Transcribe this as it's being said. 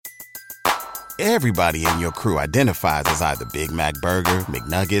Everybody in your crew identifies as either Big Mac Burger,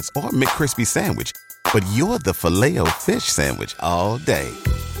 McNuggets, or McCrispy Sandwich. But you're the Filet-O-Fish Sandwich all day.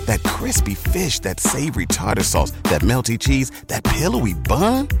 That crispy fish, that savory tartar sauce, that melty cheese, that pillowy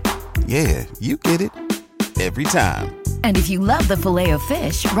bun. Yeah, you get it. Every time. And if you love the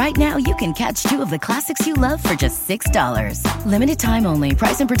Filet-O-Fish, right now you can catch two of the classics you love for just $6. Limited time only.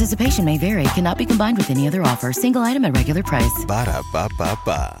 Price and participation may vary. Cannot be combined with any other offer. Single item at regular price.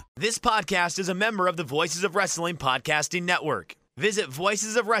 Ba-da-ba-ba-ba. This podcast is a member of the Voices of Wrestling Podcasting Network. Visit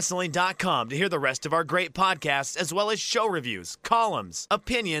voicesofwrestling.com to hear the rest of our great podcasts, as well as show reviews, columns,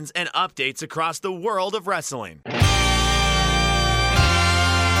 opinions, and updates across the world of wrestling.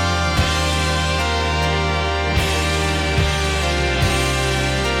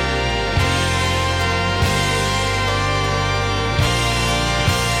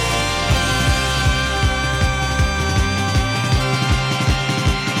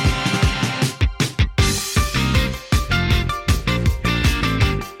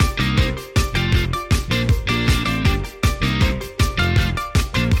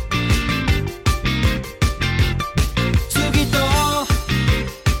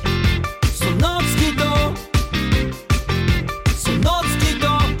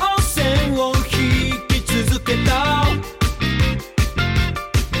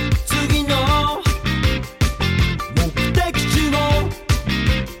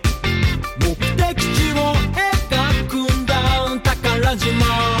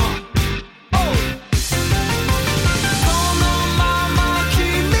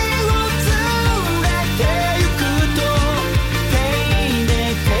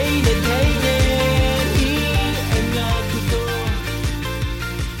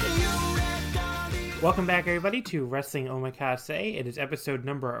 Welcome back, everybody, to Wrestling Omakase. It is episode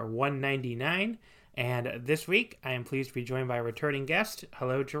number 199, and this week I am pleased to be joined by a returning guest.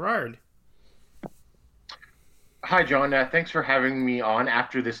 Hello, Gerard. Hi, John. Thanks for having me on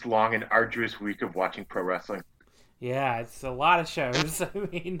after this long and arduous week of watching pro wrestling. Yeah, it's a lot of shows. I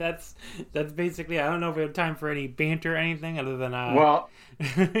mean, that's basically, I don't know if we have time for any banter or anything other than... Well,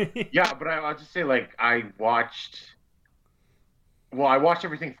 yeah, but I'll just say, like, I watched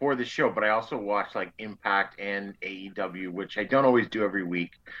everything for this show, but I also watched, like, Impact and AEW, which I don't always do every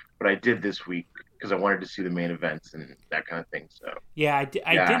week, but I did this week because I wanted to see the main events and that kind of thing. So yeah,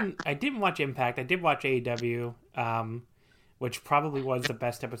 I didn't watch Impact. I did watch AEW, which probably was the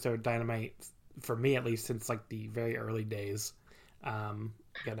best episode of Dynamite for me, at least since like the very early days.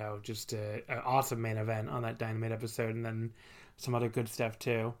 Just an awesome main event on that Dynamite episode, and then some other good stuff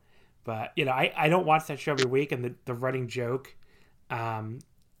too. But I don't watch that show every week, and the running joke,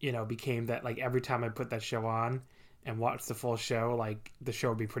 became that like every time I put that show on and watch the full show, like the show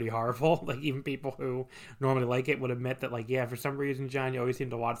would be pretty horrible. Like even people who normally like it would admit that, like, yeah, for some reason, John, you always seem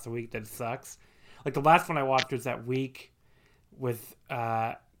to watch the week that sucks. Like the last one I watched was that week with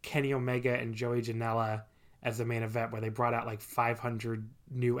Kenny Omega and Joey Janela as the main event, where they brought out like 500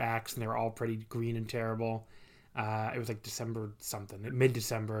 new acts and they were all pretty green and terrible. It was like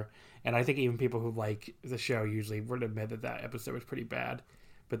mid-December, and I think even people who like the show usually would admit that episode was pretty bad.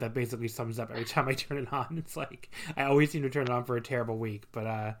 But that basically sums up every time I turn it on. It's like I always seem to turn it on for a terrible week,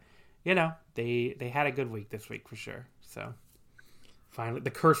 but they had a good week this week for sure. So finally, the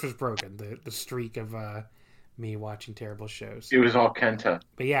curse was broken. The streak of me watching terrible shows. It was all Kenta.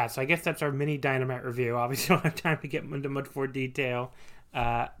 But yeah, so I guess that's our mini Dynamite review. Obviously, don't have time to get into much more detail.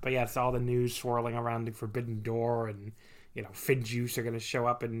 But yeah, it's all the news swirling around the Forbidden Door, and FinJuice are going to show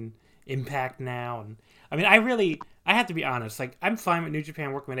up in Impact now. And I mean, I have to be honest. Like, I'm fine with New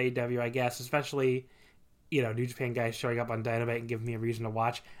Japan working with AEW, I guess, especially New Japan guys showing up on Dynamite and giving me a reason to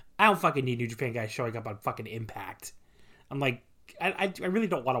watch. I don't fucking need New Japan guys showing up on fucking Impact. I'm like, I really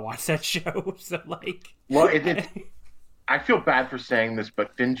don't want to watch that show. So like, well, I feel bad for saying this,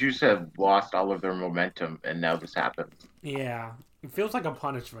 but FinJuice have lost all of their momentum, and now this happens. Yeah, it feels like a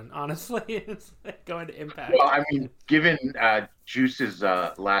punishment, honestly. It's like going to Impact. Well, I mean, given Juice's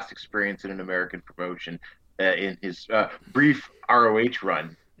last experience in an American promotion, in his brief ROH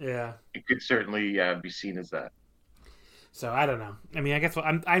run, yeah, it could certainly be seen as that. So I don't know. I mean, I guess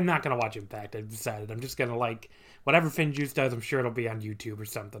I'm not gonna watch Impact. I've decided I'm just gonna like whatever FinJuice does. I'm sure it'll be on YouTube or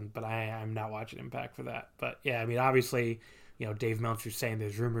something. But I'm not watching Impact for that. But yeah, I mean, obviously, Dave Meltzer's saying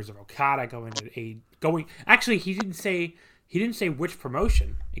there's rumors of Okada going. Actually, he didn't say which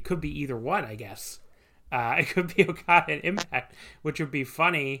promotion. It could be either one, I guess. It could be Okada and Impact, which would be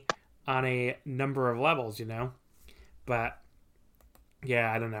funny on a number of levels, But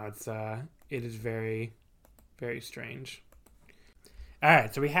yeah, I don't know. It is very, very strange. All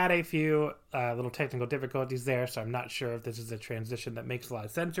right, so we had a few little technical difficulties there, so I'm not sure if this is a transition that makes a lot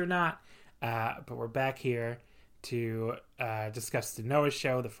of sense or not. But we're back here to discuss the Noah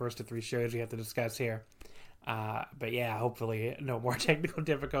show, the first of 3 shows we have to discuss here. But yeah, hopefully no more technical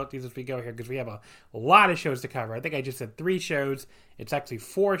difficulties as we go here, because we have a lot of shows to cover. I think I just said 3 shows. It's actually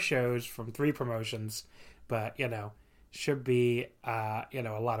 4 shows from 3 promotions, but should be a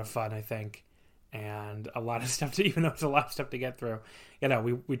lot of fun, I think, and a lot of stuff to, even though it's a lot of stuff to get through.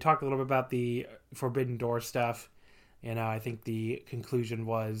 We talked a little bit about the Forbidden Door stuff. I think the conclusion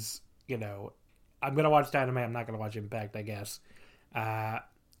was, I'm gonna watch Dynamite, I'm not gonna watch Impact, I guess. But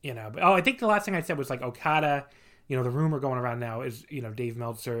I think the last thing I said was like Okada. The rumor going around now is Dave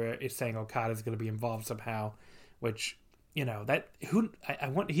Meltzer is saying Okada is going to be involved somehow, which he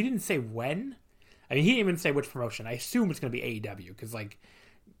didn't say when. I mean, he didn't even say which promotion. I assume it's going to be AEW, because like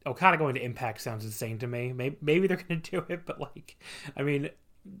Okada going to Impact sounds insane to me. Maybe they're going to do it, but like, I mean,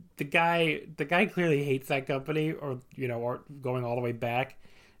 the guy clearly hates that company, or going all the way back.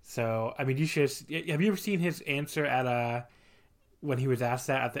 So I mean, have you ever seen his answer at when he was asked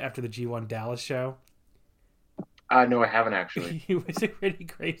that after the G1 Dallas show? No, I haven't actually. It was a pretty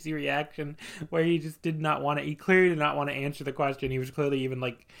crazy reaction where he just did not want to. He clearly did not want to answer the question. He was clearly even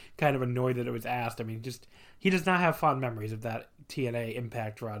like kind of annoyed that it was asked. I mean, he does not have fond memories of that TNA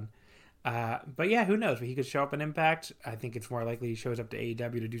Impact run. But yeah, who knows? He could show up in Impact. I think it's more likely he shows up to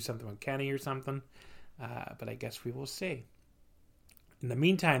AEW to do something with Kenny or something. But I guess we will see. In the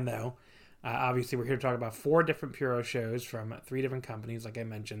meantime, though, obviously we're here to talk about 4 different Puro shows from 3 different companies, like I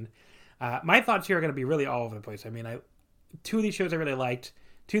mentioned. My thoughts here are going to be really all over the place. I mean, 2 of these shows I really liked,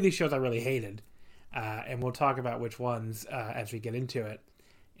 2 of these shows I really hated, and we'll talk about which ones as we get into it.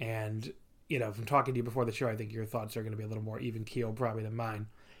 And, from talking to you before the show, I think your thoughts are going to be a little more even keel probably than mine.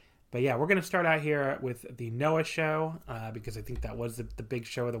 But yeah, we're going to start out here with the Noah show, because I think that was the big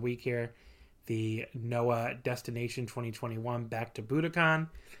show of the week here. The Noah Destination 2021 Back to Budokan.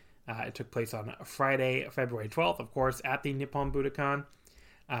 It took place on Friday, February 12th, of course, at the Nippon Budokan.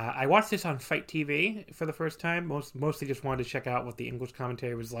 I watched this on Fight TV for the first time. Mostly just wanted to check out what the English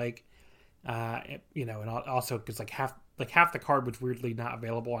commentary was like. And also because half the card was weirdly not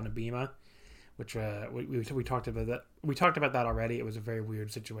available on Abema, which we talked about that. We talked about that already. It was a very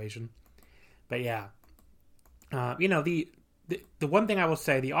weird situation. But yeah, the one thing I will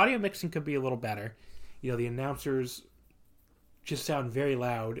say, the audio mixing could be a little better. The announcers just sound very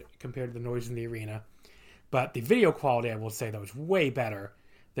loud compared to the noise in the arena. But the video quality, I will say, though, is way better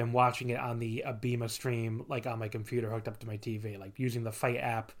than watching it on the Abema stream, like on my computer hooked up to my TV. Like using the Fight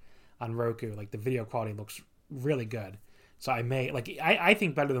app on Roku, like the video quality looks really good. So I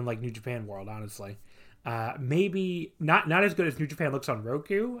think better than like New Japan World, honestly. Maybe not as good as New Japan looks on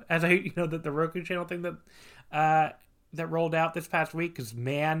Roku, as the Roku channel thing that rolled out this past week, because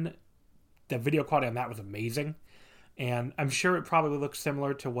man, the video quality on that was amazing. And I'm sure it probably looks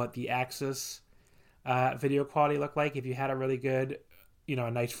similar to what the Axis video quality looked like if you had a really good,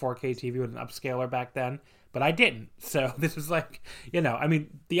 a nice 4K TV with an upscaler back then. But I didn't. So this was like, I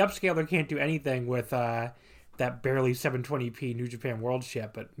mean, the upscaler can't do anything with that barely 720p New Japan World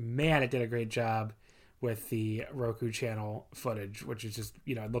shit. But man, it did a great job with the Roku channel footage, which is just,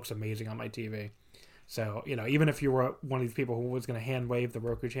 it looks amazing on my TV. So, even if you were one of these people who was going to hand wave the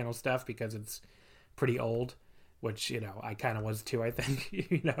Roku channel stuff because it's pretty old, which, I kind of was too, I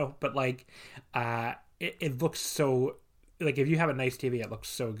think, but like, it looks so, like, if you have a nice TV, it looks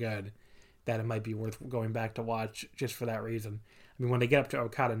so good that it might be worth going back to watch just for that reason. I mean, when they get up to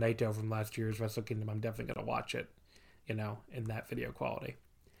Okada Naito from last year's Wrestle Kingdom, I'm definitely going to watch it, in that video quality.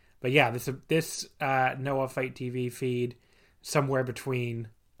 But yeah, this Noah Fight TV feed, somewhere between,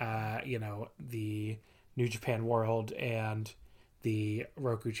 the New Japan World and the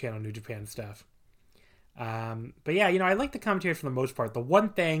Roku channel New Japan stuff. But yeah, I like the commentaries for the most part. The one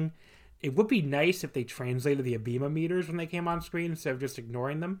thing, it would be nice if they translated the Abema meters when they came on screen instead of just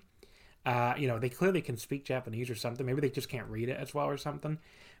ignoring them. They clearly can speak Japanese or something. Maybe they just can't read it as well or something.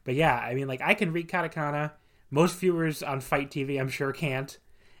 But yeah, I mean, like, I can read katakana. Most viewers on Fight TV, I'm sure, can't.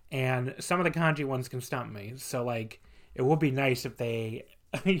 And some of the kanji ones can stump me. So, like, it would be nice if they,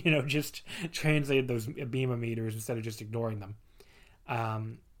 just translated those Abema meters instead of just ignoring them.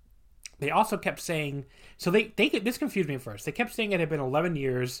 They also kept saying, so they this confused me at first. They kept saying it had been 11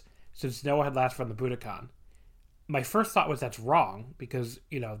 years since Noah had last run the Budokan. My first thought was that's wrong because,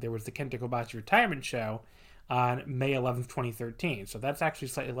 there was the Kenta Kobashi retirement show on May 11th, 2013. So that's actually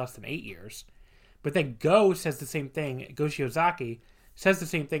slightly less than 8 years. But then Go says the same thing. Go Shiozaki says the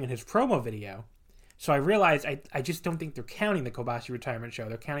same thing in his promo video. So I realized I just don't think they're counting the Kobashi retirement show.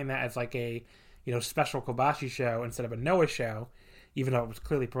 They're counting that as like a, special Kobashi show instead of a Noah show, even though it was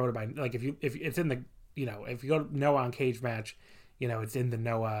clearly promoted by, like, if it's in the, if you go to Noah on Cage Match, it's in the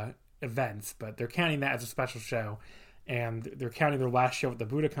Noah, events, but they're counting that as a special show, and they're counting their last show at the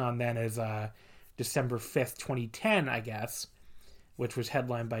Budokan then as December 5th, 2010, I guess, which was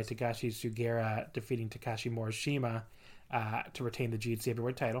headlined by Takashi Sugiura defeating Takashi Morishima to retain the GHC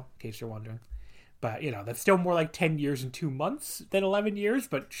Heavyweight title, in case you're wondering. But, that's still more like 10 years and 2 months than 11 years,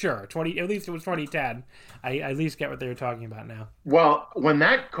 but sure, at least it was 2010. I at least get what they were talking about now. Well, when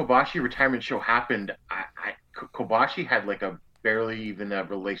that Kobashi retirement show happened, Kobashi had like a barely even a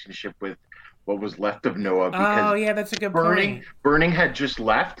relationship with what was left of Noah, because that's a good point. Burning had just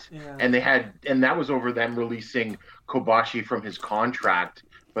left, and that was over them releasing Kobashi from his contract,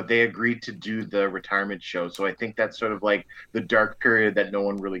 but they agreed to do the retirement show. So I think that's sort of like the dark period that no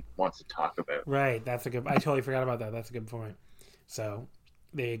one really wants to talk about. Right, I totally forgot about that. That's a good point. So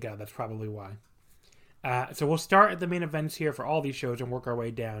there you go. That's probably why. So we'll start at the main events here for all these shows and work our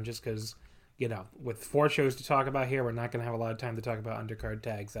way down, just because, with 4 shows to talk about here, we're not going to have a lot of time to talk about undercard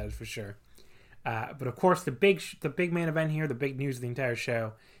tags, that is for sure. But of course, the big main event here, the big news of the entire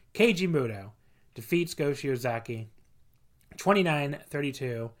show, Keiji Muto defeats Go Shiozaki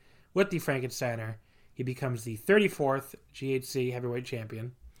 29-32 with the Frankensteiner. He becomes the 34th GHC heavyweight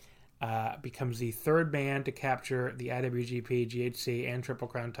champion, becomes the 3rd man to capture the IWGP, GHC, and Triple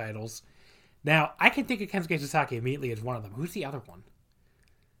Crown titles. Now, I can think of Kensuke Sasaki immediately as one of them. Who's the other one?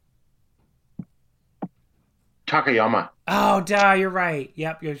 Takayama. Oh, duh, you're right.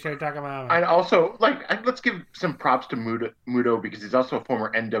 Yep, you're sure Takayama. And also, let's give some props to Muto because he's also a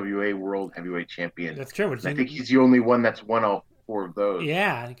former NWA World Heavyweight Champion. That's true. I think he's the only one that's won all 4 of those.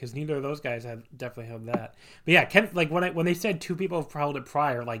 Yeah, because neither of those guys have definitely held that. But yeah, when they said 2 people have held it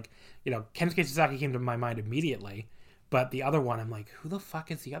prior, Kensuke Sasaki came to my mind immediately. But the other one, I'm like, who the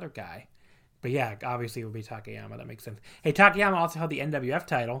fuck is the other guy? But yeah, obviously it would be Takayama. That makes sense. Hey, Takayama also held the NWF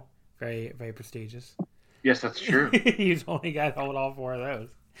title. Very, very prestigious. Yes, that's true. He's the only guy to hold all 4 of those.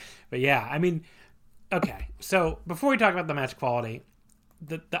 But yeah, I mean, okay. So before we talk about the match quality,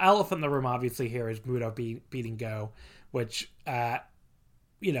 the elephant in the room obviously here is Muto beating Go, which,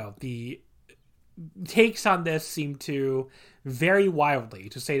 the takes on this seem to vary wildly,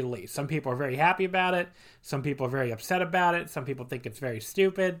 to say the least. Some people are very happy about it. Some people are very upset about it. Some people think it's very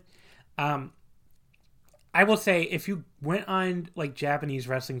stupid. I will say, if you went on Japanese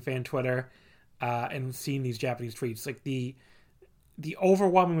wrestling fan Twitter and seen these Japanese tweets, the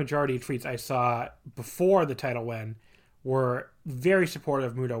overwhelming majority of tweets I saw before the title win were very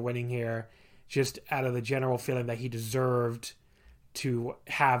supportive of Muto winning here, just out of the general feeling that he deserved to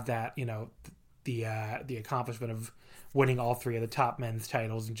have that, the accomplishment of winning all 3 of the top men's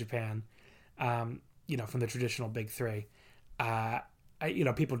titles in Japan, from the traditional big 3.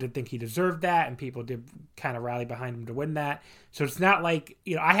 People did think he deserved that, and people did kind of rally behind him to win that. So it's not like,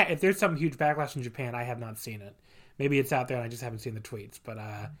 if there's some huge backlash in Japan, I have not seen it. Maybe it's out there and I just haven't seen the tweets, but,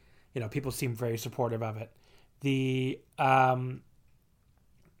 people seem very supportive of it. The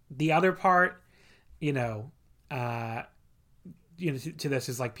other part, to this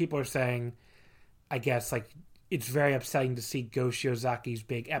is people are saying, I guess, it's very upsetting to see Go Shiozaki's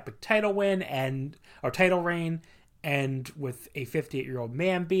big epic title win or title reign, and with a 58-year-old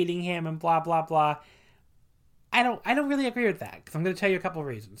man beating him and blah, blah, blah. I don't really agree with that, because I'm going to tell you a couple of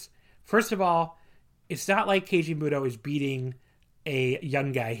reasons. First of all, it's not like Keiji Muto is beating a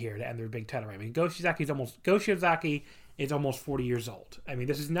young guy here to end their big title reign. I mean, Go Shiozaki is almost 40 years old. I mean,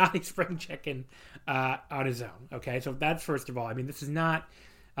 this is not a spring chicken on his own, okay? So that's first of all. I mean, this is not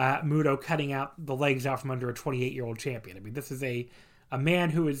Muto cutting out the legs out from under a 28-year-old champion. I mean, this is a man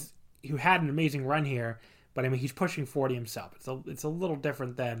who had an amazing run here, but I mean, he's pushing 40 himself. It's a little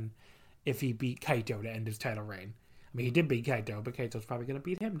different than if he beat Kaito to end his title reign. I mean, he did beat Kaito, but Kaito's probably going to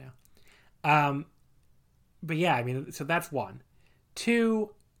beat him now. But yeah, I mean, so that's one. 2,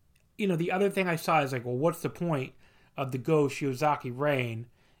 the other thing I saw is well, what's the point of the Go Shiozaki reign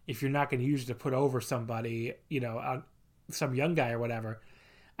if you're not going to use it to put over somebody, some young guy or whatever?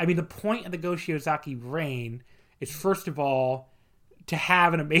 I mean, the point of the Go Shiozaki reign is, first of all, to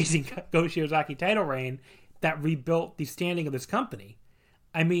have an amazing Go Shiozaki title reign that rebuilt the standing of this company.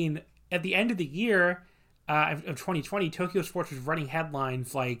 I mean, at the end of the year of 2020, Tokyo Sports was running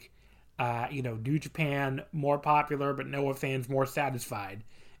headlines New Japan more popular, but Noah fans more satisfied.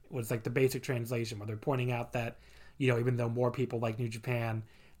 It was the basic translation, where they're pointing out that, even though more people like New Japan,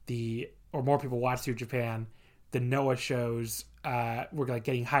 or more people watch New Japan, the Noah shows were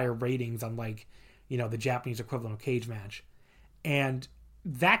getting higher ratings on the Japanese equivalent of Cage Match. And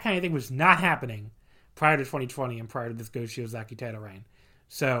that kind of thing was not happening prior to 2020 and prior to this Go Shiozaki title reign.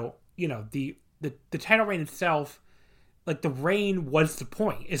 So, the title reign itself, the reign was the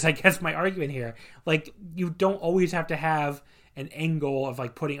point, is I guess my argument here. You don't always have to have an angle of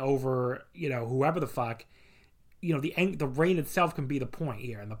like putting over, you know, whoever the fuck, you know, the reign itself can be the point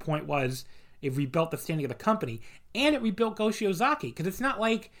here. And the point was it rebuilt the standing of the company, and it rebuilt Go Shiozaki, because it's not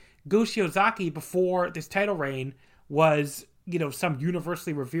like Go Shiozaki before this title reign was, you know, some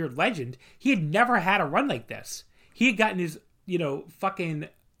universally revered legend. He had never had a run like this. He had gotten his, you know, fucking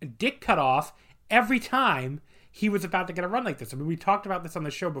dick cut off every time he was about to get a run like this. I mean, we talked about this on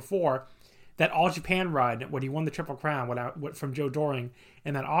the show before, that All Japan run when he won the Triple Crown from Joe Doring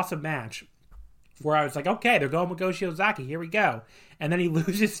in that awesome match, where I was like, okay, they're going with Go Shiozaki, here we go. And then he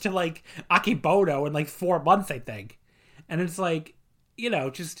loses to, like, Akebono in, like, 4 months, I think. And it's like, you know,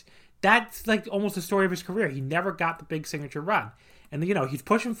 just, that's, like, almost the story of his career. He never got the big signature run. And, you know, he's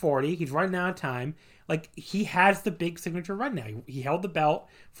pushing 40, he's running out of time. Like, he has the big signature run now. He held the belt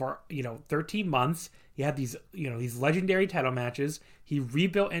for, you know, 13 months. He had these, you know, these legendary title matches. He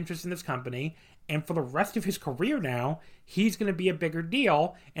rebuilt interest in this company. And for the rest of his career now, he's going to be a bigger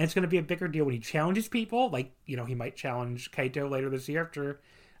deal. And it's going to be a bigger deal when he challenges people. Like, you know, he might challenge Kaito later this year after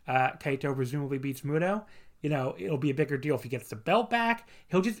Kaito presumably beats Muto. You know, it'll be a bigger deal if he gets the belt back.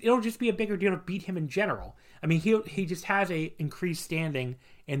 It'll just be a bigger deal to beat him in general. I mean, he just has a increased standing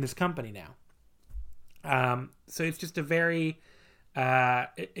in this company now. So it's just a very,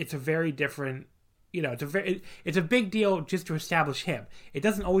 it's a very different, you know, it's a big deal just to establish him. It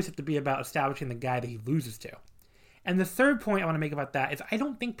doesn't always have to be about establishing the guy that he loses to. And the third point I want to make about that is I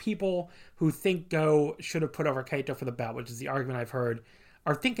don't think people who think Go should have put over Kaito for the belt, which is the argument I've heard,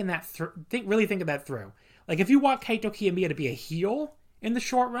 are thinking that really thinking that through. Like, if you want Kaito Kiyomiya to be a heel in the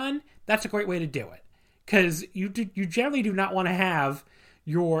short run, that's a great way to do it. Because you generally do not want to have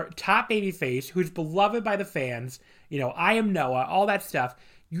your top babyface, who's beloved by the fans, you know, I Am Noah, all that stuff.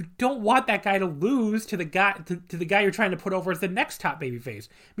 You don't want that guy to lose to the guy to the guy you're trying to put over as the next top babyface.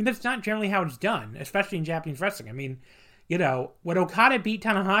 I mean, that's not generally how it's done, especially in Japanese wrestling. I mean, you know, when Okada beat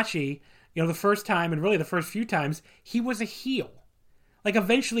Tanahashi, you know, the first time and really the first few times, he was a heel. Like,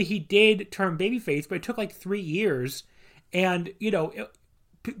 eventually he did turn babyface, but it took like 3 years. And, you know,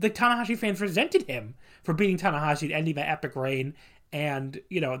 the Tanahashi fans resented him for beating Tanahashi and ending that epic reign and,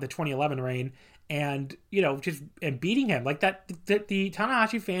 you know, the 2011 reign. And, you know, and beating him like that. The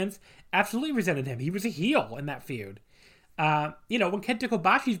Tanahashi fans absolutely resented him. He was a heel in that feud. You know, when Kenta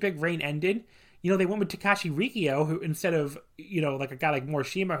Kobashi's big reign ended, you know, they went with Takashi Rikio, who instead of, you know, like a guy like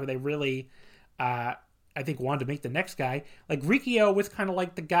Morishima, who they really, I think, wanted to make the next guy. Like, Rikio was kind of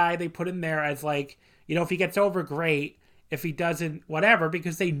like the guy they put in there as, like, you know, if he gets over, great. If he doesn't, whatever,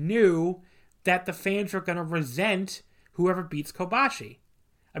 because they knew that the fans were going to resent whoever beats Kobashi.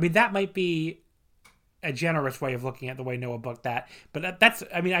 I mean, that might be a generous way of looking at the way Noah booked that. But that's,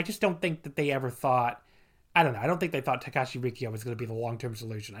 I mean, I just don't think that they ever thought, I don't know, I don't think they thought Takashi Rikio was going to be the long-term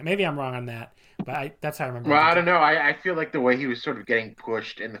solution. Maybe I'm wrong on that, but that's how I remember. Well, I don't know. I feel like the way he was sort of getting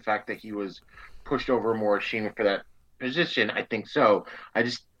pushed and the fact that he was pushed over Morishima for that position, I think so. I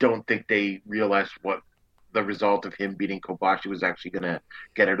just don't think they realized what the result of him beating Kobashi was actually going to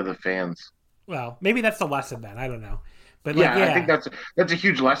get out of the fans. Well, maybe that's the lesson then. I don't know. But yeah, I think that's a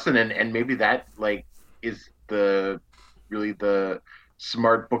huge lesson, and maybe that, like, is the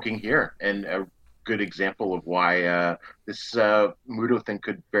smart booking here and a good example of why this Muto thing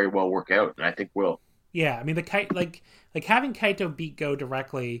could very well work out, and I think will. Yeah, I mean, like having Kaito beat Go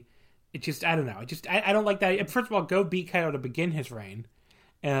directly, it just, I don't know. I don't like that. First of all, Go beat Kaito to begin his reign,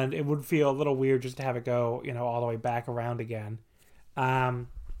 and it would feel a little weird just to have it go, you know, all the way back around again. But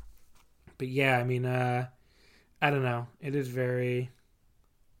yeah, I mean, I don't know. It is very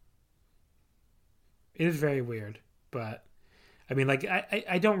weird, but I mean, like,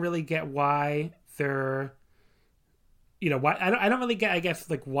 I don't really get why they're, you know, why I don't really get, I guess,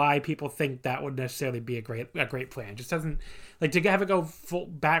 like, why people think that would necessarily be a great plan. It just doesn't, like, to have it go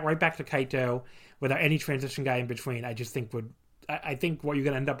right back to Kaito without any transition guy in between. I just think I think what you're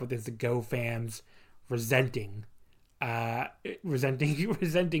gonna end up with is the Go fans resenting Kaito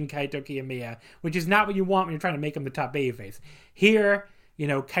Kiyomiya, which is not what you want when you're trying to make him the top babyface. Here, you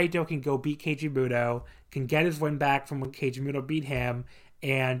know, Kaito can go beat Keiji Muto, can get his win back from when Keiji Muto beat him,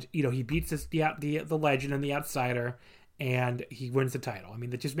 and, you know, he beats the legend and the outsider, and he wins the title. I mean,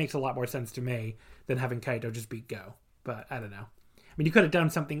 that just makes a lot more sense to me than having Kaito just beat Go. But I don't know. I mean, you could have done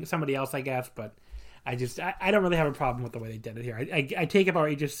somebody else, I guess, but I don't really have a problem with the way they did it here. I take it by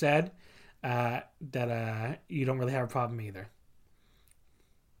what you just said, that you don't really have a problem either.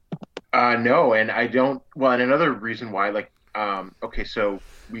 No, and I don't. Well, and another reason why, like, okay, so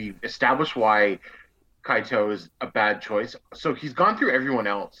we established why Kaito is a bad choice. So he's gone through everyone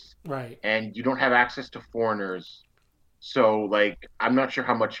else, right? And you don't have access to foreigners. So, like, I'm not sure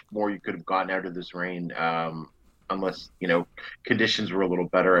how much more you could have gotten out of this reign unless conditions were a little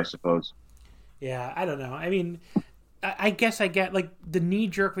better, I suppose. Yeah, I don't know. I mean, I guess I get like the knee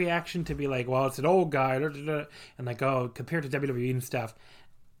jerk reaction to be like, well, it's an old guy, and like, oh, compared to WWE and stuff.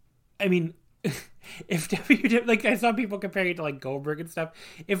 I mean, if WWE, like, I saw people comparing it to like Goldberg and stuff.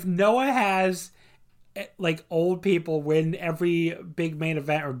 If Noah has like old people win every big main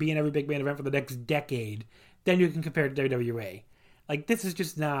event or be in every big main event for the next decade, then you can compare it to WWE. Like, this is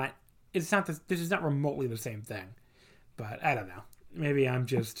just not. It's not. This is not remotely the same thing. But I don't know. Maybe I'm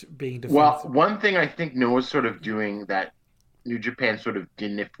just being defensive. Well, one thing I think Noah's sort of doing that New Japan sort of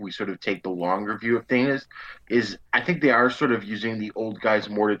didn't, if we sort of take the longer view of things, is I think they are sort of using the old guys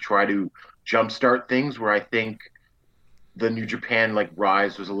more to try to jumpstart things, where I think the New Japan like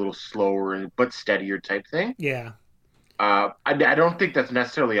rise was a little slower but steadier type thing. Yeah. I don't think that's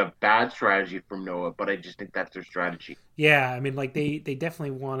necessarily a bad strategy from Noah, but I just think that's their strategy. Yeah, I mean, like they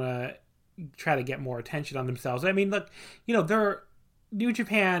definitely want to try to get more attention on themselves. I mean, look, they're New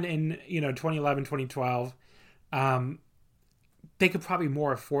Japan in 2011, 2012. They could probably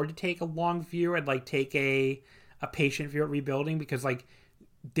more afford to take a long view and like take a patient view at rebuilding, because like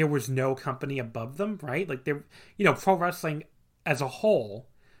there was no company above them, right? Like pro wrestling as a whole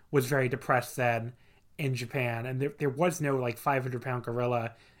was very depressed then in Japan, and there was no like 500-pound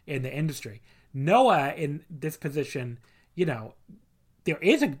gorilla in the industry. Noah in this position, there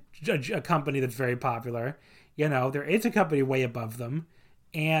is a company that's very popular. There is a company way above them,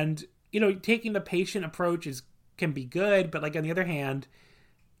 and taking the patient approach can be good, but like on the other hand,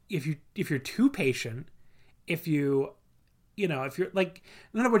 if you're too patient, if you're like,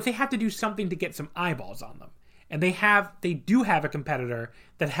 in other words, they have to do something to get some eyeballs on them, and they do have a competitor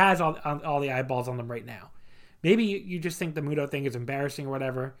that has all the eyeballs on them right now. Maybe you just think the Muto thing is embarrassing or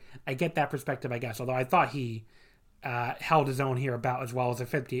whatever. I get that perspective, I guess. Although I thought he held his own here about as well as a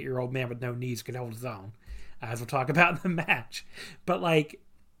 58-year-old man with no knees could hold his own, as we'll talk about in the match. But like,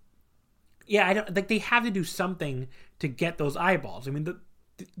 yeah, I don't like, they have to do something to get those eyeballs. I mean,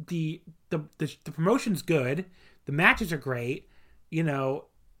 the promotion's good, the matches are great, and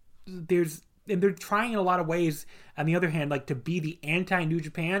they're trying in a lot of ways. On the other hand, like, to be the anti New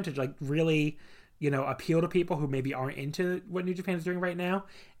Japan, to like really appeal to people who maybe aren't into what New Japan is doing right now.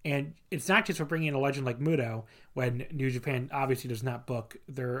 And it's not just for bringing in a legend like Muto, when New Japan obviously does not book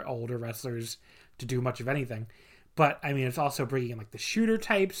their older wrestlers to do much of anything. But, I mean, it's also bringing in, like, the shooter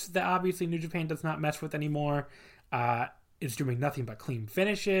types that obviously New Japan does not mess with anymore. It's doing nothing but clean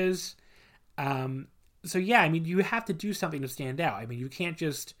finishes. So, yeah, I mean, you have to do something to stand out. I mean, you can't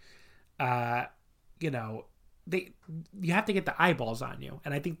just, you have to get the eyeballs on you.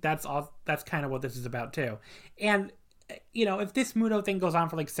 And I think that's kind of what this is about, too. And, if this Muto thing goes on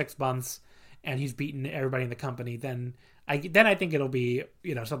for, like, 6 months and he's beaten everybody in the company, then I think it'll be,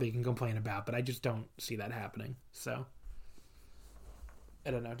 something you can complain about, but I just don't see that happening. So,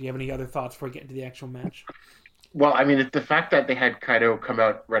 I don't know. Do you have any other thoughts before we get into the actual match? Well, I mean, the fact that they had Kaito come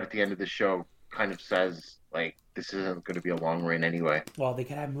out right at the end of the show kind of says, like, this isn't going to be a long reign anyway. Well, they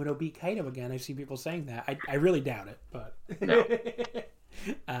could have Muto beat Kaito again. I see people saying that. I really doubt it, but... No.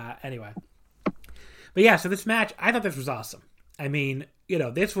 Anyway. But yeah, so this match, I thought this was awesome. I mean,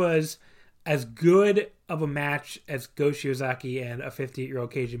 this was as good of a match as Go Shiozaki and a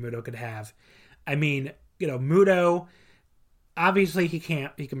 58-year-old Keiji Muto could have. I mean, Muto, obviously he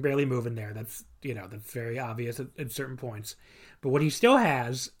can barely move in there. That's very obvious at certain points. But what he still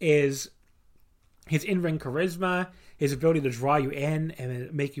has is his in-ring charisma, his ability to draw you in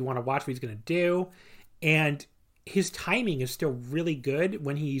and make you want to watch what he's going to do. And his timing is still really good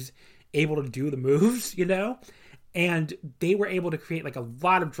when he's able to do the moves, And they were able to create like a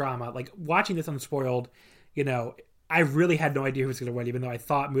lot of drama. Like, watching this Unspoiled, I really had no idea who was going to win, even though I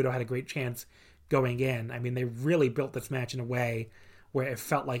thought Muto had a great chance going in. I mean, they really built this match in a way where it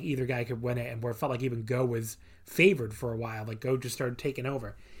felt like either guy could win it, and where it felt like even Go was favored for a while. Like, Go just started taking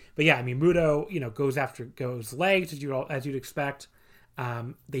over. But yeah, I mean, Muto, goes after Go's legs as you'd expect.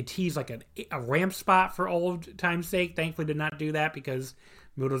 They tease like a ramp spot for old time's sake. Thankfully, did not do that, because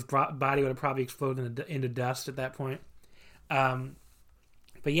Muto's body would have probably exploded into dust at that point.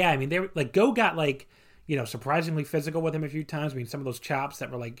 But yeah, I mean, they were like, Go got like, surprisingly physical with him a few times. I mean, some of those chops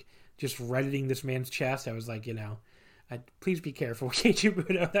that were like just reddening this man's chest, I was like, please be careful, Keiji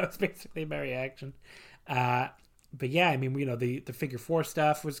Muto. That was basically my reaction. But yeah, I mean, the figure 4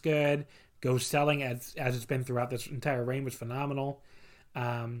 stuff was good. Go selling as it's been throughout this entire reign was phenomenal.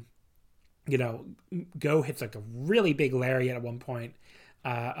 Go hits like a really big lariat at one point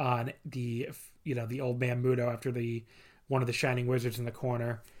on the old man Muto after one of the Shining Wizards in the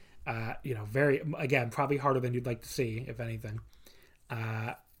corner. Very, again, probably harder than you'd like to see, if anything.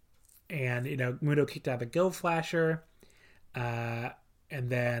 And, Muto kicked out the Go Flasher. And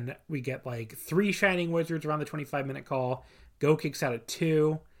then we get 3 Shining Wizards around the 25-minute call. Go kicks out at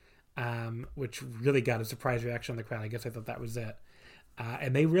 2, which really got a surprise reaction on the crowd. I guess I thought that was it.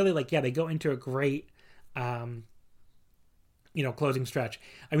 And they really they go into a great, closing stretch.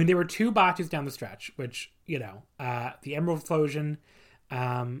 I mean, there were 2 botches down the stretch, which, the Emerald Explosion,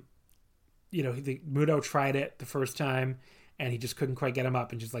 Muto tried it the first time and he just couldn't quite get him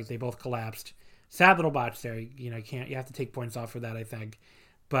up, and just they both collapsed. Sad little botch there. You have to take points off for that, I think.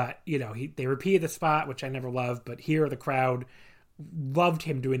 But, they repeated the spot, which I never loved, but here the crowd loved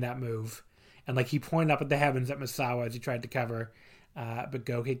him doing that move. And he pointed up at the heavens at Misawa as he tried to cover, but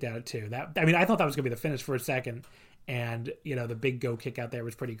Go kicked out at 2. I thought that was going to be the finish for a second. And, the big Go kick out there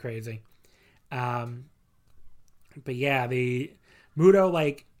was pretty crazy. But yeah, the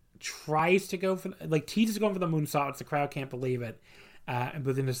Muto, tries to go for, teases going for the moonsault, which the crowd can't believe it.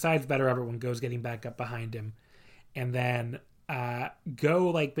 But then decides better of it when Go's getting back up behind him. And then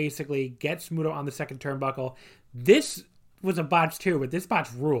Go, basically gets Muto on the second turnbuckle. This was a botch too, but this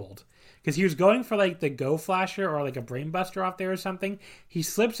botch ruled. Because he was going for, the Go Flasher or, a Brainbuster off there or something. He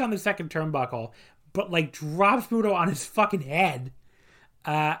slips on the second turnbuckle, but, drops Muto on his fucking head.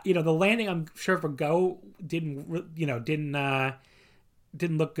 The landing, I'm sure, for Go didn't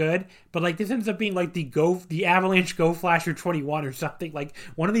look good, but this ends up being the Avalanche Go Flasher 21 or something,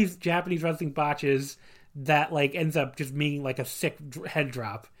 one of these Japanese wrestling botches that ends up just being a sick head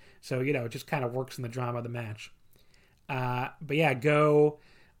drop. So it just kind of works in the drama of the match. But yeah, Go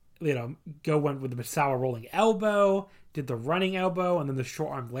went with the Misawa rolling elbow, did the running elbow, and then the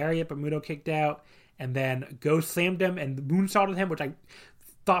short arm lariat, but Muto kicked out, and then Go slammed him and moonsaulted him, which I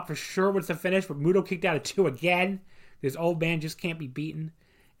thought for sure was the finish, but Muto kicked out at 2 again. This old man just can't be beaten.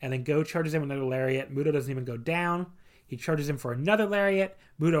 And then Go charges him with another lariat. Muto doesn't even go down. He charges him for another lariat.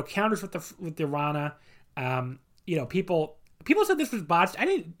 Muto counters with the Rana. People said this was botched. I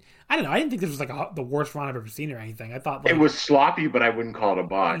don't know. I didn't think this was the worst Rana I've ever seen or anything. I thought it was sloppy, but I wouldn't call it a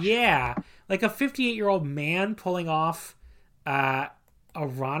botch. Yeah, a 58-year-old man pulling off a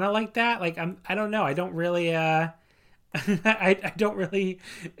Rana like that. I don't know. I don't really. I don't really.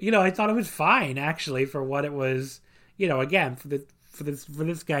 I thought it was fine actually for what it was. Again, for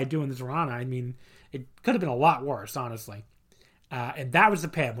this guy doing this Rana, I mean, it could have been a lot worse, honestly. And that was the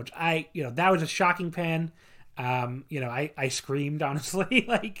pin, which that was a shocking pin. I screamed, honestly.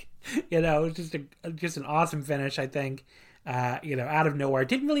 It was just an awesome finish, I think. Out of nowhere. It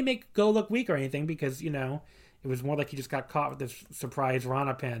didn't really make Go look weak or anything because, it was more like he just got caught with this surprise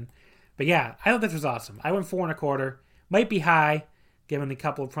Rana pin. But yeah, I thought this was awesome. I went 4 1/4. Might be high, given a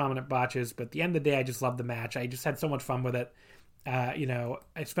couple of prominent botches, but at the end of the day, I just loved the match. I just had so much fun with it. I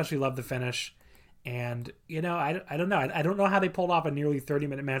especially loved the finish. And, I don't know. I don't know how they pulled off a nearly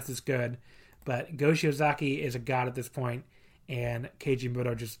 30-minute match this good, but Go Shiozaki is a god at this point, and Keiji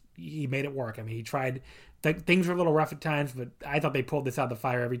Muto he made it work. I mean, he tried. Things were a little rough at times, but I thought they pulled this out of the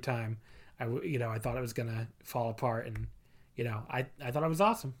fire every time. I thought it was going to fall apart, and, I thought it was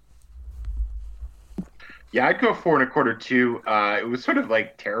awesome. Yeah, I'd go 4 1/4 too. It was sort of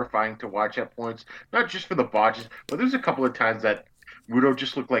terrifying to watch at points, not just for the botches, but there's a couple of times that Muto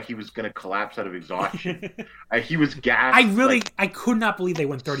just looked like he was going to collapse out of exhaustion. He was gassed. I could not believe they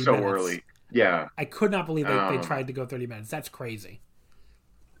went 30 minutes. So early. Yeah. I could not believe they tried to go 30 minutes. That's crazy.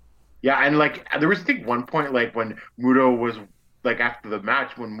 Yeah, and there was, I think, one point when Muto was after the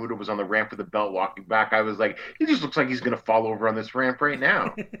match, when Muto was on the ramp for the belt walking back, I was he just looks like he's going to fall over on this ramp right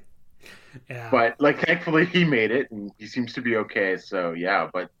now. Yeah. But thankfully he made it and he seems to be okay. So yeah,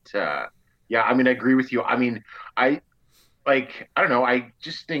 but yeah, I mean, I agree with you. I mean, I don't know. I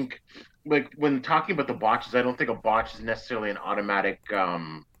just think when talking about the botches, I don't think a botch is necessarily an automatic.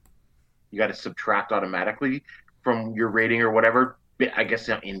 You got to subtract automatically from your rating or whatever. I guess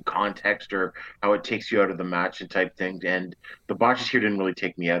in context or how it takes you out of the match and type things. And the botches here didn't really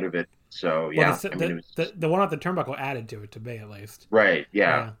take me out of it. So yeah, the one off the turnbuckle added to it, to me at least. Right.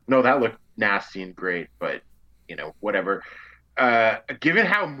 Yeah. No, that looked nasty and great, but whatever. Given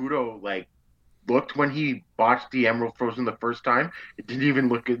how Muto looked when he botched the Emerald Frozen the first time, it didn't even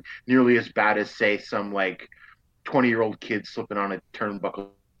look nearly as bad as say some 20-year-old kid slipping on a turnbuckle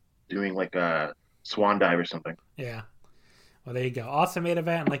doing a swan dive or something. Yeah. Well, there you go. Awesome main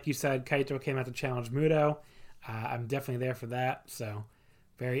event. And like you said, Kaito came out to challenge Muto. I'm definitely there for that. So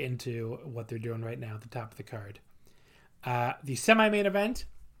very into what they're doing right now at the top of the card. The semi-main event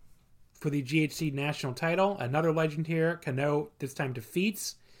for the GHC national title. Another legend here. Kano this time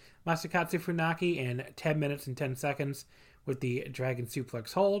defeats Masakatsu Funaki in 10 minutes and 10 seconds with the Dragon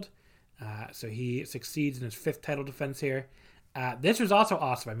Suplex hold. So he succeeds in his 5th title defense here. This was also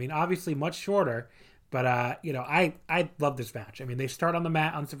awesome. I mean, obviously much shorter, but I love this match. I mean, they start on the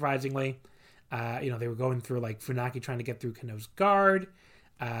mat, unsurprisingly. They were going through like Funaki trying to get through Kano's guard.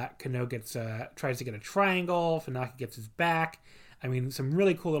 Kano tries to get a triangle. Funaki gets his back. I mean, some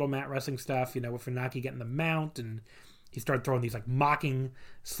really cool little mat wrestling stuff, with Funaki getting the mount, and he started throwing these like mocking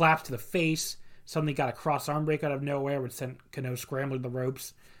slaps to the face. Suddenly got a cross arm break out of nowhere, which sent Kano scrambling the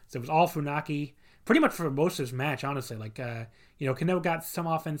ropes. So it was all Funaki, pretty much for most of this match, honestly. Like, Kano got some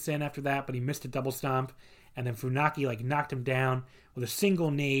offense in after that, but he missed a double stomp. And then Funaki like knocked him down with a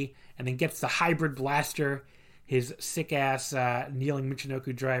single knee, and then gets the hybrid blaster, his sick-ass kneeling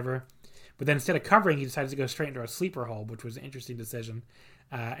Michinoku driver. But then instead of covering, he decides to go straight into a sleeper hold, which was an interesting decision.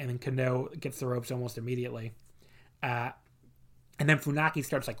 And then Kano gets the ropes almost immediately. And then Funaki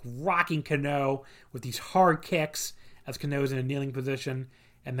starts like rocking Kano with these hard kicks as Kano's in a kneeling position,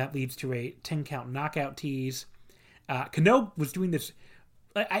 and that leads to a 10-count knockout tease. Kano was doing this.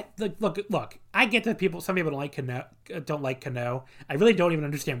 Look. I get that some people don't like Kano. I really don't even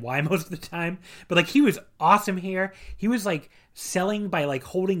understand why most of the time. But like, he was awesome here. He was like selling by like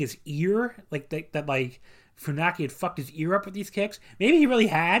holding his ear, like that like Funaki had fucked his ear up with these kicks. Maybe he really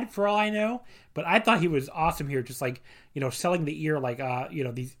had, for all I know. But I thought he was awesome here, just like selling the ear, like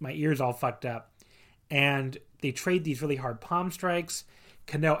my ear's all fucked up. And they trade these really hard palm strikes.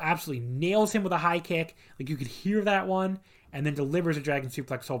 Kano absolutely nails him with a high kick. Like, you could hear that one. And then delivers a Dragon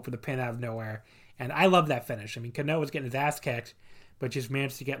Suplex hold for the pin out of nowhere. And I love that finish. I mean, Kano was getting his ass kicked, but just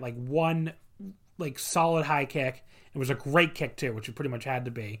managed to get like one like solid high kick. It was a great kick too, which it pretty much had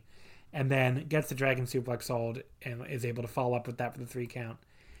to be. And then gets the Dragon Suplex hold and is able to follow up with that for the 3 count.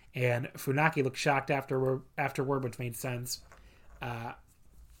 And Funaki looked shocked afterward, which made sense. But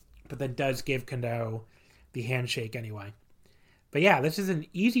then does give Kano the handshake anyway. But yeah, this is an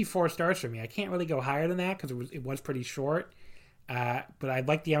easy 4 stars for me. I can't really go higher than that because it was pretty short. But I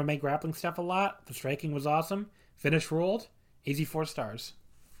like the MMA grappling stuff a lot. The striking was awesome. Finish ruled. Easy 4 stars.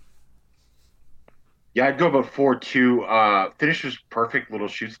 Yeah, I'd go about 4-2. Finish was perfect, little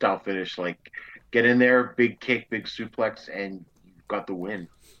shoot style finish. Like, get in there, big kick, big suplex, and you've got the win.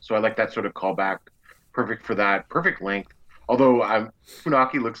 So I like that sort of callback. Perfect for that. Perfect length. Although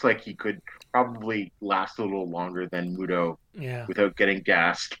Funaki looks like he could probably last a little longer than Muto without getting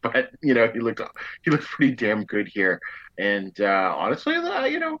gassed. But, he looked pretty damn good here. And honestly,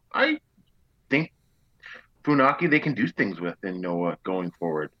 I think Funaki they can do things with in Noah going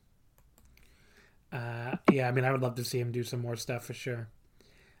forward. I mean, I would love to see him do some more stuff for sure.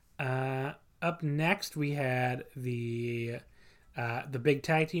 Up next, we had the big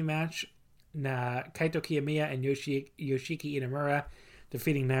tag team match. Kaito Kiyomiya and Yoshiki Inamura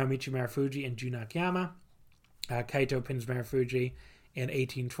defeating Naomichi Marufuji and Jun Akiyama. Kaito pins Marufuji in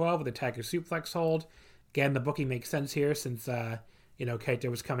 18-12 with a Tiger Suplex hold. Again, the booking makes sense here since Kaito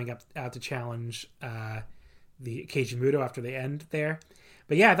was coming out to challenge the Keiji Muto after the end there.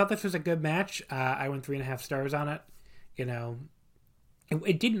 But yeah, I thought this was a good match. I went 3.5 stars on it.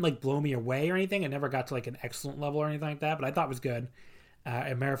 It didn't like blow me away or anything. It never got to like an excellent level or anything like that, but I thought it was good.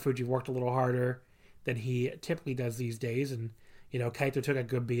 And Marufuji worked a little harder than he typically does these days. And, Kaito took a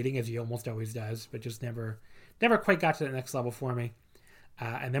good beating, as he almost always does, but just never quite got to the next level for me.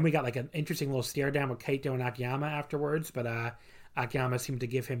 And then we got like an interesting little stare down with Kaito and Akiyama afterwards, but Akiyama seemed to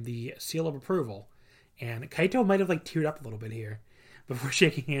give him the seal of approval. And Kaito might have like teared up a little bit here before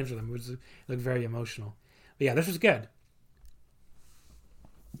shaking hands with him. It looked very emotional. But yeah, this was good.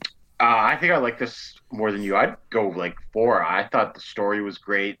 I think I like this more than you. I'd go like 4. I thought the story was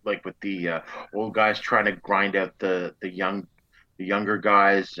great, like with the old guys trying to grind out the younger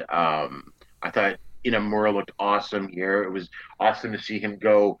guys. I thought Inamura looked awesome here. It was awesome to see him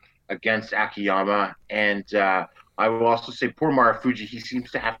go against Akiyama. And I will also say poor Marufuji, he seems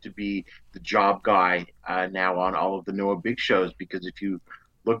to have to be the job guy now on all of the Noah Big shows, because if you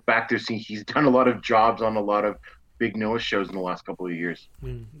look back there, he's done a lot of jobs on a lot of big Noah shows in the last couple of years.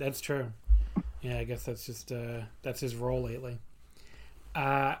 That's true. Yeah, I guess that's just that's his role lately.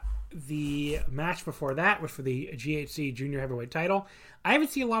 The match before that was for the GHC Junior Heavyweight title. I haven't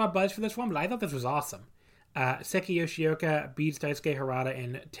seen a lot of buzz for this one, but I thought this was awesome. Seki Yoshioka beats Daisuke Harada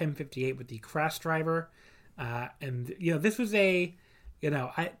in 10:58 with the Crash Driver. And this was I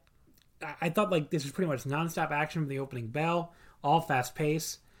thought like this was pretty much nonstop action from the opening bell, all fast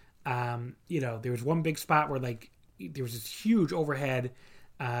pace. There was one big spot where like there was this huge overhead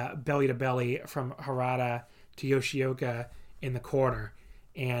belly to belly from Harada to Yoshioka in the corner,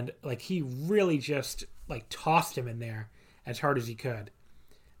 and like he really just like tossed him in there as hard as he could.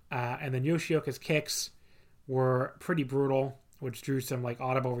 And then Yoshioka's kicks were pretty brutal, which drew some like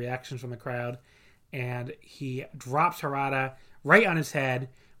audible reactions from the crowd. And he drops Harada right on his head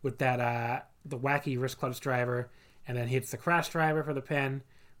with that the wacky wrist clutch driver, and then hits the crash driver for the pin,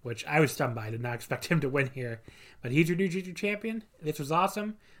 which I was stunned by. I did not expect him to win here. But he's your new Jiu-Jitsu champion. This was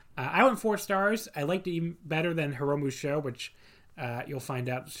awesome. I went 4 stars. I liked it even better than Hiromu's show, which you'll find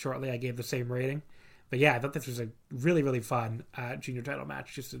out shortly. I gave the same rating. But yeah, I thought this was a really, really fun junior title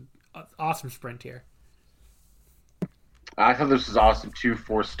match. Just an awesome sprint here. I thought this was awesome too.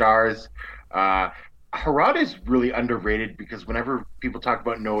 4 stars. Harada is really underrated because whenever people talk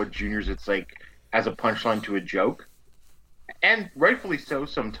about Noah Juniors, it's like as a punchline to a joke, and rightfully so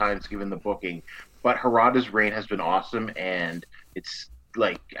sometimes given the booking. But Harada's reign has been awesome, and it's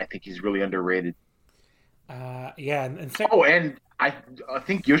like I think he's really underrated. Yeah, and I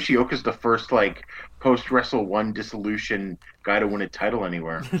think Yoshioka's the first like post Wrestle 1 dissolution guy to win a title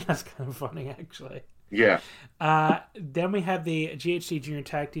anywhere. That's kind of funny, actually. Yeah. Then we had the GHC Junior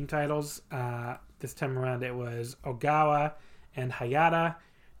Tag Team titles. This time around, it was Ogawa and Hayata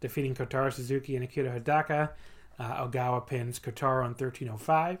defeating Kotaro Suzuki and Akira Hidaka. Ogawa pins Kotaro on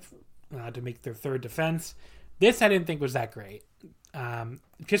 13:05 to make their 3rd defense. This I didn't think was that great.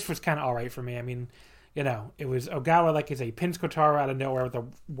 Just was kind of all right for me. I mean, you know, it was Ogawa, like I say, pins Kotaro out of nowhere with a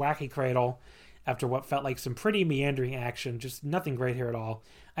wacky cradle after what felt like some pretty meandering action. Just nothing great here at all.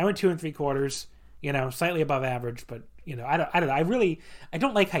 I went 2 3/4. You know, slightly above average, but you know, I don't know. I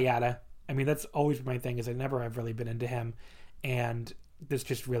don't like Hayata. I mean, that's always my thing. Is I never have really been into him, and this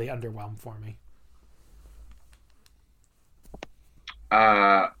just really underwhelmed for me.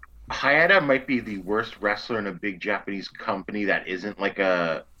 Hayata might be the worst wrestler in a big Japanese company that isn't like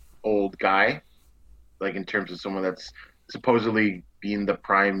a old guy, like in terms of someone that's supposedly being the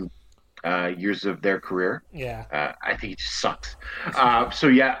prime years of their career. Yeah. I think it just sucks. So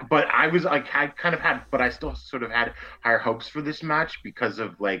yeah, but I was like, but I still sort of had higher hopes for this match because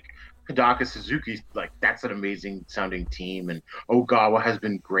of like Hidaka Suzuki. Like that's an amazing sounding team, and Ogawa has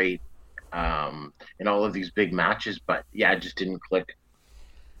been great in all of these big matches. But yeah, it just didn't click.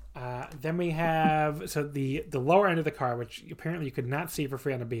 Then we have the lower end of the card, which apparently you could not see for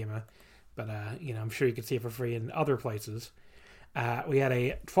free on Abema, but you know, I'm sure you could see it for free in other places. We had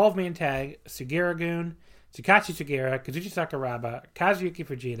a 12-man tag: Sugiura-gun, Tsukashi Sugiura, Kazuchi Sakuraba, Kazuyuki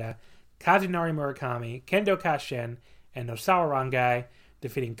Fujita, Kazunari Murakami, Kendo Kashin, and Nosawa Rangai,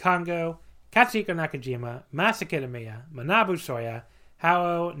 defeating Kongo, Katsuhiko Nakajima, Masa Kitamiya, Manabu Soya,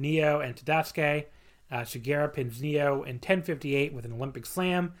 Hao, Neo, and Tadasuke. Sugiura pins Neo in 10:58 with an Olympic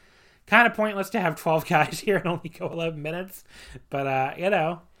slam. Kind of pointless to have 12 guys here and only go 11 minutes. But, you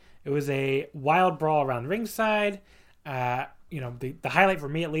know, it was a wild brawl around ringside. You know, the highlight for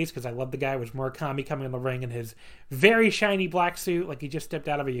me, at least, because I love the guy, was Murakami coming in the ring in his very shiny black suit, like he just stepped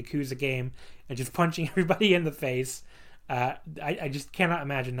out of a Yakuza game, and just punching everybody in the face. I just cannot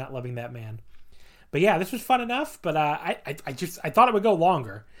imagine not loving that man. But yeah, this was fun enough, but I thought it would go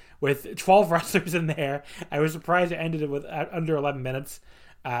longer. With 12 wrestlers in there, I was surprised it ended with under 11 minutes.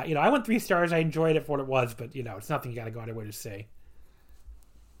 You know, I went 3 stars. I enjoyed it for what it was, but, you know, it's nothing you got to go out of your way to see.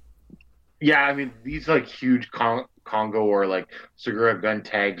 Yeah, I mean, these, like, huge Kongo or, like, Sugiura-gun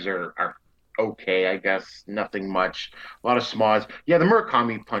tags are okay, I guess. Nothing much. A lot of smalls. Yeah, the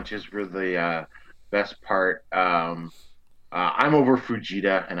Murakami punches were the best part. I'm over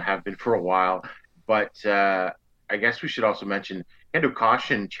Fujita, and I have been for a while. But I guess we should also mention Kendo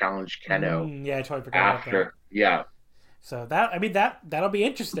Kashin challenged Keno. Yeah, I totally forgot after. About that. Yeah. So that'll be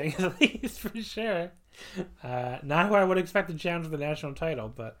interesting, at least for sure. Not who I would expect to challenge for the national title,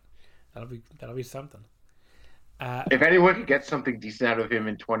 but that'll be something. If anyone could get something decent out of him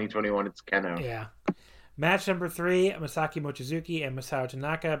in 2021, it's Keno. Yeah. Match number 3, Masaki Mochizuki and Masaru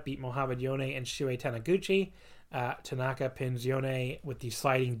Tanaka beat Mohamed Yone and Shuei Taniguchi. Tanaka pins Yone with the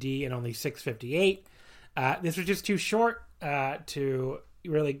sliding D in only 6:58. This was just too short to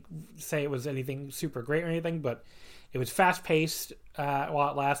really say it was anything super great or anything, but it was fast-paced while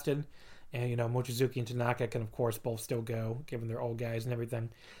it lasted. And, you know, Mochizuki and Tanaka can, of course, both still go, given they're old guys and everything.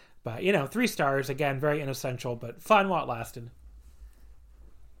 But, you know, 3 stars, again, very inessential, but fun while it lasted.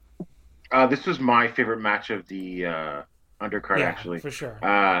 This was my favorite match of the undercard, actually. For sure.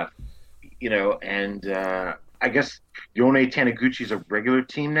 You know, and I guess Yone Taniguchi is a regular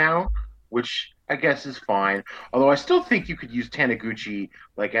team now, which I guess is fine. Although I still think you could use Taniguchi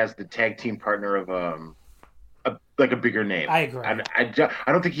like as the tag team partner of a bigger name. I agree. I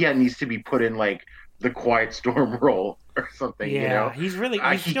don't think he needs to be put in like the Quiet Storm role or something. Yeah, you know? he's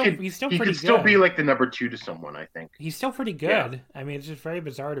still pretty good. He could still be like the number 2 to someone, I think. He's still pretty good. Yeah. I mean, it's just very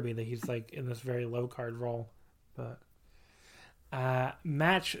bizarre to me that he's like in this very low card role. But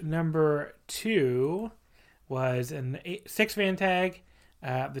match number 2 was an 6-man tag.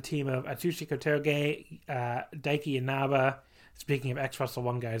 The team of Atsushi Kotoge, Daiki Inaba, Speaking of ex-Wrestle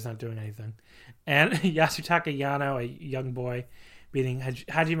 1 guys not doing anything. And Yasutaka Yano, a young boy, beating Hajime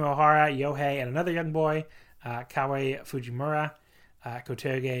Ohara, Yohei, and another young boy, Kawaii Fujimura.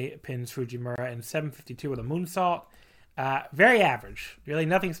 Kotoge pins Fujimura in 7:52 with a moonsault. Very average. Really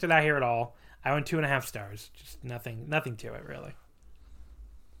nothing stood out here at all. I went 2.5 stars. Just nothing to it, really.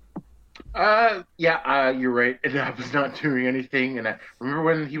 You're right. I was not doing anything. And I remember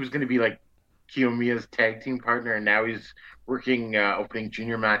when he was going to be like Kiyomiya's tag team partner, and now he's working opening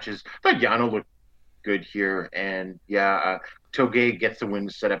junior matches. I thought Yano looked good here. And Toge gets the win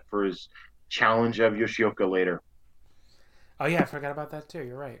to set up for his challenge of Yoshioka later. Oh yeah, I forgot about that too.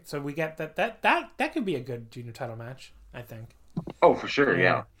 You're right. So we get that could be a good junior title match, I think. Oh, for sure,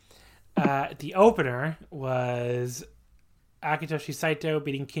 yeah. The opener was Akitoshi Saito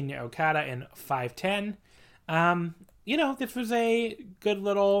beating Kinya Okada in 5:10. This was a good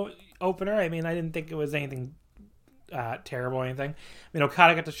little opener. I mean, I didn't think it was anything terrible or anything. I mean,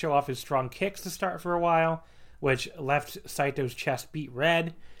 Okada got to show off his strong kicks to start for a while, which left Saito's chest beat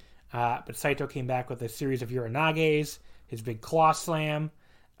red. But Saito came back with a series of Uranages, his big claw slam,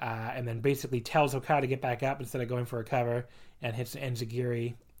 and then basically tells Okada to get back up instead of going for a cover, and hits an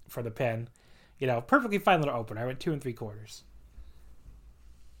enziguri for the pin. Perfectly fine little opener. I went 2 3/4.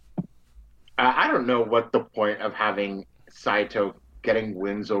 I don't know what the point of having Saito getting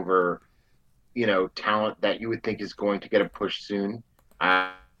wins over, talent that you would think is going to get a push soon.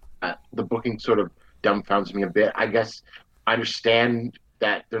 The booking sort of dumbfounds me a bit. I guess I understand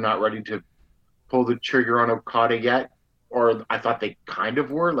that they're not ready to pull the trigger on Okada yet, or I thought they kind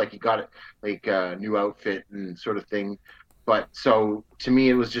of were. Like, he got like a new outfit and sort of thing. But so to me,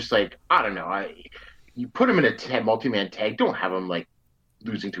 it was just like, I don't know. You put him in a multi-man tag. Don't have him like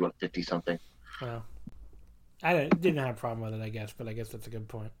losing to a 50-something. Well, I didn't have a problem with it, I guess, but I guess that's a good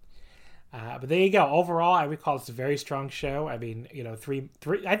point. But there you go. Overall, I recall it's a very strong show. I mean, three.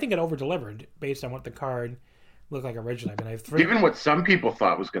 I think it over-delivered based on what the card looked like originally. I mean, I have 3. Given what some people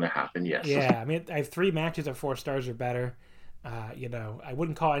thought was going to happen, yes. Yeah, I mean, I have 3 matches at 4 stars or better. I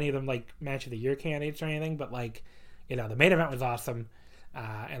wouldn't call any of them like match of the year candidates or anything, but like, the main event was awesome.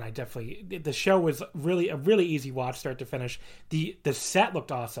 And I definitely, the show was really a really easy watch, start to finish. The set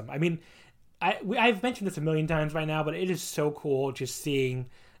looked awesome. I mean, I've mentioned this a million times by now, but it is so cool just seeing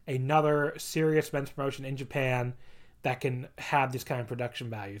another serious men's promotion in Japan that can have this kind of production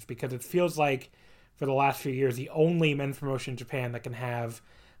values, because it feels like for the last few years, the only men's promotion in Japan that can have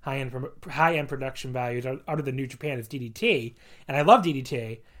high-end production values out of the New Japan is DDT. And I love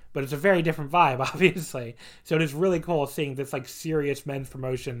DDT, but it's a very different vibe, obviously. So it is really cool seeing this like serious men's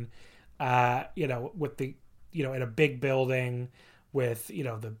promotion, with the, in a big building with,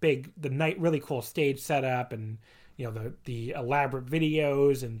 the night, really cool stage setup and, the elaborate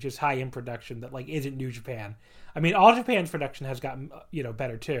videos and just high-end production that like isn't New Japan. I mean, All Japan's production has gotten,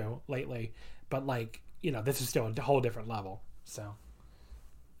 better too lately, but like, this is still a whole different level. So,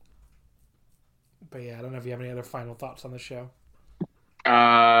 but yeah, I don't know if you have any other final thoughts on the show.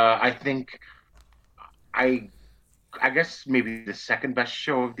 I think I guess maybe the second best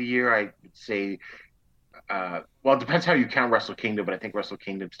show of the year. I would say, it depends how you count Wrestle Kingdom, but I think Wrestle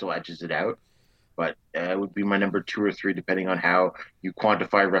Kingdom still edges it out. But it would be my number 2 or 3, depending on how you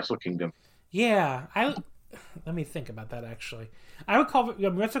quantify Wrestle Kingdom. Yeah, let me think about that, actually. I would call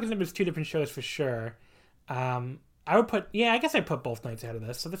Wrestle Kingdom is 2 different shows for sure. I guess I put both nights ahead of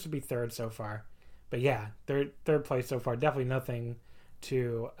this, so this would be 3rd so far. But yeah, third place so far. Definitely nothing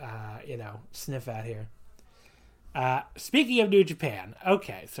to sniff at here. Speaking of New Japan,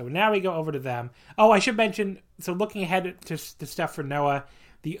 okay, so now we go over to them. Oh, I should mention, so looking ahead to stuff for Noah,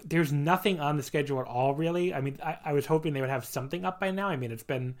 there's nothing on the schedule at all, really. I mean, I was hoping they would have something up by now. I mean, it's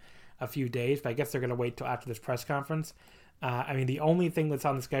been a few days, but I guess they're going to wait till after this press conference. I mean, the only thing that's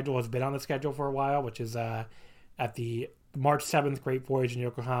on the schedule has been on the schedule for a while, which is at the March 7th Great Voyage in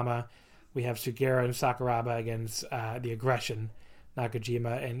Yokohama. We have Sugiura and Sakuraba against the Aggression,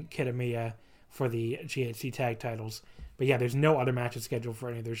 Nakajima and Kitamiya for the GHC tag titles. But yeah, there's no other matches scheduled for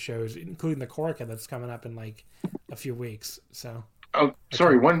any of those shows, including the Korakuen that's coming up in like a few weeks. So. Oh,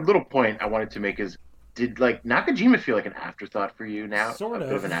 sorry. One little point I wanted to make is, did like Nakajima feel like an afterthought for you now? Sort of.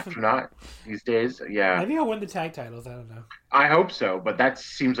 A bit of an astronaut these days? Yeah. Maybe he'll win the tag titles. I don't know. I hope so, but that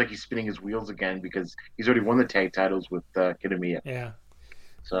seems like he's spinning his wheels again because he's already won the tag titles with Kitamiya. Yeah.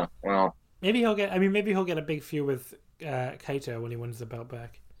 So, well. Maybe he'll get a big feud with Kaito when he wins the belt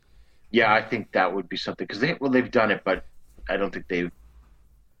back. Yeah, I think that would be something because they've done it, but I don't think they've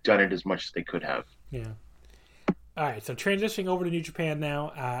done it as much as they could have. Yeah. All right, so transitioning over to New Japan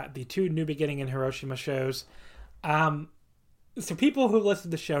now, the 2 New Beginning in Hiroshima shows. So people who listen to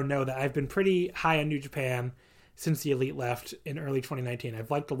the show know that I've been pretty high on New Japan since the Elite left in early 2019.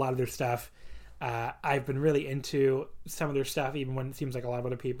 I've liked a lot of their stuff. I've been really into some of their stuff, even when it seems like a lot of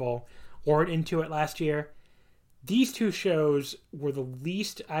other people weren't into it last year. These two shows were the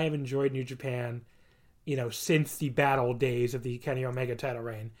least I have enjoyed New Japan, since the battle days of the Kenny Omega title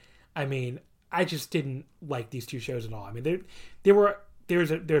reign. I mean, I just didn't like these two shows at all. I mean,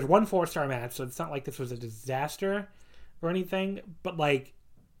 there's one 4-star match, so it's not like this was a disaster or anything, but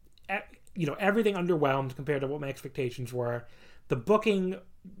everything underwhelmed compared to what my expectations were. The booking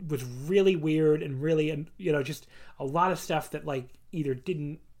was really weird and really, just a lot of stuff that either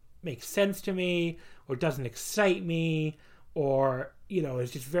didn't make sense to me or doesn't excite me, or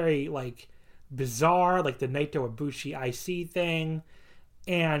it's just very bizarre, like the Naito Ibushi IC thing.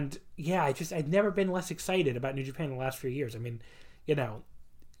 And yeah, I'd never been less excited about New Japan in the last few years. I mean,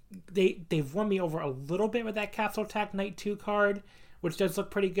 they've won me over a little bit with that Castle Attack Night 2 card, which does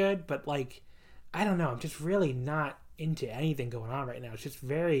look pretty good, but I don't know, I'm just really not into anything going on right now. It's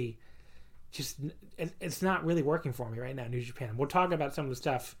just it's not really working for me right now, New Japan. We'll talk about some of the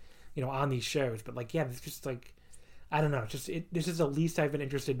stuff, on these shows, but it's just I don't know, this is the least I've been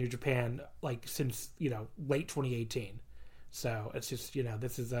interested in New Japan since, late 2018. So it's just,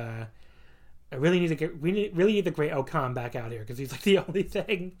 this is I really need the great Okan back out here, because he's the only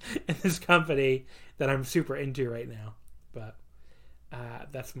thing in this company that I'm super into right now. But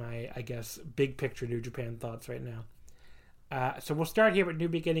that's my, I guess, big picture New Japan thoughts right now. So we'll start here with New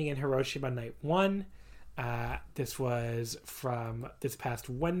Beginning in Hiroshima Night 1. This was from this past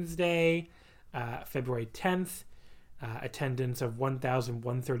Wednesday, February 10th. Attendance of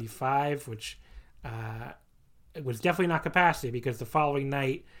 1,135, which it was definitely not capacity, because the following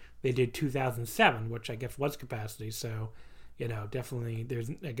night they did 2,007, which I guess was capacity. So, definitely there's,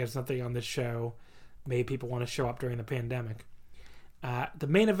 I guess, nothing on this show made people want to show up during the pandemic. The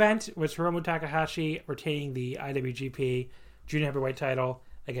main event was Hiromu Takahashi retaining the IWGP Junior Heavyweight title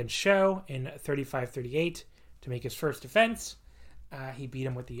against Sho in 35-38 to make his first defense. He beat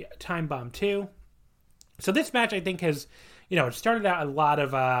him with the Time Bomb 2. So this match, I think, has, it started out a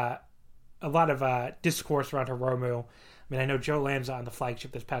lot of discourse around Hiromu. I mean, I know Joe Lanza on the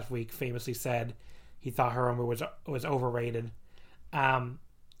Flagship this past week famously said he thought Hiromu was overrated,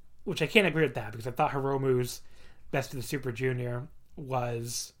 which I can't agree with that, because I thought Hiromu's Best of the Super Junior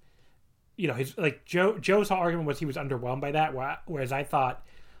was, his Joe's whole argument was he was underwhelmed by that, whereas I thought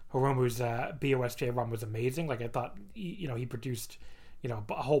Hiromu's BOSJ run was amazing. I thought he produced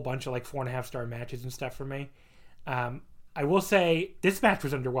a whole bunch of 4.5-star matches and stuff for me. I will say this match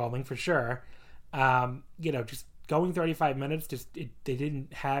was underwhelming for sure. Just going 35 minutes, they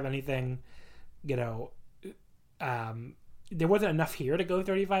didn't have anything, there wasn't enough here to go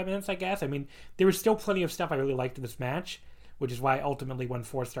 35 minutes, I guess. I mean, there was still plenty of stuff I really liked in this match, which is why I ultimately won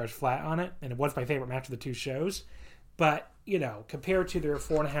 4 stars flat on it, and it was my favorite match of the two shows. But, compared to their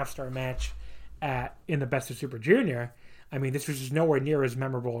 4.5-star match in the Best of Super Junior, I mean, this was just nowhere near as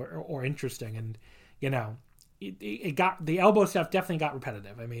memorable or interesting. And, it got, the elbow stuff definitely got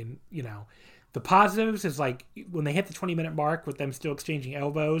repetitive. I mean, the positives is when they hit the 20-minute mark with them still exchanging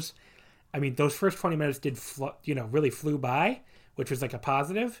elbows, I mean, those first 20 minutes did, really flew by, which was a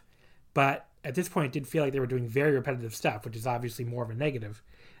positive. But at this point, it did feel like they were doing very repetitive stuff, which is obviously more of a negative.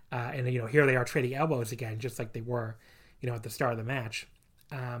 And, here they are trading elbows again, just like they were, at the start of the match.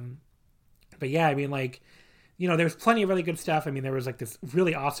 But yeah, I mean, there was plenty of really good stuff. I mean, there was this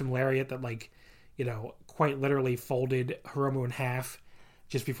really awesome lariat that quite literally folded Hiromu in half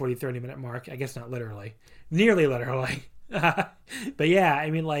just before the 30-minute mark. I guess not literally, nearly literally. But yeah, I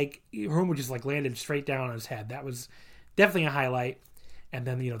mean, Hiromu just landed straight down on his head. That was definitely a highlight. And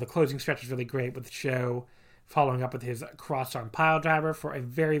then, the closing stretch was really great with Sho following up with his cross-arm pile driver for a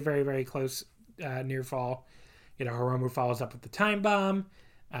very, very, very close near fall. Hiromu follows up with the Time Bomb.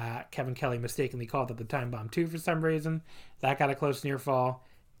 Kevin Kelly mistakenly called it the Time Bomb 2 for some reason. That got a close near fall.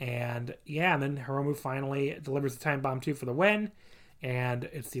 And yeah, and then Hiromu finally delivers the Time Bomb 2 for the win. And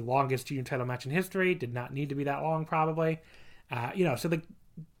it's the longest junior title match in history. Did not need to be that long, probably. So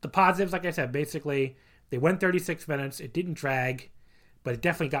the positives, like I said, basically, they went 36 minutes. It didn't drag, but it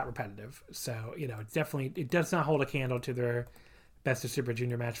definitely got repetitive. So, it does not hold a candle to their Best of Super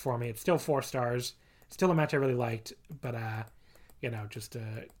Junior match for me. It's still 4 stars. Still a match I really liked, but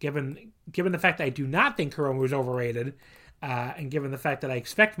given the fact that I do not think Hiromu is overrated, and given the fact that I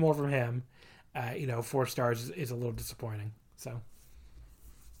expect more from him, 4 stars is a little disappointing. So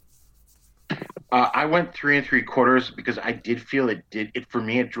I went 3 3/4 because I did feel it for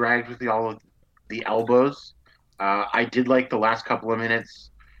me. It dragged with all of the elbows. I did like the last couple of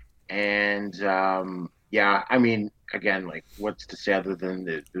minutes, and I mean, again, like what's to say other than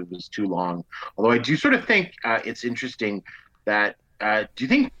it was too long. Although I do sort of think it's interesting that do you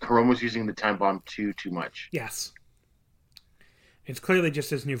think Hiromu's using the time bomb too much? Yes. It's clearly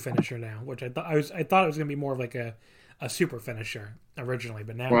just his new finisher now, which I thought it was going to be more of like a super finisher originally,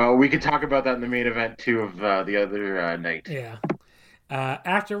 but now. Well, we could talk about that in the main event too of the other night. Yeah.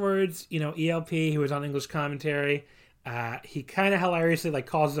 Afterwards, ELP, who was on English commentary, he kind of hilariously like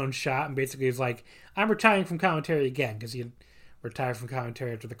calls his own shot and basically is like, "I'm retiring from commentary again," because he retired from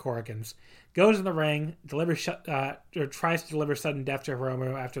commentary after the Korakuens. Goes in the ring, tries to deliver sudden death to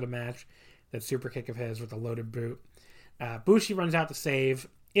Hiromu after the match. That super kick of his with a loaded boot. Bushi runs out to save.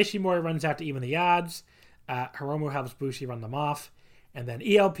 Ishimori runs out to even the odds. Hiromu helps Bushi run them off. And then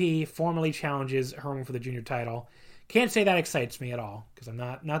ELP formally challenges Hiromu for the junior title. Can't say that excites me at all, because I'm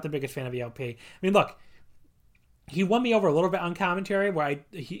not the biggest fan of ELP. I mean, look, he won me over a little bit on commentary, where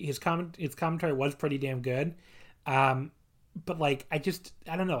his commentary was pretty damn good. But, like, I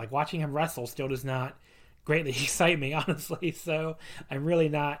don't know, like, watching him wrestle still does not greatly excite me, honestly. So I'm really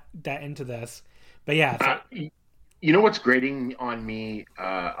not that into this. But, yeah. You know what's grating on me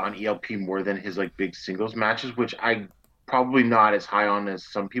on ELP more than his, like, big singles matches, which I probably not as high on as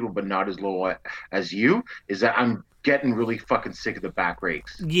some people, but not as low as you, is that I'm getting really fucking sick of the back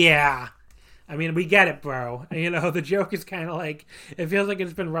rakes. Yeah. I mean, we get it, bro. The joke is kind of like, it feels like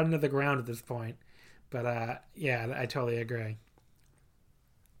it's been run to the ground at this point. But, yeah, I totally agree.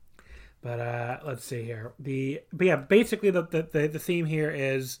 But, let's see here. But yeah, basically the theme here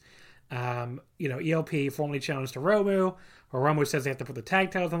is, ELP formally challenged Hiromu. Hiromu says they have to put the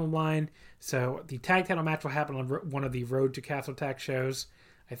tag titles on the line. So the tag title match will happen on one of the Road to Castle Tag shows.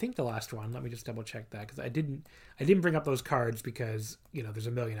 I think the last one. Let me just double check that, because I didn't bring up those cards because, there's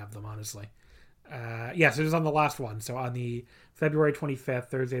a million of them, honestly. Yes, it was on the last one. So on the February 25th,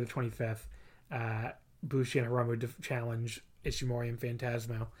 Thursday the 25th, Bushi and Hiromu challenge Ishimori and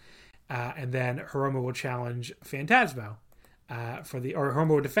Phantasmo. And then Hiromu will challenge Phantasmo or Hiromu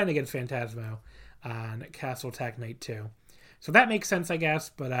will defend against Phantasmo on Castle Tag Night 2. So that makes sense, I guess,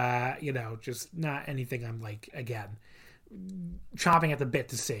 but, just not anything I'm, like, again, chomping at the bit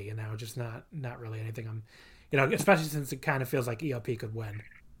to see, just not really anything I'm, especially since it kind of feels like ELP could win.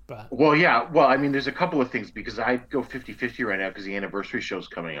 But Well, yeah. Well, I mean, there's a couple of things, because I'd go 50-50 right now because the anniversary show's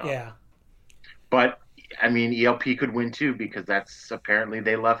coming up. Yeah. But, I mean, ELP could win too, because that's apparently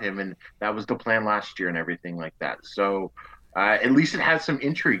they love him, and that was the plan last year and everything like that. So at least it has some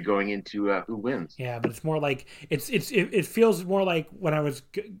intrigue going into who wins. Yeah, but it's more like it feels more like when I was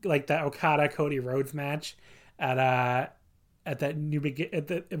like that Okada Cody Rhodes match at that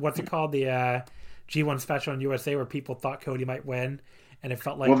what's it called, the G1 special in USA, where people thought Cody might win, and it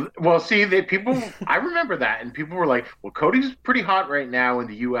felt like well see, people I remember that, and people were like, well, Cody's pretty hot right now in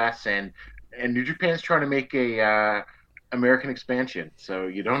the US, and New Japan's trying to make a American expansion, so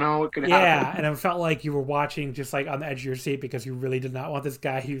you don't know what could happen. Yeah, and it felt like you were watching just like on the edge of your seat, because you really did not want this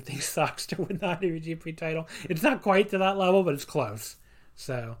guy who you think sucks to win the IWGP title. It's not quite to that level, but it's close.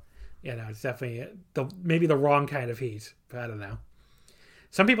 So, it's definitely maybe the wrong kind of heat, but I don't know.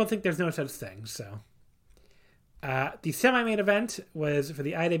 Some people think there's no such thing, so. The semi-main event was for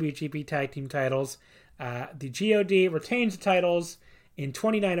the IWGP Tag Team titles. The GOD retains the titles in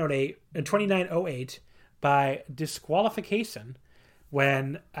 2908 by disqualification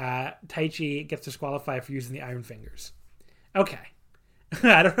when Taichi gets disqualified for using the Iron Fingers. Okay.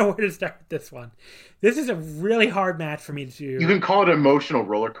 I don't know where to start with this one. This is a really hard match for me to... You can call it an emotional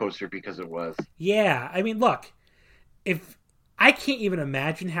roller coaster, because it was. Yeah. I mean, look, if I can't even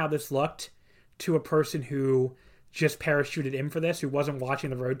imagine how this looked to a person who just parachuted in for this, who wasn't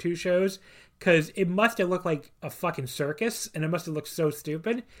watching the Road 2 shows, because it must have looked like a fucking circus, and it must have looked so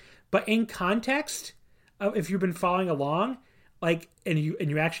stupid. But in context, if you've been following along, like, and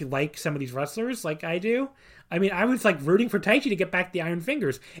you actually like some of these wrestlers, like I do, I mean, I was like rooting for Taichi to get back the Iron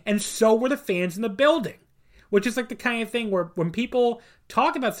Fingers, and so were the fans in the building, which is like the kind of thing where when people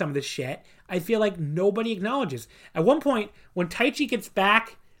talk about some of this shit, I feel like nobody acknowledges. At one point, when Taichi gets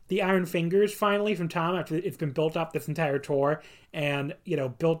back the Iron Fingers finally from Tom, after it's been built up this entire tour and,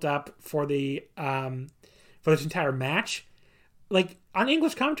 built up for the for this entire match, like, on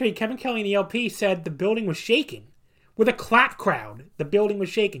English commentary, Kevin Kelly and ELP said the building was shaking. With a clap crowd, the building was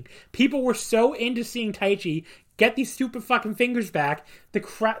shaking. People were so into seeing Taichi get these stupid fucking fingers back,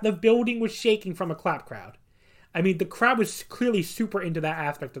 the building was shaking from a clap crowd. I mean, the crowd was clearly super into that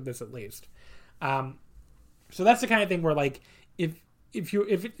aspect of this, at least. So that's the kind of thing where, like, if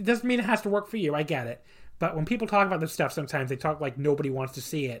it doesn't mean it has to work for you, I get it. But when people talk about this stuff, sometimes they talk like nobody wants to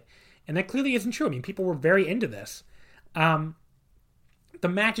see it. And that clearly isn't true. I mean, people were very into this. the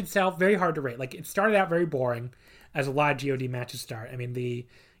match itself, very hard to rate. Like, it started out very boring, as a lot of GOD matches start. I mean, the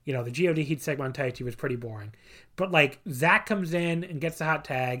GOD heat segment on Taichi was pretty boring. But, like, Zack comes in and gets the hot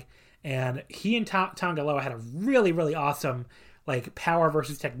tag, and he and Tanga Loa had a really, really awesome, like, power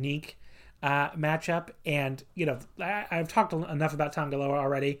versus technique matchup. And, I've talked enough about Tanga Loa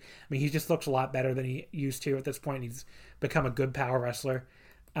already. I mean, he just looks a lot better than he used to at this point. He's become a good power wrestler.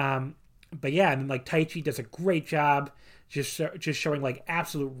 But yeah, and then, like, Taichi does a great job just showing, like,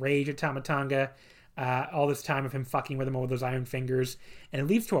 absolute rage at Tama Tonga all this time of him fucking with him with those iron fingers. And it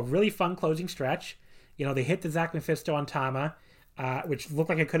leads to a really fun closing stretch. They hit the Zack Mephisto on Tama, which looked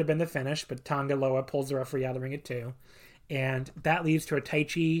like it could have been the finish, but Tanga Loa pulls the referee out of the ring at 2. And that leads to a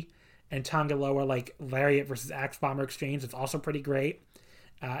Taichi and Tanga Loa, like, lariat versus axe bomber exchange. It's also pretty great.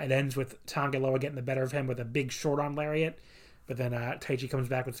 It ends with Tanga Loa getting the better of him with a big short arm lariat. But then Taichi comes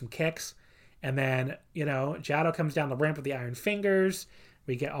back with some kicks. And then, Jado comes down the ramp with the iron fingers.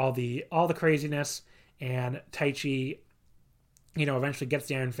 We get all the craziness. And Taichi, eventually gets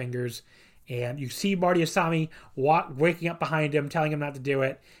the iron fingers. And you see Marty Asami waking up behind him, telling him not to do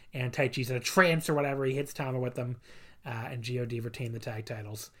it. And Taichi's in a trance or whatever. He hits Tama with them. And GOD retain the tag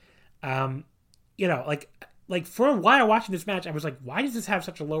titles. Like for a while watching this match, I was like, why does this have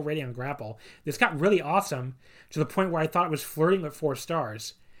such a low rating on Grapple? This got really awesome to the point where I thought it was flirting with 4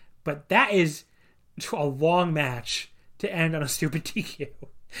 stars. But that is a long match to end on a stupid DQ.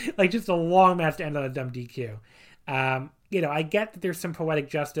 Like, just a long match to end on a dumb DQ. I get that there's some poetic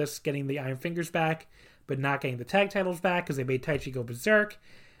justice getting the Iron Fingers back, but not getting the tag titles back because they made Taichi go berserk.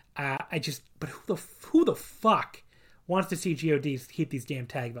 But who the fuck wants to see GOD keep these damn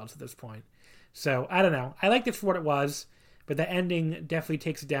tag belts at this point? So, I don't know. I liked it for what it was, but the ending definitely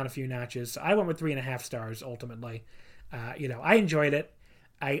takes it down a few notches. So I went with 3.5 stars, ultimately. I enjoyed it.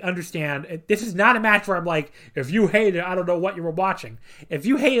 I understand. This is not a match where I'm like, if you hated it, I don't know what you were watching. If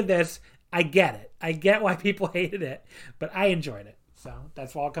you hated this, I get it. I get why people hated it, but I enjoyed it. So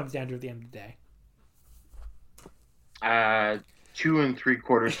that's all it comes down to at the end of the day. 2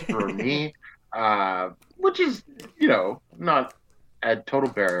 3/4 for me, which is, not a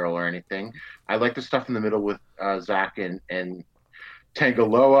total burial or anything. I like the stuff in the middle with Zack and Tanga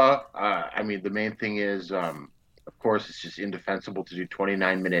Loa. I mean, the main thing is, of course, it's just indefensible to do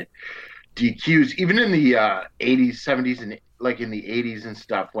 29-minute DQs, even in the 80s, 70s, and like in the 80s and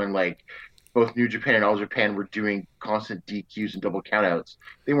stuff, when like both New Japan and All Japan were doing constant DQs and double countouts.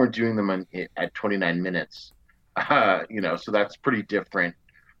 They weren't doing them at 29 minutes, so that's pretty different.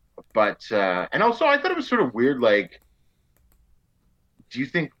 But and also, I thought it was sort of weird. Like, do you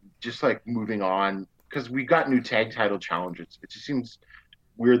think just like moving on, because we got new tag title challenges, it just seems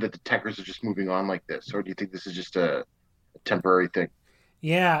weird that the Techers are just moving on like this, or do you think this is just a temporary thing?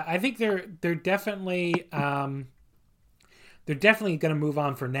 Yeah, I think they're definitely going to move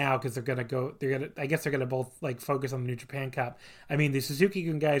on for now, because I guess they're going to both like focus on the New Japan Cup. I mean, the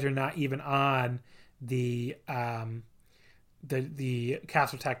Suzuki-gun guys are not even on the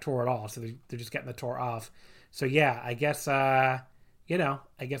Castle Tech tour at all, so they're just getting the tour off. So yeah, I guess they're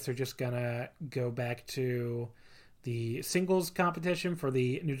just gonna go back to the singles competition for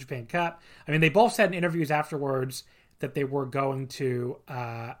the New Japan Cup. I mean, they both said in interviews afterwards that they were going to,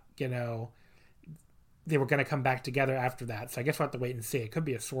 they were going to come back together after that. So I guess we'll have to wait and see. It could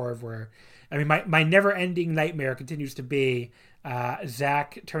be a swerve where, I mean, my never-ending nightmare continues to be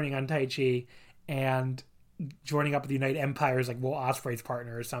Zack turning on Taichi and joining up with the United Empire as like Will Ospreay's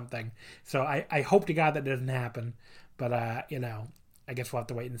partner or something. So I hope to God that doesn't happen. But, I guess we'll have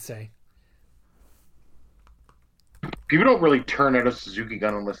to wait and see. People don't really turn out a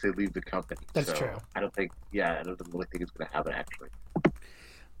Suzuki-gun unless they leave the company. That's true. I don't really think it's going to happen, actually.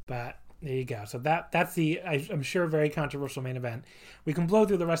 But there you go. So that's I'm sure, very controversial main event. We can blow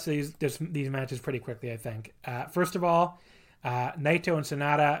through the rest of these matches pretty quickly, I think. First of all, Naito and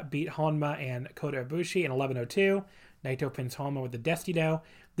Sonata beat Honma and Kota Ibushi in 11:02. Naito pins Honma with the Destino.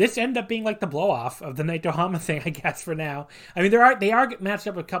 This ended up being like the blow-off of the Naito Honma thing, I guess, for now. I mean, they are matched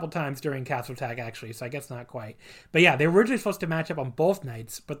up a couple times during Castle Tag, actually, so I guess not quite. But yeah, they were originally supposed to match up on both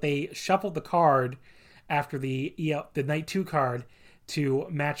nights, but they shuffled the card after the night 2 card to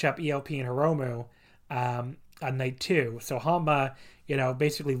match up ELP and Hiromu on night 2. So Honma,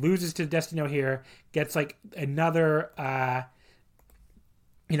 basically loses to Destino here, gets like another,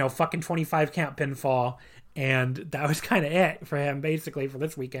 fucking 25 count pinfall. And that was kind of it for him, basically, for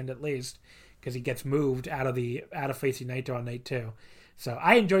this weekend at least, because he gets moved out of facing Naito on night 2. So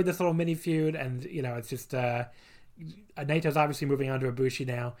I enjoyed this little mini feud, and it's just Naito's obviously moving on to Ibushi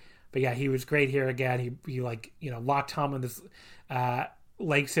now, but yeah, he was great here again. He locked Honma in this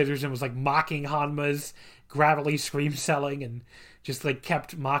leg scissors and was like mocking Honma's gravelly scream selling, and just like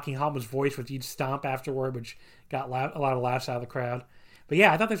kept mocking Honma's voice with each stomp afterward, which got a lot of laughs out of the crowd. But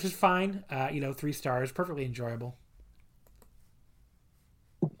yeah, I thought this was fine. 3 stars, perfectly enjoyable.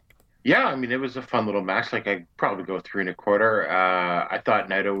 Yeah, I mean, it was a fun little match. Like, I'd probably go 3 1/4. I thought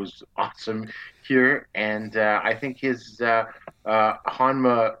Naito was awesome here, and I think his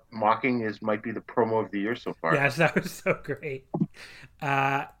Honma mocking might be the promo of the year so far. Yes, that was so great.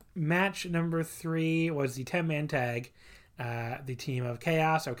 Match number 3 was the 10-man tag. The team of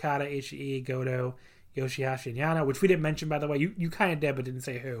Chaos, Okada, Ishii, Goto, Yoshihashi, and Yano, which we didn't mention, by the way. You kind of did, but didn't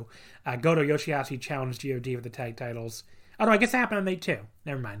say who. Goto, Yoshihashi challenged GOD for the tag titles. Oh, no, I guess that happened on night 2.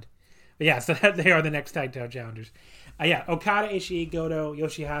 Never mind. But yeah, so they are the next tag title challengers. Okada, Ishii, Goto,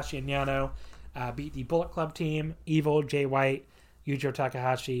 Yoshihashi, and Yano beat the Bullet Club team, Evil, Jay White, Yujiro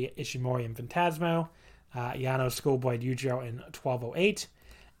Takahashi, Ishimori, and Phantasmo. Yano schoolboyed Yujiro in 12:08.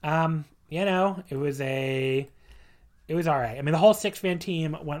 It was all right. I mean, the whole 6-man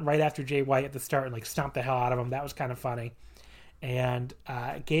team went right after Jay White at the start and stomped the hell out of him. That was kind of funny. And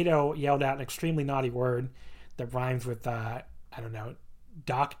Gato yelled out an extremely naughty word that rhymes with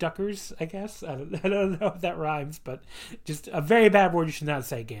Doc Duckers, I guess. I don't know if that rhymes, but just a very bad word you should not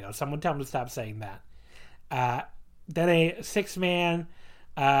say, Gato. Someone tell him to stop saying that. Then a 6-man,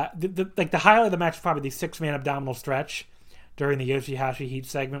 the highlight of the match was probably the 6-man abdominal stretch during the Yoshihashi Heat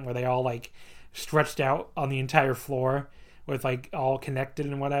segment where they all stretched out on the entire floor with all connected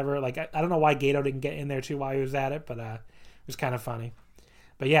and whatever. I don't know why Gato didn't get in there too while he was at it, but it was kind of funny.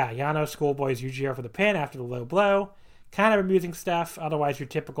 But yeah, Yano schoolboys Yujiro for the pin after the low blow. Kind of amusing stuff. Otherwise, your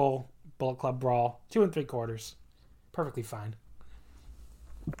typical Bullet Club brawl. 2 3/4. Perfectly fine.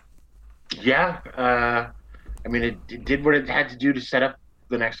 Yeah. I mean, it did what it had to do to set up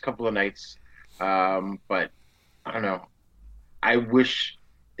the next couple of nights. But I don't know. I wish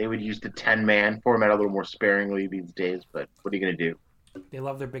they would use the 10-man format a little more sparingly these days. But what are you going to do? They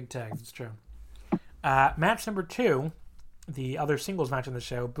love their big tags. It's true. Match number 2, the other singles match on the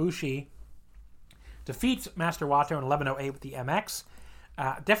show, Bushi defeats Master Wato in 11:08 with the MX.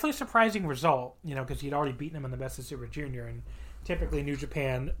 Definitely a surprising result, because he'd already beaten him in the Best of Super Junior, and typically New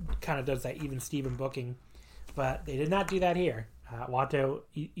Japan kind of does that even Steven booking, but they did not do that here. Wato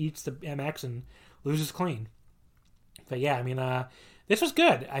eats the MX and loses clean. But yeah, I mean, this was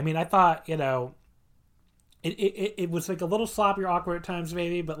good. I mean, I thought, it was a little sloppy or awkward at times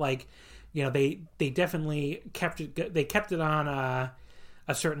maybe, but they definitely kept it. They kept it on a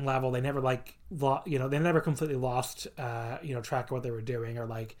certain level. They never they never completely lost track of what they were doing or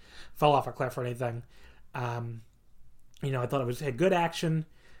fell off a cliff or anything. I thought it had good action.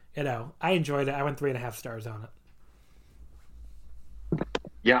 I enjoyed it. I went 3.5 stars on it.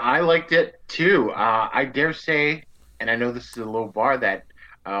 Yeah, I liked it too. I dare say, and I know this is a low bar, that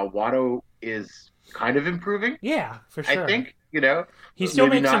Wato is kind of improving. Yeah, for sure. I think. He still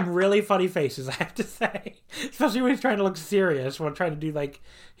makes some really funny faces, I have to say. Especially when he's trying to look serious, when trying to do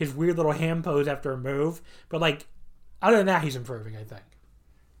his weird little hand pose after a move. But other than that, he's improving, I think.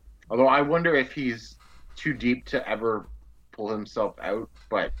 Although I wonder if he's too deep to ever pull himself out.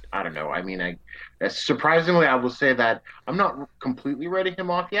 But I don't know. I mean, surprisingly, I will say that I'm not completely writing him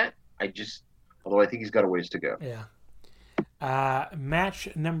off yet. Although I think he's got a ways to go. Yeah. Match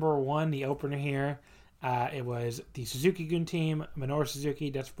number 1, the opener here. It was the Suzuki-gun team, Minoru Suzuki,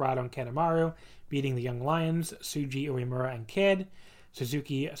 Desperado, and Kanemaru, beating the Young Lions, Tsuji, Uemura, and Kid.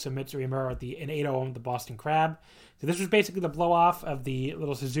 Suzuki submits Uemura in 8-0 with the Boston Crab. So this was basically the blow-off of the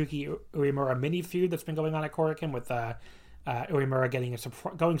little Suzuki-Uemura mini-feud that's been going on at Korakuen with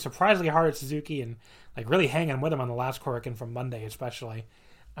Uemura going surprisingly hard at Suzuki and really hanging with him on the last Korakuen from Monday especially.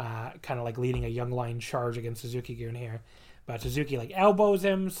 Kind of leading a Young Lion charge against Suzuki-gun here. But Suzuki elbows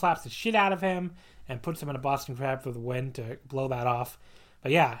him, slaps the shit out of him, and puts him in a Boston Crab for the win to blow that off.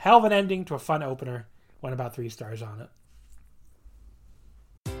 But yeah, hell of an ending to a fun opener. Went about 3 stars on it.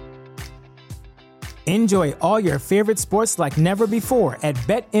 Enjoy all your favorite sports like never before at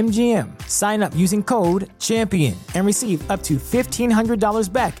BetMGM. Sign up using code CHAMPION and receive up to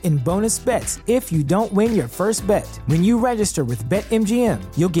 $1,500 back in bonus bets if you don't win your first bet. When you register with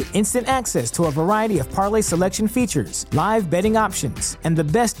BetMGM, you'll get instant access to a variety of parlay selection features, live betting options, and the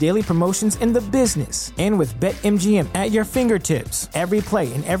best daily promotions in the business. And with BetMGM at your fingertips, every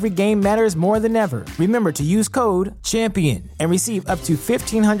play and every game matters more than ever. Remember to use code CHAMPION and receive up to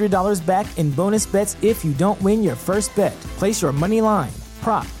 $1,500 back in bonus bets if you don't win your first bet. Place your money line,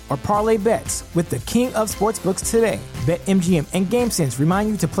 prop, or parlay bets with the king of sportsbooks today. BetMGM and GameSense remind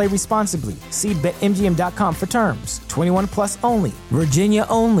you to play responsibly. See BetMGM.com for terms. 21 plus only. Virginia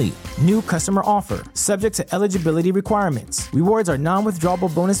only. New customer offer. Subject to eligibility requirements. Rewards are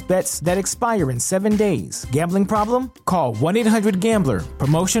non-withdrawable bonus bets that expire in 7 days. Gambling problem? Call 1-800-GAMBLER.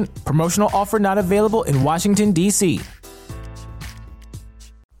 Promotional offer not available in Washington, D.C.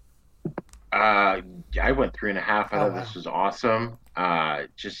 I went 3.5. I thought this was awesome. It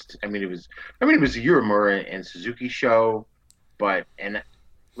was a Uemura and Suzuki show, I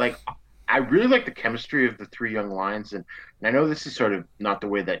really like the chemistry of the three young lions, and I know this is sort of not the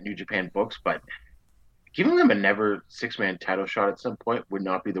way that New Japan books, but giving them a never 6-man title shot at some point would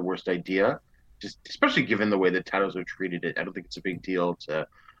not be the worst idea. Just especially given the way the titles are treated, I don't think it's a big deal to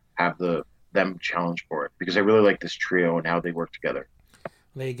have them challenge for it, because I really like this trio and how they work together.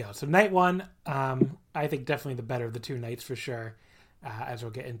 There you go. So night one, I think definitely the better of the two nights for sure, as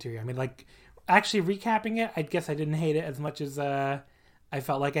we'll get into here. I mean, actually recapping it, I guess I didn't hate it as much as I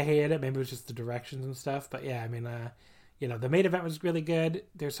felt like I hated it. Maybe it was just the directions and stuff. But yeah, I mean, the main event was really good.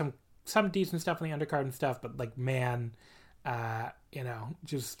 There's some decent stuff in the undercard and stuff, but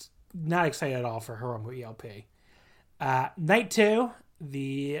just not excited at all for Hiromu ELP. Night two,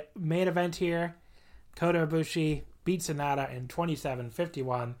 the main event here, Kota Ibushi beat Sonata in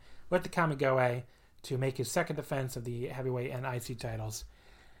 27-51 with the Kamigoe to make his second defense of the heavyweight and IC titles.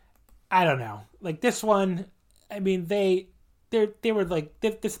 I don't know. This one, I mean, they were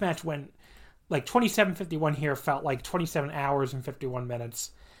this match went 27-51 here felt like 27 hours and 51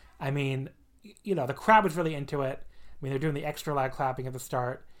 minutes. I mean, the crowd was really into it. I mean, they're doing the extra loud clapping at the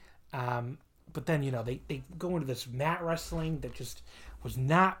start. But then, they go into this mat wrestling that just was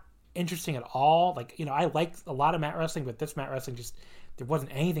not interesting at all. I like a lot of mat wrestling, but this mat wrestling just, there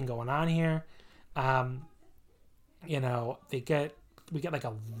wasn't anything going on here. We get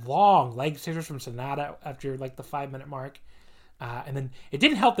a long leg scissors from Sonata after the 5-minute mark. And then it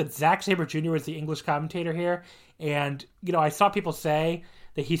didn't help that Zack Sabre Jr. was the English commentator here. And, I saw people say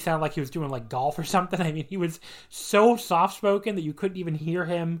that he sounded like he was doing golf or something. I mean, he was so soft-spoken that you couldn't even hear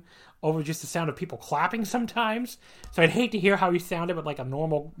him over just the sound of people clapping sometimes. So I'd hate to hear how he sounded with a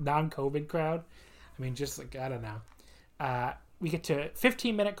normal non-COVID crowd. I mean, just I don't know. We get to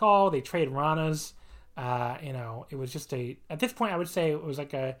 15-minute call. They trade Ranas. It was just at this point I would say it was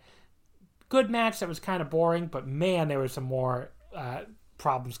a good match that was kind of boring, but man, there was some more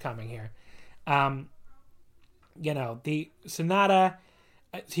problems coming here. The Sonata,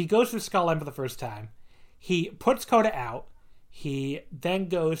 he goes for Skull End for the first time. He puts Kota out. He then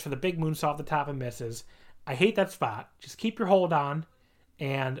goes for the big moonsault off the top and misses. I hate that spot. Just keep your hold on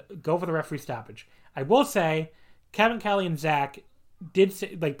and go for the referee stoppage. I will say, Kevin Kelly and Zach did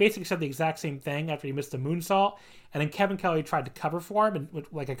say, basically said the exact same thing after he missed the moonsault, and then Kevin Kelly tried to cover for him, and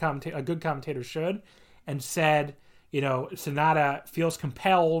a good commentator should, and said, Sonata feels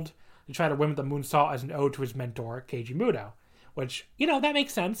compelled to try to win with the moonsault as an ode to his mentor, Keiji Muto, which, that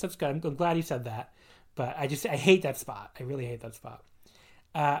makes sense. That's good. I'm glad he said that. But I hate that spot. I really hate that spot.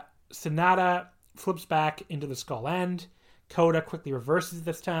 Sonata flips back into the Skull End. Kota quickly reverses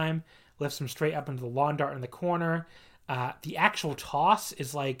this time, lifts him straight up into the lawn dart in the corner. The actual toss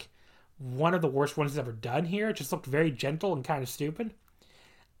is one of the worst ones he's ever done here. It just looked very gentle and kind of stupid.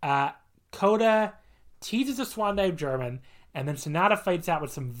 Kota teases a Swan Dive German, and then Sonata fights out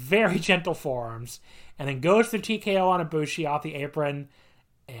with some very gentle forearms, and then goes for TKO on Ibushi off the apron,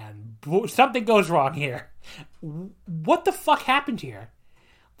 and something goes wrong here. What the fuck happened here?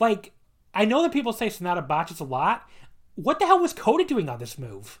 I know that people say Sonata botches a lot. What the hell was Kota doing on this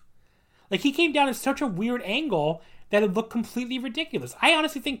move? He came down at such a weird angle that it looked completely ridiculous. I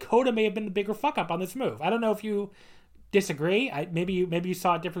honestly think Kota may have been the bigger fuck up on this move. I don't know if you disagree. Maybe you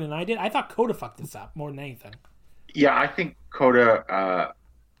saw it differently than I did. I thought Kota fucked this up more than anything. Yeah, I think Kota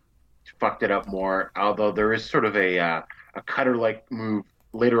fucked it up more, although there is sort of a cutter-like move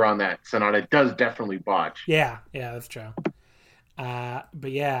later on that Sonata does definitely botch. Yeah, that's true. But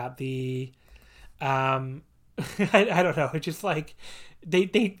yeah, I don't know. It's just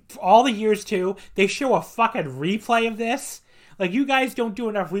they all the years too, they show a fucking replay of this. You guys don't do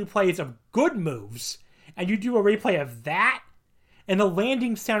enough replays of good moves, and you do a replay of that, and the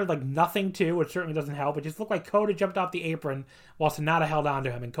landing sounded like nothing too, which certainly doesn't help. It just looked like Kota jumped off the apron while Sonata held on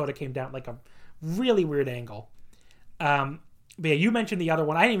to him, and Kota came down a really weird angle. But yeah, you mentioned the other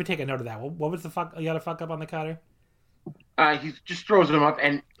one. I didn't even take a note of that. What was the other fuck up on the cutter? He just throws him up,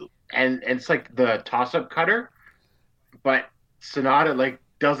 and it's the toss-up cutter, but Sonata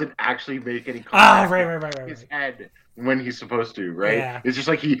doesn't actually make any contact right. his head when he's supposed to, right? Yeah. It's just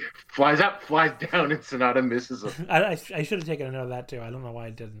like he flies up, flies down, and Sonata misses him. I should have taken a note of that too. I don't know why I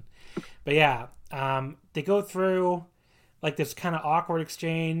didn't. But yeah, they go through like this kind of awkward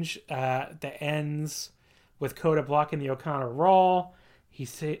exchange that ends with Kota blocking the O'Connor roll. He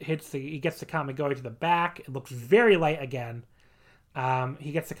gets the Kamigoye to the back. It looks very light again.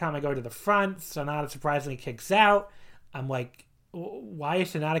 He gets the Kamigoye to the front. Sonata surprisingly kicks out. I'm like, why is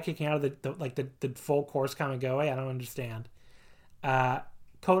Sonata kicking out of the full course Kamigoye? I don't understand.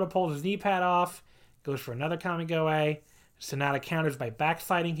 Kota pulls his knee pad off, goes for another Kamigoye. Sonata counters by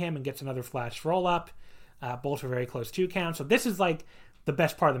backsliding him and gets another flash roll up. Both are very close 2 counts. So this is like the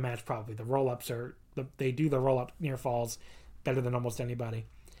best part of the match, probably. The roll ups they do the roll up near falls better than almost anybody.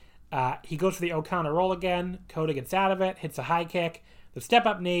 He goes for the O'Connor roll again. Kota gets out of it, hits a high kick, the step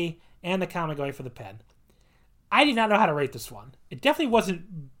up knee, and the Kamigoye for the pin. I did not know how to rate this one. It definitely wasn't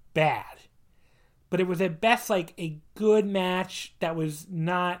bad, but it was at best like a good match that was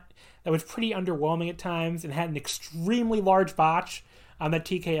pretty underwhelming at times and had an extremely large botch on that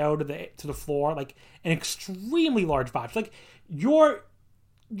TKO to the floor, like an extremely large botch. Like you're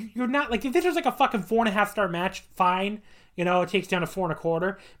not like, if this was like a fucking 4.5-star match, fine. You know, it takes down to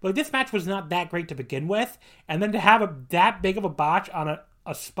 4.25. But like, this match was not that great to begin with, and then to have that big of a botch on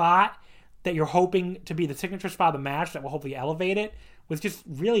a spot that you're hoping to be the signature spot of the match that will hopefully elevate it was just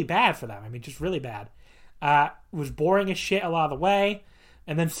really bad for them. I mean, just really bad. It was boring as shit a lot of the way.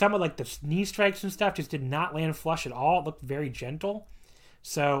 And then some of like the knee strikes and stuff just did not land flush at all. It looked very gentle.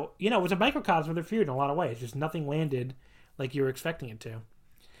 So, you know, it was a microcosm of their feud in a lot of ways. Just nothing landed like you were expecting it to.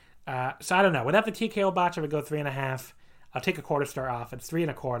 So I don't know. Without the TKO botch, I would go 3.5. I'll take a 1/4 star off. It's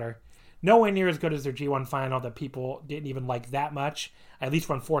 3.25. Nowhere near as good as their G1 final that people didn't even like that much. I at least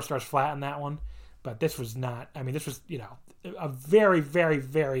won 4 stars flat on that one. But this was not. I mean, this was, you know, a very, very,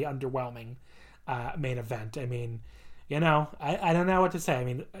 very underwhelming main event. I mean, you know, I don't know what to say. I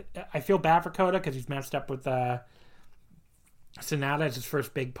mean, I feel bad for Kota because he's matched up with Sonata as his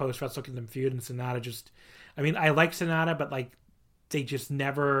first big post-Wrestle Kingdom feud. And Sonata just, I mean, I like Sonata, but like they just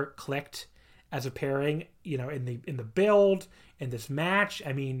never clicked as a pairing, you know, in the build, in this match.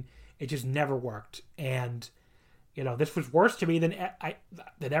 I mean, it just never worked. And, you know, this was worse to me than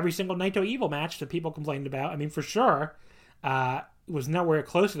every single Naito Evil match that people complained about. I mean, for sure, it was nowhere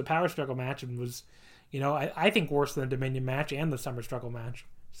close to the Power Struggle match and was, you know, I think worse than the Dominion match and the Summer Struggle match.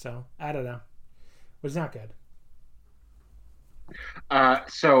 So, I don't know. It was not good.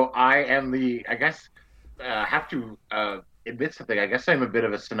 So I am have to admit something. I guess I'm a bit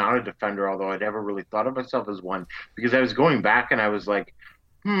of a Sonata defender, although I never really thought of myself as one, because I was going back and I was like,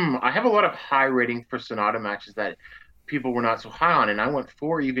 I have a lot of high rating for Sonata matches that people were not so high on, and I went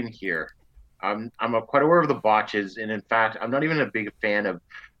 4 even here. I'm quite aware of the botches, and in fact, I'm not even a big fan of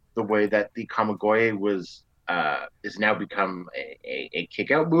the way that the Kamigoye is now become a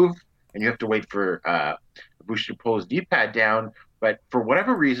kick-out move, and you have to wait for Ibushi to pull his D-pad down. But for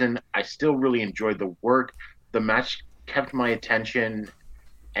whatever reason, I still really enjoyed the work. The match kept my attention,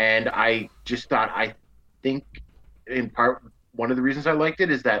 and I just thought, I think in part, one of the reasons I liked it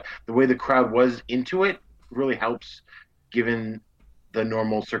is that the way the crowd was into it really helps, given the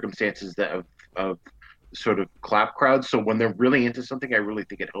normal circumstances of sort of clap crowds. So when they're really into something, I really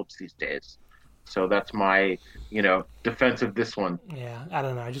think it helps these days. So that's my, you know, defense of this one. Yeah, I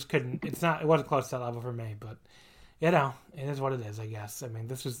don't know. I just couldn't. It wasn't close to that level for me, but you know, it is what it is, I guess. I mean,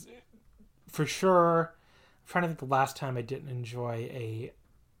 this was for sure. I'm trying to think the last time I didn't enjoy a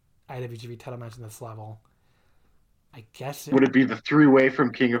IWGP title match in this level. I guess would it be the 3-way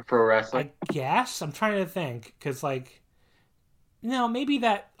from King of Pro Wrestling? I guess I'm trying to think because, like, no, maybe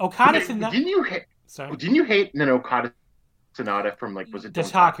that Okada. Didn't you hate an Okada Sonata from, like, was it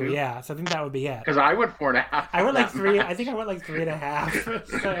Daitaku? Yeah, so I think that would be it. Because I went 4.5. I went like 3. I think I went like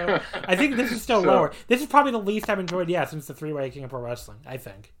 3.5. So I think this is still lower. This is probably the least I've enjoyed, since the 3-way King of Pro Wrestling. I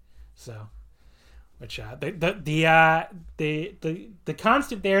think so. Which the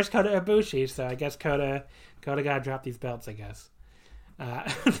constant there is Kota Ibushi, so I guess Kota gotta drop these belts, I guess.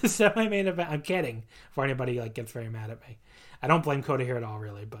 The semi-main event. I'm kidding. Before anybody like gets very mad at me, I don't blame Kota here at all,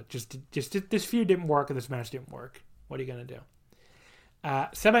 really. But just this feud didn't work, and this match didn't work. What are you gonna do?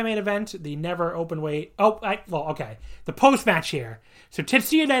 Semi-main event, the never open weight. Okay. The post-match here. So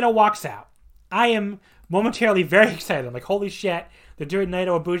Tetsuya Naito walks out. I am momentarily very excited. I'm like, holy shit, they're doing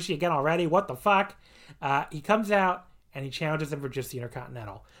Naito Ibushi again already. What the fuck? He comes out and he challenges him for just the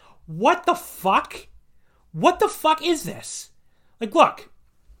Intercontinental. What the fuck? What the fuck is this? Like, look,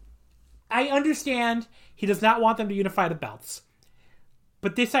 I understand he does not want them to unify the belts.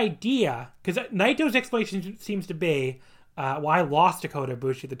 But this idea, because Naito's explanation seems to be, I lost to Kota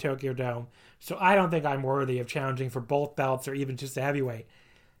Ibushi at the Tokyo Dome, so I don't think I'm worthy of challenging for both belts or even just a heavyweight.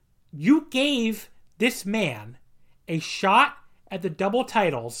 You gave this man a shot at the double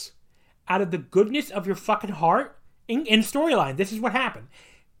titles out of the goodness of your fucking heart in storyline. This is what happened.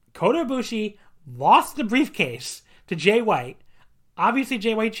 Kota Ibushi lost the briefcase to Jay White. Obviously,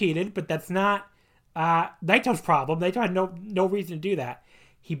 Jay White cheated, but that's not Naito's problem. Naito had no reason to do that.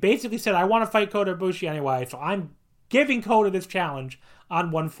 He basically said, I want to fight Kota Ibushi anyway, so I'm giving Kota this challenge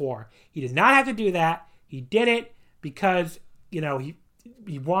on 1-4. He did not have to do that. He did it because, he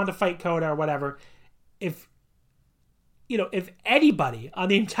wanted to fight Kota or whatever. If anybody on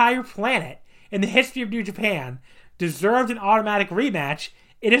the entire planet in the history of New Japan deserved an automatic rematch,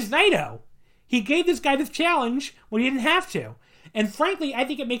 it is Naito. He gave this guy this challenge when he didn't have to. And frankly, I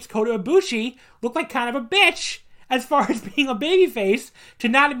think it makes Kota Ibushi look like kind of a bitch as far as being a babyface to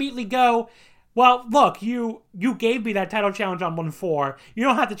not immediately go, well, look, you gave me that title challenge on 1-4. You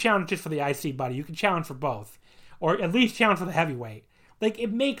don't have to challenge just for the IC, buddy. You can challenge for both. Or at least challenge for the heavyweight. Like,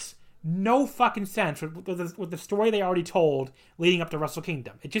 it makes no fucking sense with the story they already told leading up to Wrestle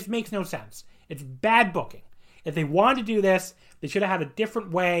Kingdom. It just makes no sense. It's bad booking. If they wanted to do this, they should have had a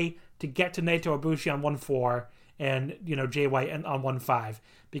different way to get to Naito Ibushi on 1-4 and, Jay White on 1-5.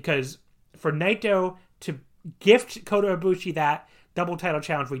 Because for Naito to gift Kota Ibushi that double title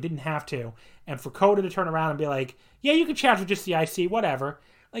challenge where he didn't have to, and for Kota to turn around and be like, yeah, you can challenge with just the IC, whatever.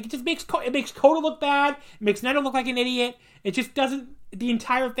 Like, it just makes Kota look bad. It makes Naito look like an idiot. It just doesn't, the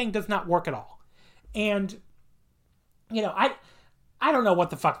entire thing does not work at all. And, I don't know what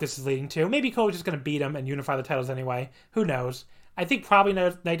the fuck this is leading to. Maybe Kota's just going to beat him and unify the titles anyway. Who knows? I think probably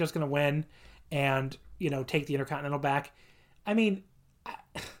Naito's going to win and, take the Intercontinental back. I mean,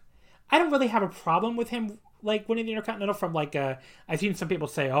 I don't really have a problem with him, like, winning the Intercontinental from, like, I've seen some people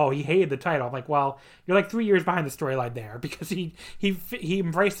say, oh, he hated the title. I'm like, well, you're like 3 years behind the storyline there because he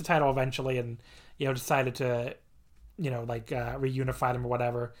embraced the title eventually and, decided to, reunify them or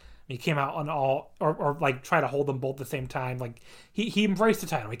whatever. He came out on all, or like try to hold them both at the same time. Like he embraced the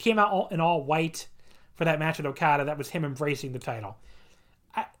title. He came out in all white for that match at Okada. That was him embracing the title.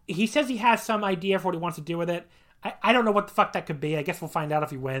 He says he has some idea for what he wants to do with it. I don't know what the fuck that could be. I guess we'll find out if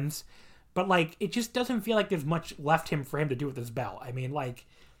he wins. But like, it just doesn't feel like there's much left for him to do with this belt. I mean, like,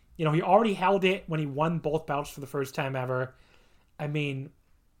 he already held it when he won both belts for the first time ever. I mean,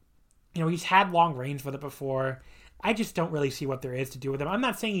 he's had long reigns with it before. I just don't really see what there is to do with him. I'm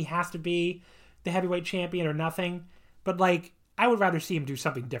not saying he has to be the heavyweight champion or nothing, but like, I would rather see him do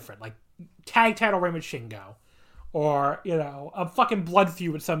something different, like tag title reign with Shingo, or a fucking blood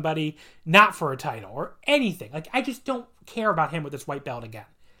feud with somebody not for a title or anything. Like, I just don't care about him with this white belt again.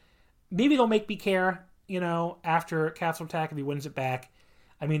 Maybe they'll make me care, after Castle Attack if he wins it back.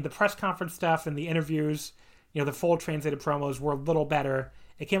 I mean, the press conference stuff and the interviews, the full translated promos were a little better.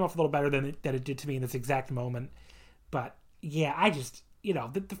 It came off a little better than it did to me in this exact moment. But, yeah, I just,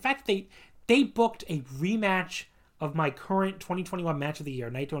 the fact that they booked a rematch of my current 2021 match of the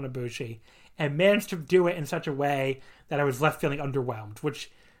year, Naito and Ibushi, and managed to do it in such a way that I was left feeling underwhelmed, which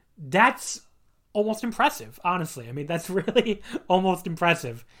that's almost impressive, honestly. I mean, that's really almost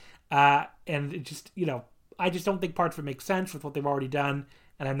impressive. And it just, I just don't think parts of it make sense with what they've already done,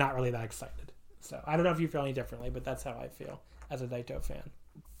 and I'm not really that excited. So, I don't know if you feel any differently, but that's how I feel as a Naito fan.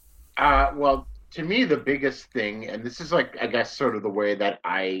 Well, to me, the biggest thing, and this is like, I guess, sort of the way that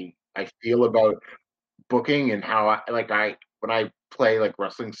I feel about booking and how when I play like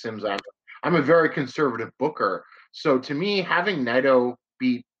wrestling sims, I'm a very conservative booker. So to me, having Naito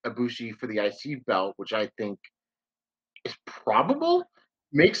beat Ibushi for the IC belt, which I think is probable,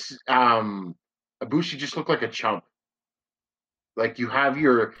 makes Ibushi just look like a chump. Like, you have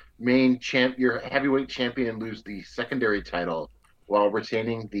your your heavyweight champion lose the secondary title while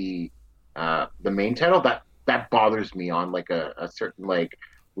retaining the main title. That bothers me on like a certain like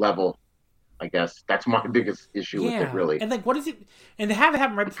level. I guess that's my biggest issue with it, really. And like, what is it? And to have it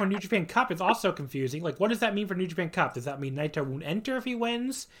happen right before New Japan Cup is also confusing. Like, what does that mean for New Japan Cup? Does that mean Naito won't enter if he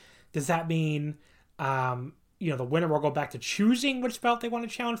wins? Does that mean the winner will go back to choosing which belt they want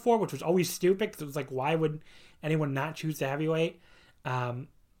to challenge for, which was always stupid because it was like, why would anyone not choose the heavyweight? I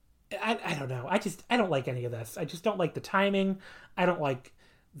don't know. I don't like any of this. I just don't like the timing. I don't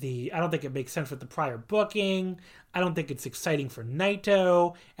think it makes sense with the prior booking. I don't think it's exciting for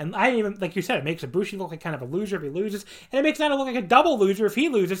Naito. And I even, like you said, it makes Ibushi look like kind of a loser if he loses. And it makes Naito look like a double loser if he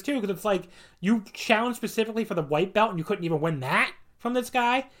loses too, because it's like, you challenged specifically for the white belt and you couldn't even win that from this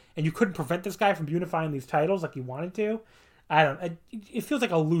guy, and you couldn't prevent this guy from unifying these titles like you wanted to. It feels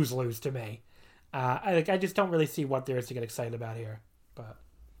like a lose-lose to me. I just don't really see what there is to get excited about here. But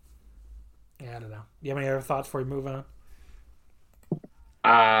yeah, I don't know. Do you have any other thoughts before we move on?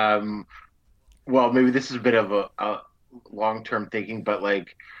 Well, maybe this is a bit of a long-term thinking, but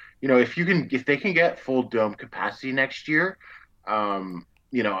like, if they can get full dome capacity next year,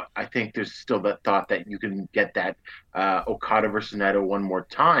 I think there's still that thought that you can get that Okada versus Naito one more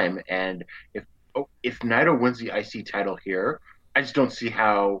time. And if Naito wins the IC title here, I just don't see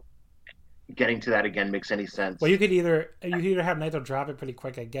how getting to that again makes any sense. Well, you could either have Naito drop it pretty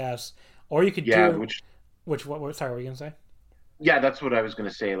quick, I guess, or you could what sorry, what were you gonna say? Yeah, that's what I was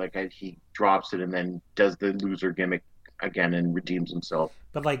gonna say. Like he drops it and then does the loser gimmick again and redeems himself.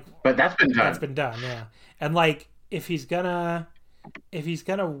 But that's been done. That's been done, yeah. And like if he's gonna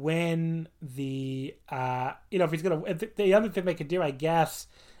win the the other thing they could do, I guess,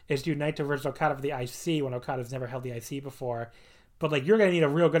 is do Naito versus Okada for the IC when Okada's never held the IC before. But like you're gonna need a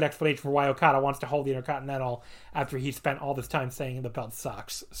real good explanation for why Okada wants to hold the Intercontinental after he spent all this time saying the belt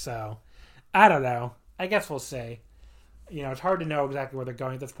sucks. So I don't know. I guess we'll see. It's hard to know exactly where they're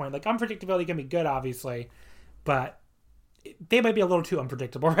going at this point. Like unpredictability can be good, obviously, but they might be a little too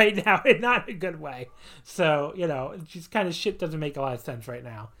unpredictable right now, and not in a good way. So, just kind of shit doesn't make a lot of sense right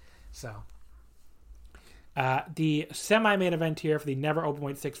now. So, the semi-main event here for the never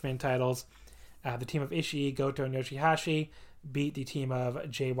openweight 6-man titles, the team of Ishii, Goto, and Yoshihashi beat the team of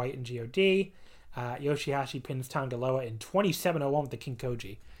Jay White and God. Yoshihashi pins Tanga Loa in 27:01 with the King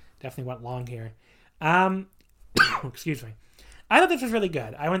Koji. Definitely went long here. Excuse me. I thought this was really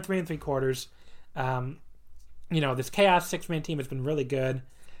good. I went 3 3/4. This Chaos 6-man team has been really good.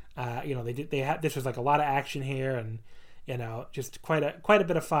 This was like a lot of action here, and just quite a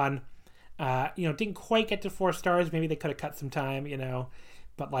bit of fun. Didn't quite get to 4 stars. Maybe they could have cut some time,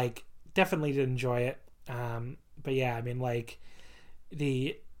 but like definitely did enjoy it. But yeah, I mean, like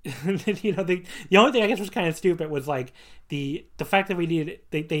the the only thing I guess was kind of stupid was like the fact that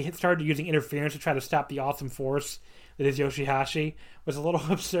they started using interference to try to stop the awesome force that is Yoshihashi was a little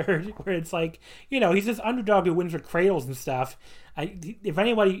absurd, where it's like, he's this underdog who wins with cradles and stuff.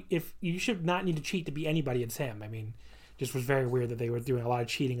 If you should not need to cheat to beat anybody, it's him. I mean, just was very weird that they were doing a lot of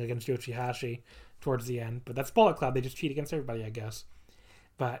cheating against Yoshihashi towards the end, but that's Bullet Club. They just cheat against everybody, I guess.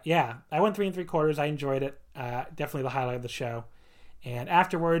 But yeah, I went 3 3/4. I enjoyed it. Definitely the highlight of the show. And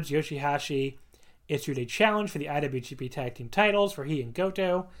afterwards, Yoshihashi issued a challenge for the IWGP Tag Team titles for he and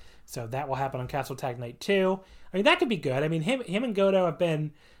Goto. So that will happen on Castle Tag Night 2. I mean, that could be good. I mean, him and Goto have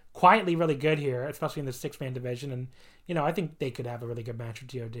been quietly really good here, especially in the 6-man division. And, I think they could have a really good match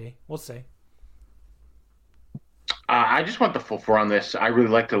with God. We'll see. I just want the full 4 on this. I really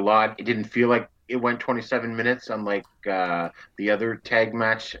liked it a lot. It didn't feel like it went 27 minutes, unlike the other tag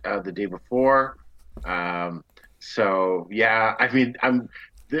match the day before. So yeah, I mean,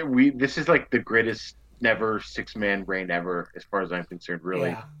 this is like the greatest never 6-man reign ever, as far as I'm concerned, really.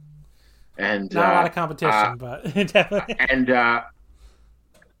 Yeah. And not a lot of competition, but definitely.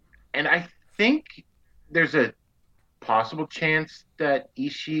 And I think there's a possible chance that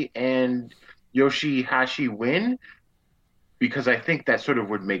Ishii and Yoshihashi win, because I think that sort of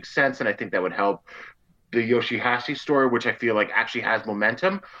would make sense, and I think that would help the Yoshihashi story, which I feel like actually has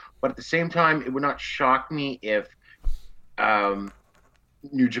momentum. But at the same time, it would not shock me if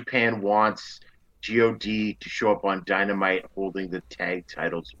New Japan wants God to show up on Dynamite holding the tag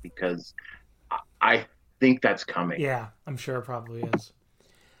titles, because I think that's coming. Yeah, I'm sure it probably is.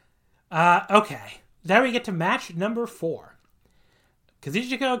 Okay. Then we get to match number 4.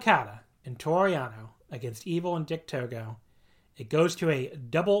 Kazuchika Okada and Toru Yano against Evil and Dick Togo. It goes to a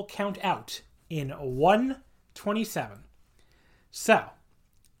double count out in 1:27. So,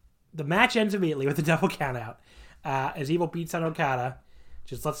 the match ends immediately with a double count out. As Evil beats on Okada,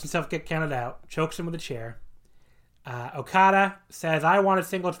 just lets himself get counted out, chokes him with a chair. Okada says, I want a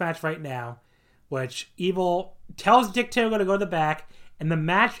singles match right now, which Evil tells Dick Togo to go to the back, and the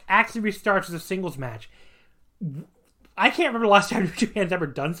match actually restarts as a singles match. I can't remember the last time New Japan's ever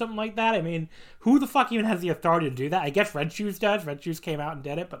done something like that. I mean, who the fuck even has the authority to do that? I guess Red Shoes does. Red Shoes came out and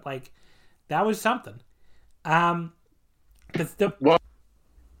did it, but like, that was something. Well,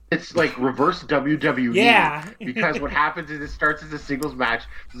 it's like reverse WWE. Yeah. Because what happens is it starts as a singles match,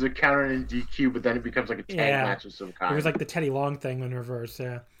 there's a counter and DQ, but then it becomes like a tag match of some kind. It was like the Teddy Long thing in reverse,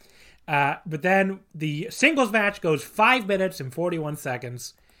 yeah. But then the singles match goes 5 minutes and 41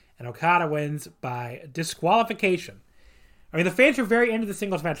 seconds, and Okada wins by disqualification. I mean, the fans were very into the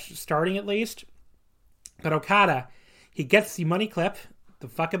singles match starting, at least. But Okada, he gets the money clip, the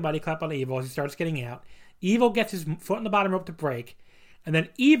fucking money clip on Evil as he starts getting out. Evil gets his foot in the bottom rope to break. And then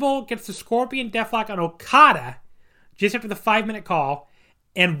Evil gets the Scorpion Deathlock on Okada just after the 5-minute call.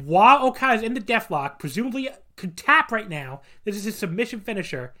 And while Okada's in the Deathlock, presumably could tap right now, this is his submission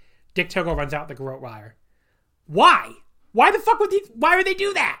finisher, Dick Togo runs out the Garrote Wire. Why? Why the fuck why would they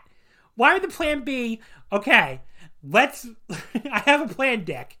do that? Why would the plan be, okay, I have a plan,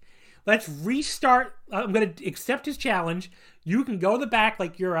 Dick. Let's restart. I'm going to accept his challenge. You can go to the back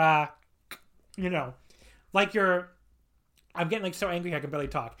like you're, I'm getting like so angry I can barely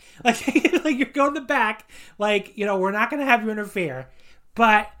talk. Like you're going to the back, like, we're not going to have you interfere.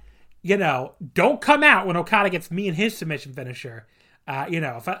 But, don't come out when Okada gets me and his submission finisher.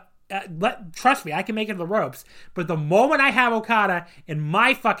 Trust me, I can make it to the ropes. But the moment I have Okada in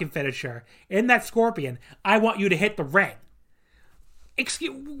my fucking finisher, in that Scorpion, I want you to hit the ring.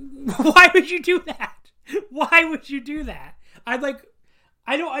 Why would you do that? Why would you do that? I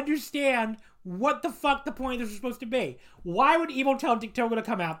don't understand what the fuck the point of this was supposed to be. Why would Evil tell Dick Togo to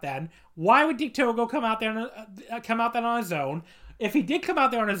come out then? Why would Dick Togo come out there on his own? If he did come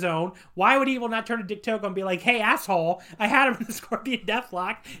out there on his own, why would Evil not turn to Dick Togo and be like, hey, asshole, I had him in the Scorpion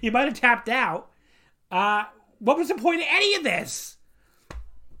Deathlock. He might have tapped out. What was the point of any of this?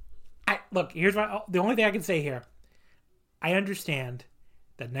 Look, the only thing I can say here. I understand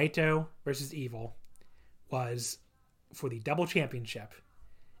that Naito versus Evil was for the double championship.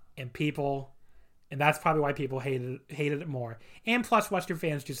 And that's probably why people hated it more. And plus, Western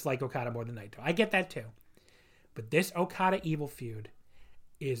fans just like Okada more than Naito. I get that too. But this Okada-Evil feud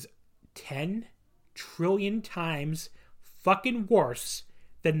is 10 trillion times fucking worse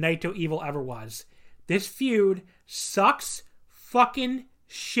than Naito-Evil ever was. This feud sucks fucking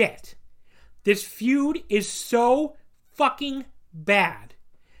shit. This feud is so fucking bad.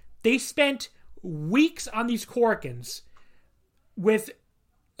 They spent weeks on these Korakuens with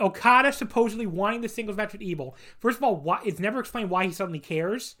Okada supposedly wanting the singles match with Evil. First of all, it's never explained why he suddenly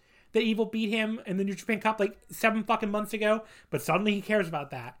cares that Evil beat him in the New Japan Cup like 7 fucking months ago, but suddenly he cares about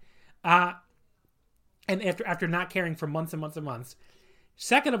that. And after not caring for months and months and months.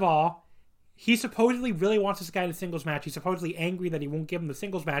 Second of all, he supposedly really wants this guy in a singles match. He's supposedly angry that he won't give him the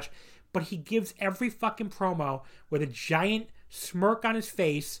singles match, but he gives every fucking promo with a giant smirk on his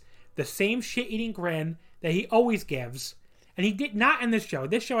face, the same shit-eating grin that he always gives. And he did not in this show.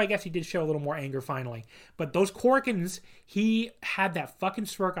 This show, I guess he did show a little more anger finally. But those Korakuens, he had that fucking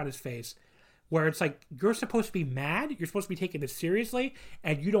smirk on his face where it's like, you're supposed to be mad, you're supposed to be taking this seriously,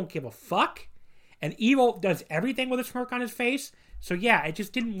 and you don't give a fuck. And Evil does everything with a smirk on his face. So yeah, it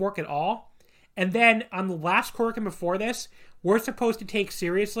just didn't work at all. And then on the last Korakuen before this, we're supposed to take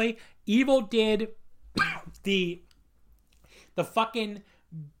seriously. Evil did the fucking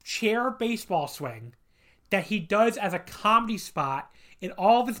chair baseball swing that he does as a comedy spot in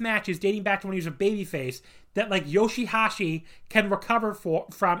all of his matches dating back to when he was a babyface that like Yoshihashi can recover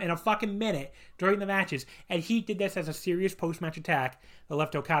from in a fucking minute during the matches. And he did this as a serious post-match attack that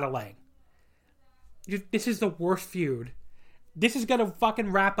left Okada laying. This is the worst feud. This is gonna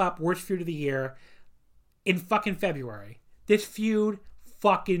fucking wrap up worst feud of the year in fucking February. This feud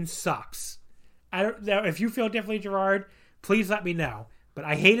fucking sucks. I don't know if you feel differently, Gerard. Please let me know. But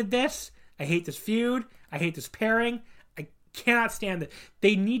I hated this. I hate this feud. I hate this pairing. I cannot stand it.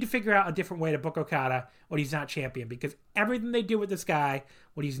 They need to figure out a different way to book Okada when he's not champion, because everything they do with this guy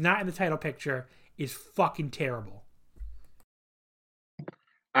when he's not in the title picture is fucking terrible.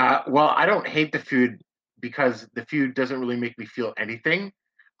 Well, I don't hate the feud because the feud doesn't really make me feel anything,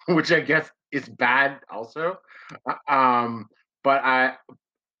 which I guess is bad also. But I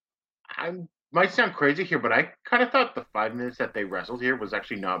might sound crazy here, but I kind of thought the 5 minutes that they wrestled here was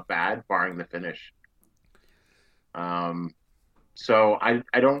actually not bad, barring the finish. So I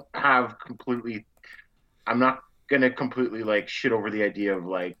don't have completely, I'm not going to completely like shit over the idea of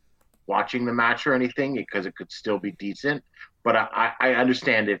like watching the match or anything, because it could still be decent. But I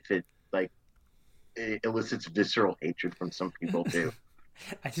understand if it like it elicits visceral hatred from some people too.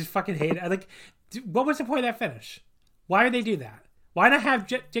 I just fucking hate it. What was the point of that finish? Why did they do that? Why not have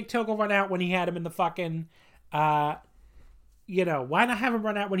Dick Togo run out when he had him in the fucking, why not have him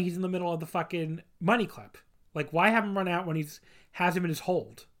run out when he's in the middle of the fucking money clip? Like, why have him run out when has him in his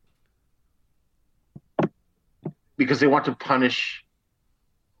hold? Because they want to punish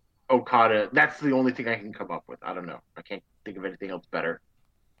Okada. That's the only thing I can come up with. I don't know. I can't think of anything else better.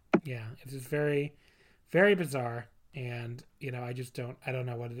 Yeah, it's just very, very bizarre, and I don't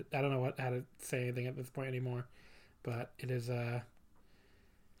know how to say anything at this point anymore. But it is I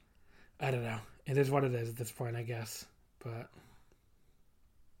don't know. It is what it is at this point, I guess. But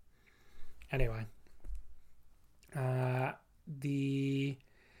anyway,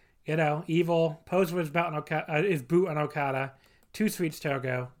 Evil posed with his boot on Okada. 2 sweets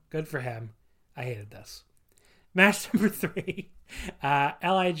Togo. Good for him. I hated this. Match number 3.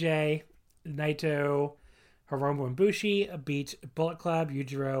 LIJ, Naito, Hiromu and Bushi beat Bullet Club,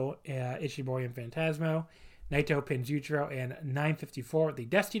 Yujiro, Ishimori, and Phantasmo. Naito pins Yujiro in 9:54 with the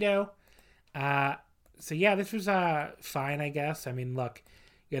Destino. So yeah, this was fine, I guess. I mean, look,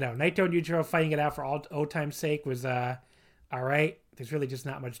 Naito and Yujiro fighting it out for old time's sake was all right. There's really just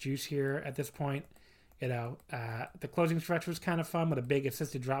not much juice here at this point. The closing stretch was kind of fun with a big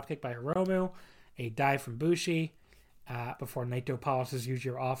assisted dropkick by Hiromu, a dive from Bushi, before Naito polishes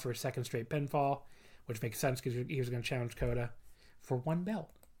Yujiro off for a second straight pinfall, which makes sense because he was going to challenge Kota for one belt,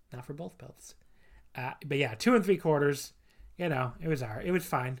 not for both belts. But yeah, 2 3/4. It was all right. It was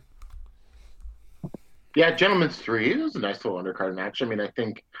fine. Yeah, Gentleman's 3. It was a nice little undercard match. I mean, I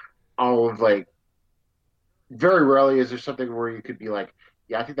think very rarely is there something where you could be like,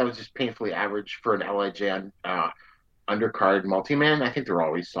 yeah, I think that was just painfully average for an LIJ undercard multi-man. I think they're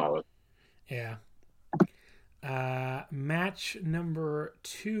always solid. Yeah. Match number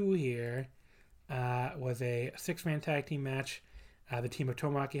 2 here was a 6-man tag team match. The team of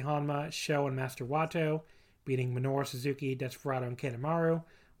Tomoaki Honma, Sho, and Master Wato beating Minoru Suzuki, Desperado, and Kanemaru.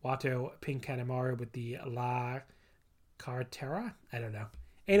 Wato pinned Kanemaru with the La Cartera? I don't know.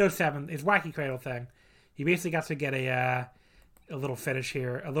 807, his wacky cradle thing. He basically got to get a little finish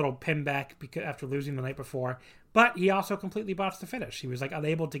here, a little pin back after losing the night before. But he also completely botched the finish. He was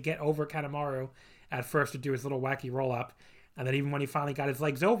unable to get over Kanemaru at first to do his little wacky roll-up. And then even when he finally got his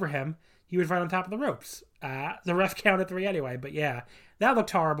legs over him, he was right on top of the ropes. The ref counted 3 anyway. But yeah, that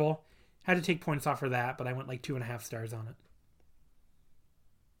looked horrible. Had to take points off for that, but I went 2.5 stars on it.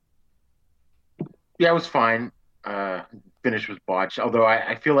 Yeah, it was fine. Finish was botched. Although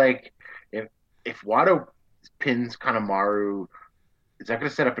I feel like if Wato pins Kanemaru, is that going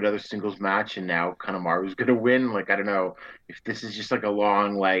to set up another singles match? And now Kanemaru's going to win? I don't know if this is just a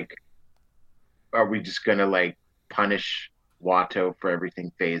long, are we just going to punish Wato for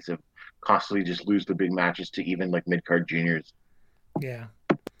everything phase of constantly just lose the big matches to even mid-card juniors? Yeah,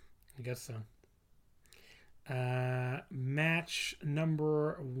 I guess so. Match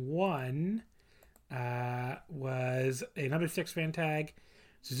number 1 was another 6-man tag.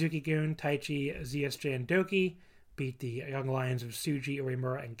 Suzuki-gun, Taichi, ZSJ, and Doki beat the Young Lions of Tsuji,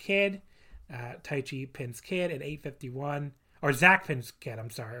 Uemura, and Kid. Taichi pins Kid at 8:51. Or Zack pins Kid,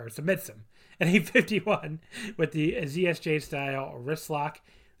 or submits him at 8:51 with the ZSJ style wrist lock.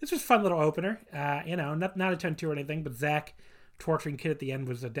 This was a fun little opener. Not a 10-2 or anything, but Zack torturing Kid at the end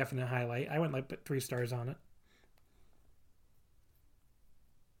was a definite highlight. I went 3 stars on it.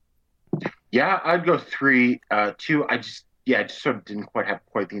 Yeah, I'd go 3. 2, I just sort of didn't quite have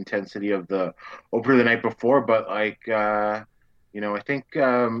the intensity of the opener the night before. But I think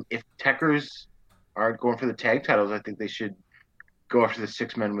if Techers aren't going for the tag titles, I think they should go after the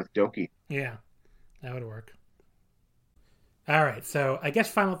 6 men with Doki. Yeah, that would work. All right, so I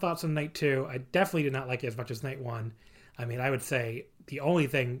guess final thoughts on night 2. I definitely did not like it as much as night 1. I mean, I would say the only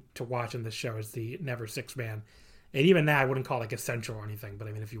thing to watch in this show is the Never 6-man. And even that, I wouldn't call essential or anything. But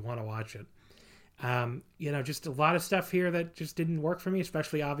I mean, if you want to watch it. Just a lot of stuff here that just didn't work for me,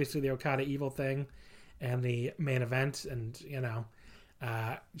 especially obviously the Okada Evil thing and the main event. And,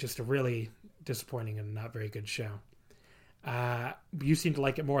 just a really disappointing and not very good show. You seem to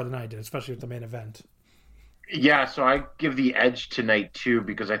like it more than I did, especially with the main event. Yeah, so I give the edge to night 2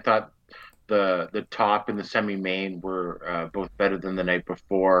 because I thought the top and the semi-main were both better than the night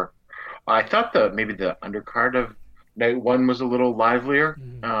before. I thought maybe the undercard of night 1 was a little livelier.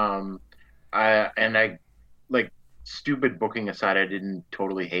 Mm-hmm. I stupid booking aside, I didn't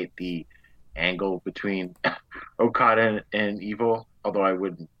totally hate the angle between Okada and Evil, although I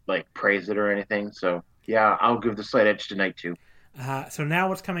wouldn't praise it or anything. So yeah, I'll give the slight edge to night 2. So now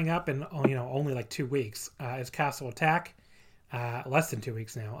what's coming up in only 2 weeks is Castle Attack. Less than 2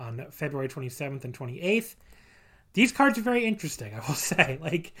 weeks now, on February 27th and 28th. These cards are very interesting, I will say.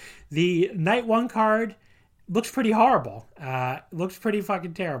 The night 1 card looks pretty horrible. Looks pretty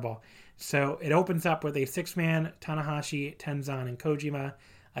fucking terrible. So it opens up with a 6-man Tanahashi, Tenzan, and Kojima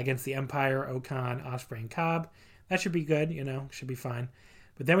against the Empire, Okan, Ospreay, and Cobb. That should be good, should be fine.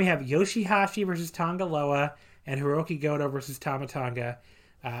 But then we have Yoshihashi versus Tonga Loa and Hiroki Goto versus Tama Tonga.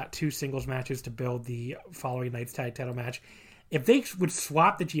 2 singles matches to build the following night's tag title match. If they would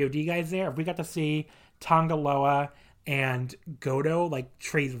swap the GOD guys there, if we got to see Tonga Loa and Goto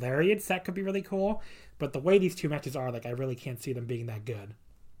trade lariats, that could be really cool. But the way these 2 matches are, I really can't see them being that good.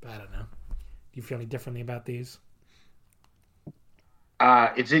 But I don't know. Do you feel any differently about these?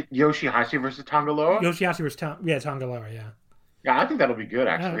 Is it Yoshihashi versus Tonga Loa? Yoshihashi versus Tonga Loa, yeah. Yeah, I think that'll be good,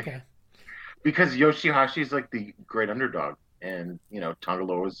 actually. Oh, okay. Because Yoshihashi is the great underdog. And, Tonga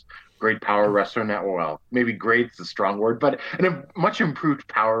Loa is great power wrestler now. Well, maybe great's a strong word, but a much improved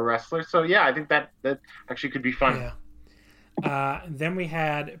power wrestler. So, yeah, I think that actually could be fun. Then we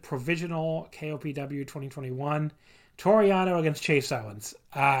had Provisional KOPW 2021. Toru Yano against Chase Owens.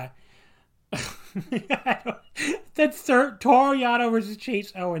 That's Toru Yano versus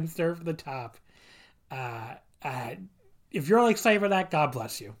Chase Owens, third for the top. If you're really excited for that, God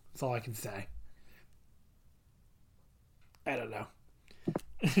bless you. That's all I can say. I don't know.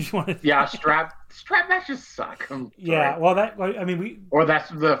 Yeah, strap matches suck. Yeah, well, that's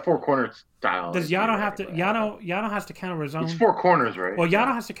the four corners style. Does Yano have to? Yano has to counter his own. It's four corners, right? Well,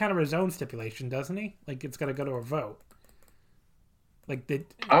 Yano has to counter his own stipulation, doesn't he? Like it's got to go to a vote. Like the.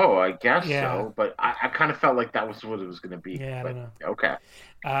 Oh, I guess so. But I kind of felt like that was what it was going to be. Yeah, I don't know. Okay.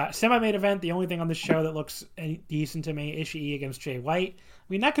 Semi-main event. The only thing on the show that looks decent to me: Ishii against Jay White. I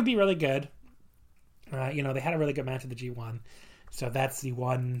mean, that could be really good. They had a really good match at the G1. So that's the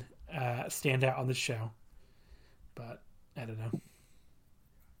one standout on the show. But I don't know.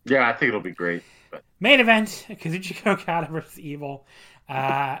 Yeah, I think it'll be great. But... Main event, Kazuchika Okada versus Evil.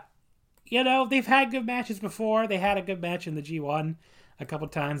 They've had good matches before. They had a good match in the G1 a couple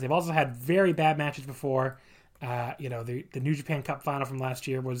times. They've also had very bad matches before. The New Japan Cup final from last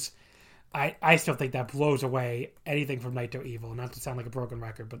year was... I still think that blows away anything from Naito Evil. Not to sound like a broken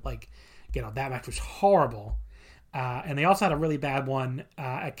record, but that match was horrible. And they also had a really bad one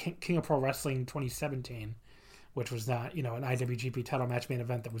at King of Pro Wrestling 2017, which was an IWGP title match main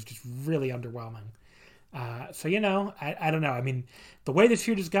event that was just really underwhelming. I don't know. I mean, the way this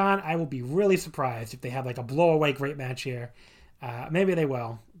feud has gone, I will be really surprised if they have a blow-away great match here. Maybe they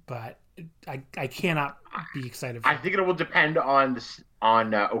will, but I cannot be excited for I think it will depend on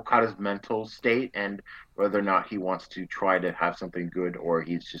Okada's mental state and whether or not he wants to try to have something good or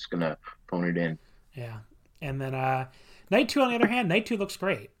he's just going to phone it in. Yeah. And then Night 2, on the other hand, Night 2 looks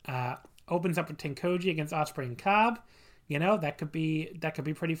great. Opens up with Tenkoji against Ospreay and Cobb. That could be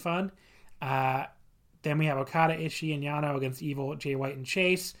pretty fun. Then we have Okada, Ishii, and Yano against Evil, Jay White, and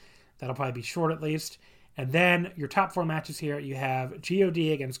Chase. That'll probably be short at least. And then your top four matches here, you have God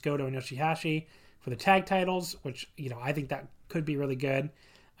against Goto and Yoshihashi for the tag titles, which, I think that could be really good.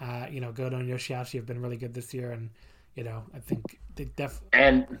 Goto and Yoshihashi have been really good this year, and I think they definitely...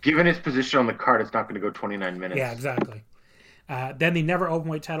 And given his position on the card, it's not going to go 29 minutes. Yeah, exactly. Then the never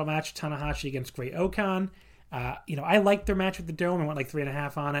openweight title match, Tanahashi against Great Okan. I liked their match with the Dome and went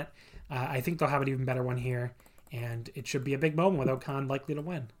 3.5 on it. I think they'll have an even better one here, and it should be a big moment with Okan likely to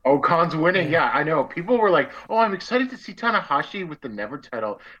win. Okan's winning, yeah, I know. People were like, oh, I'm excited to see Tanahashi with the never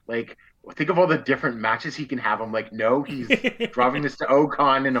title. Think of all the different matches he can have. I'm like, no, he's dropping this to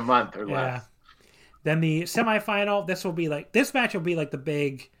Okan in a month or less. Then the semifinal, this match will be the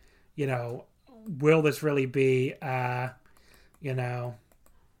big, will this really be, I don't know.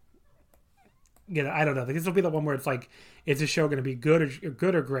 This will be the one where it's is the show going to be good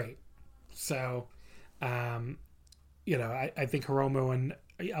or great? So, I think Hiromu and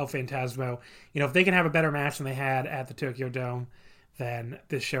El Phantasmo, if they can have a better match than they had at the Tokyo Dome, then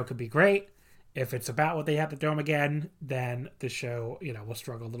this show could be great. If it's about what they had at the Dome again, then the show, will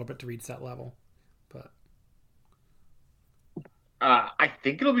struggle a little bit to reach that level. But I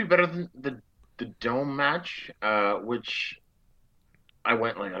think it'll be better than the Dome match, which I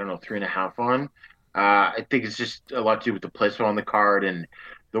went 3.5 on. I think it's just a lot to do with the placement on the card and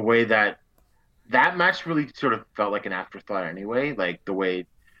the way that match really sort of felt like an afterthought anyway. The way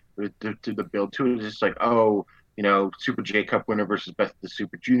the build to it is just Super J Cup winner versus Best of the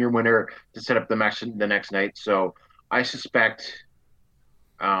Super Junior winner to set up the match the next night. So I suspect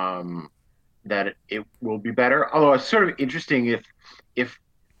that it will be better. Although it's sort of interesting if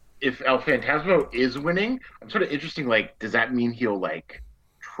El Phantasmo is winning, I'm sort of interesting. Does that mean he'll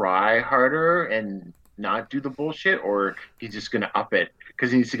try harder and not do the bullshit, or he's just going to up it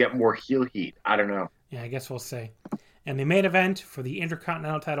because he needs to get more heel heat? I don't know. Yeah, I guess we'll see. And the main event for the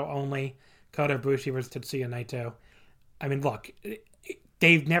Intercontinental title only, Kota Ibushi versus Tetsuya Naito. I mean, look,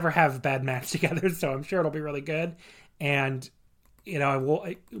 they never have a bad match together, so I'm sure it'll be really good. And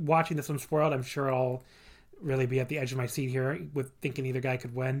watching this one spoiled, I'm sure I'll really be at the edge of my seat here with thinking either guy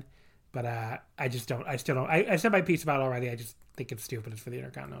could win. But I still don't. I said my piece about it already. I just think it's stupid. It's for the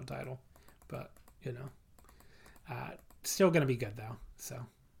Intercontinental title. But, still going to be good, though. So,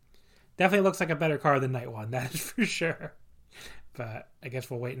 definitely looks like a better card than Night 1. That is for sure. But I guess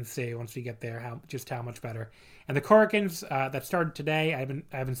we'll wait and see once we get there how much better. And the Korakuens that started today,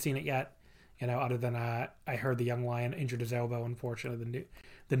 I haven't seen it yet. Other than I heard the young lion injured his elbow. Unfortunately,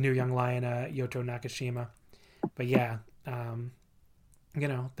 the new young lion Yoto Nakashima. But yeah,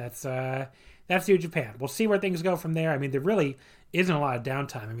 that's New Japan. We'll see where things go from there. I mean, there really isn't a lot of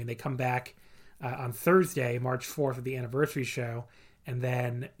downtime. I mean, they come back on Thursday, March 4th, of the anniversary show, and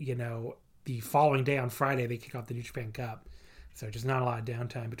then the following day on Friday they kick off the New Japan Cup. So just not a lot of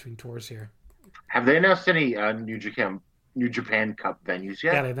downtime between tours here. Have they announced any New Japan Cup venues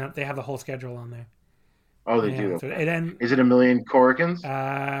yet? Yeah, they have the whole schedule on there. Oh, they do. So okay. Is it 1 million Korakuens?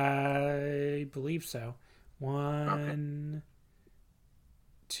 I believe so. 1,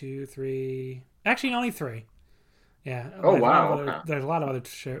 2, 3. Actually, only 3. Yeah. Oh, wow. There's a lot of other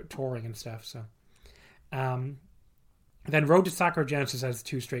touring and stuff. So, then Road to Sakura Genesis has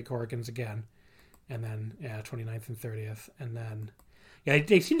 2 straight Korakuens again, and then 29th and 30th, and then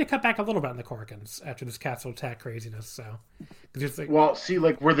they seem to cut back a little bit on the Korakuens after this Castle Attack craziness. So,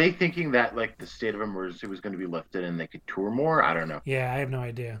 were they thinking that like the state of emergency was going to be lifted and they could tour more? I don't know. Yeah, I have no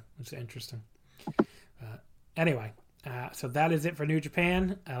idea. It's interesting. Anyway, so that is it for New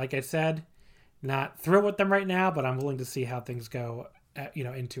Japan. Like I said, not thrilled with them right now, but I'm willing to see how things go,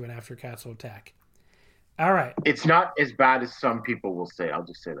 into and after Castle Attack. All right. It's not as bad as some people will say. I'll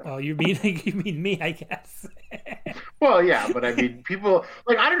just say that. Oh, you mean me, I guess. Well, yeah, but I mean, people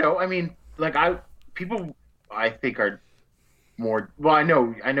like I don't know. I mean, like people I think are more. Well, I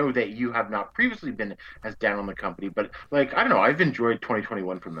know that you have not previously been as down on the company, but like I don't know. I've enjoyed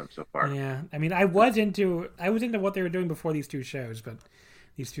 2021 from them so far. Yeah, I mean, I was into what they were doing before these 2 shows, but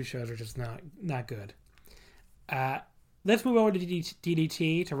these 2 shows are just not good. Let's move over to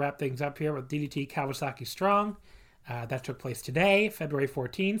DDT to wrap things up here with DDT Kawasaki Strong. That took place today, February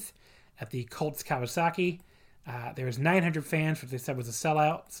 14th, at the Colts Kawasaki. There was 900 fans, which they said was a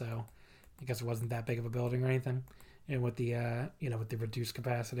sellout, so I guess it wasn't that big of a building or anything, and with the with the reduced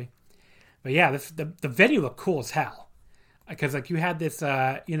capacity. But yeah, the venue looked cool as hell, because like you had this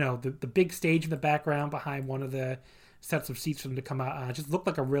the big stage in the background behind one of the sets of seats for them to come out. It just looked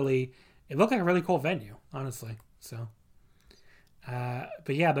like a really cool venue, honestly. So.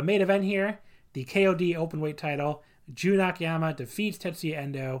 But yeah, the main event here, the KOD Openweight title, Jun Akiyama defeats Tetsuya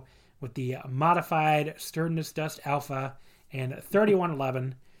Endo with the modified Stardust Dust Alpha and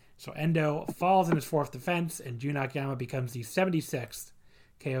 31-11. So Endo falls in his 4th defense, and Jun Akiyama becomes the 76th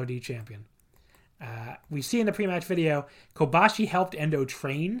KOD champion. We see in the pre-match video, Kobashi helped Endo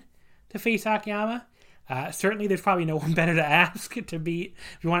train to face Akiyama. Certainly there's probably no one better to ask to beat,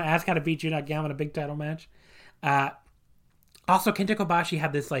 if you want to ask how to beat Jun Akiyama in a big title match. Also, Kenta Kobashi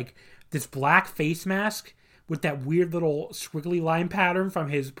had this black face mask with that weird little squiggly line pattern from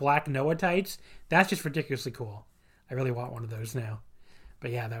his black Noah tights. That's just ridiculously cool. I really want one of those now.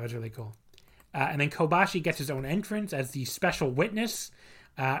 But yeah, that was really cool. And then Kobashi gets his own entrance as the special witness.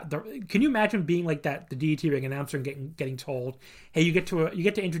 Can you imagine being like that, the DDT ring announcer, and getting told, "Hey, you get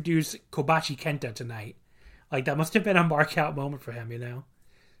to introduce Kobashi Kenta tonight." Like that must have been a mark out moment for him,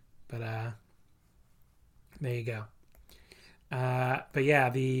 But there you go. But yeah,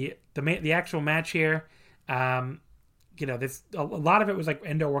 the actual match here, this a lot of it was like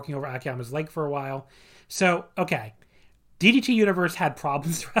Endo working over Akiyama's leg for a while. So okay, DDT Universe had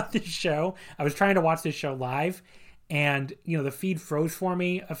problems throughout this show. I was trying to watch this show live, and the feed froze for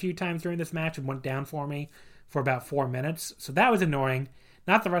me a few times during this match and went down for me for about 4 minutes. So that was annoying.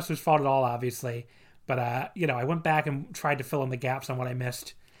 Not the wrestler's fault at all, obviously, but I went back and tried to fill in the gaps on what I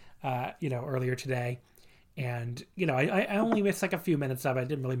missed, earlier today. And, I only missed like a few minutes of it. I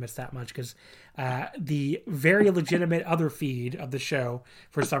didn't really miss that much because the very legitimate other feed of the show,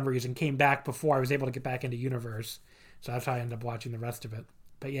 for some reason, came back before I was able to get back into Universe. So that's how I ended up watching the rest of it.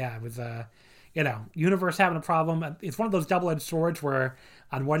 But yeah, it was, Universe having a problem. It's one of those double-edged swords where,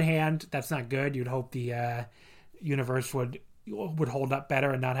 on one hand, that's not good. You'd hope the Universe would hold up better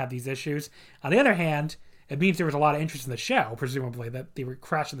and not have these issues. On the other hand, it means there was a lot of interest in the show, presumably, that they were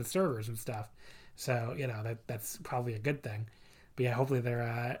crashing the servers and stuff. So, that's probably a good thing. But yeah, hopefully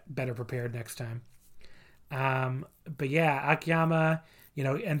they're better prepared next time. But yeah, Akiyama,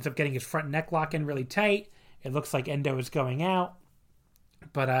 ends up getting his front neck lock in really tight. It looks like Endo is going out.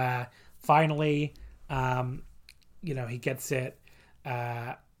 But finally, he gets it.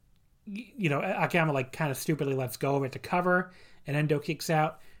 Akiyama kind of stupidly lets go of it to cover, and Endo kicks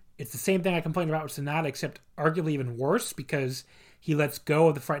out. It's the same thing I complained about with Sonata, except arguably even worse, because he lets go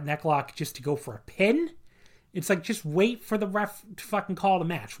of the front neck lock just to go for a pin. It's like, just wait for the ref to fucking call the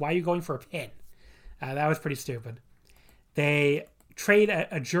match. Why are you going for a pin? That was pretty stupid. They trade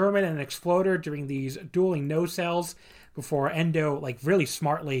a German and an Exploder during these dueling no-sells before Endo, really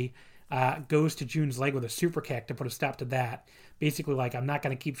smartly, goes to Jun's leg with a super kick to put a stop to that. Basically, I'm not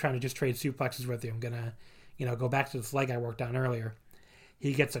going to keep trying to just trade suplexes with you. I'm going to, go back to this leg I worked on earlier.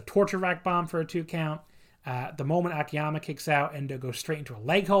 He gets a torture rack bomb for a 2 count. The moment Akiyama kicks out, Endo goes straight into a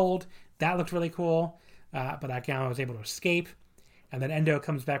leg hold. That looked really cool, but Akiyama was able to escape. And then Endo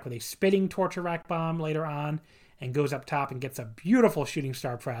comes back with a spitting torture rack bomb later on and goes up top and gets a beautiful shooting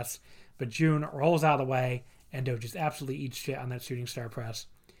star press. But Jun rolls out of the way Endo just absolutely eats shit on that shooting star press.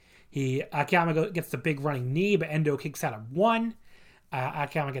 Akiyama gets the big running knee, but Endo kicks out at 1.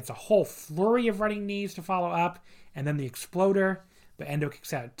 Akiyama gets a whole flurry of running knees to follow up, and then the exploder, but Endo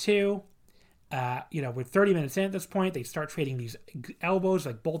kicks out at 2. We're 30 minutes in at this point. They start trading these elbows,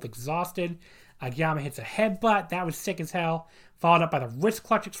 like both exhausted. Akiyama hits a headbutt. That was sick as hell. Followed up by the wrist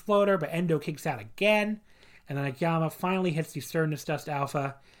clutch exploder, but Endo kicks out again. And then Akiyama finally hits the Sternus Dust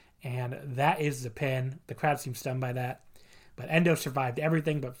Alpha, and that is the pin. The crowd seems stunned by that. But Endo survived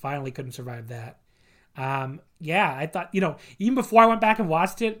everything, but finally couldn't survive that. I thought, even before I went back and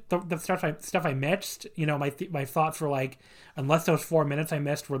watched it, the stuff I missed, my thoughts were like, unless those 4 minutes I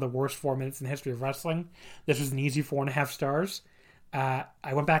missed were the worst 4 minutes in the history of wrestling, this was an easy 4.5 stars.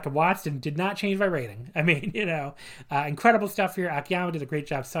 I went back and watched and did not change my rating. I mean, incredible stuff here. Akiyama did a great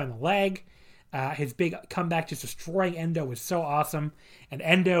job selling the leg. His big comeback, just destroying Endo, was so awesome. And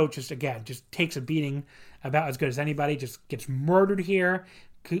Endo just takes a beating about as good as anybody. Just gets murdered here.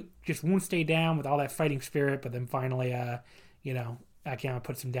 Just won't stay down with all that fighting spirit. But then finally, Akiyama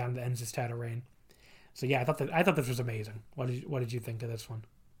puts him down and ends his title reign. So yeah, I thought this was amazing. What did you think of this one?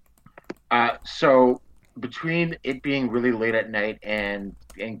 So between it being really late at night and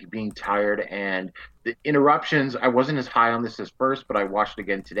being tired and the interruptions, I wasn't as high on this as first, but I watched it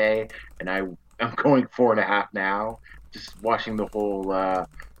again today, and I'm going 4.5 now. Just watching the whole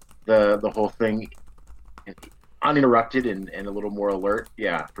the whole thing uninterrupted and a little more alert.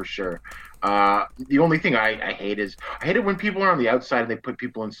 Yeah, for sure. The only thing I hate is it when people are on the outside and they put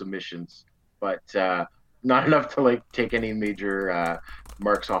people in submissions, but not enough to like take any major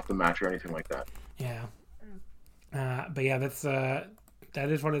marks off the match or anything like that. Yeah. But yeah, that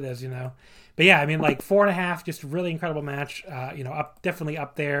is what it is, But yeah, I mean, like 4.5, just a really incredible match. Definitely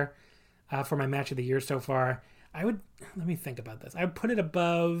up there for my match of the year so far. Let me think about this. I would put it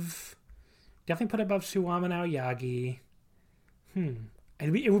above, definitely put it above Suwama and Aoyagi.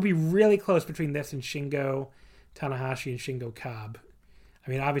 It would be really close between this and Shingo Tanahashi and Shingo Cobb. I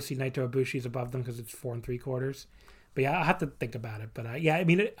mean, obviously Naito Ibushi is above them because it's 4 3/4. But yeah, I'll have to think about it. But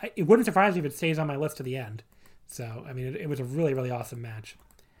it wouldn't surprise me if it stays on my list to the end. So, I mean, it was a really, really awesome match.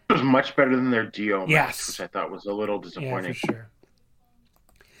 It was much better than their Dio match, which I thought was a little disappointing. Yeah, for sure.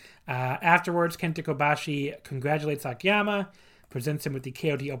 Afterwards, Kenta Kobashi congratulates Akiyama, presents him with the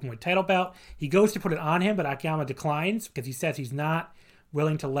KOD Openweight title belt. He goes to put it on him, but Akiyama declines because he says he's not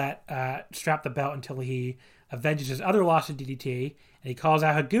willing to strap the belt until he avenges his other loss to DDT, and he calls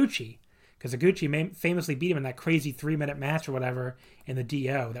out Higuchi, because Higuchi famously beat him in that crazy 3-minute match or whatever in the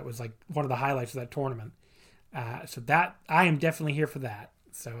DO. That was like one of the highlights of that tournament. So that I am definitely here for that.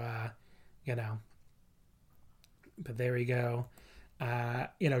 So, but there we go.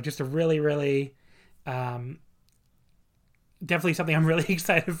 Just a really, really, definitely something I'm really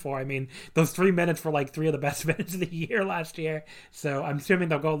excited for. I mean, those 3 minutes were like 3 of the best minutes of the year last year. So I'm assuming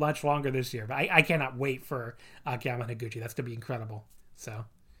they'll go much longer this year, but I cannot wait for Akiyama and Higuchi. That's going to be incredible. So,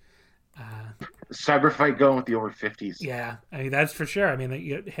 Cyber fight going with the over 50s. Yeah. I mean, that's for sure. I mean,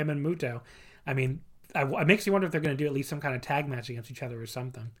 him and Muto, I mean, it makes you wonder if they're going to do at least some kind of tag match against each other or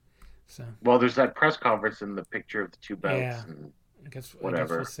something. So, well, there's that press conference and the picture of the two belts. Yeah, and I guess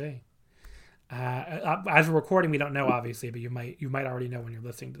whatever. We'll see. As we're recording, we don't know obviously, but you might already know when you're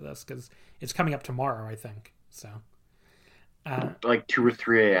listening to this because it's coming up tomorrow, I think. So, like 2 or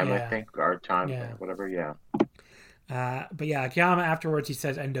 3 a.m. Yeah. I think our time, Yeah. whatever. Yeah. But yeah, Akiyama afterwards, he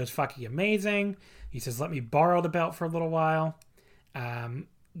says Endo's fucking amazing. He says, let me borrow the belt for a little while. And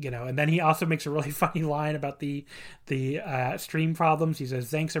then he also makes a really funny line about the stream problems. He says,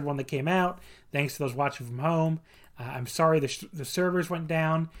 thanks everyone that came out. Thanks to those watching from home. I'm sorry the servers went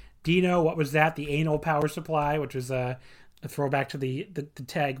down. Dino, what was that? The anal power supply, which was a throwback to the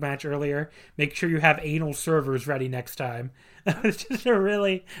tag match earlier. Make sure you have anal servers ready next time. It's just a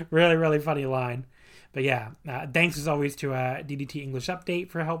really, really, really funny line. But yeah, thanks as always to DDT English Update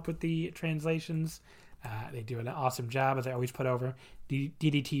for help with the translations. They do an awesome job, as I always put over,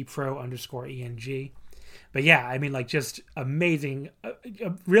 DDT Pro_ENG. But yeah, I mean, like, just amazing,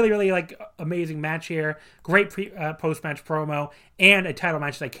 really, really, like, amazing match here. Great post-match promo, and a title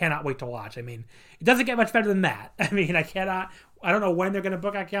match that I cannot wait to watch. I mean, it doesn't get much better than that. I mean, I don't know when they're going to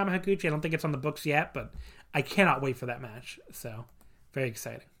book Akiyama Higuchi. I don't think it's on the books yet, but I cannot wait for that match. So, very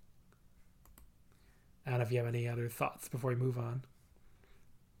exciting. I don't know if you have any other thoughts before we move on.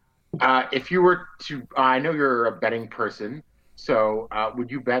 If you were to, I know you're a betting person, so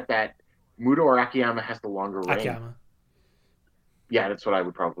would you bet that Muto or Akiyama has the longer reign? Akiyama. Yeah, that's what I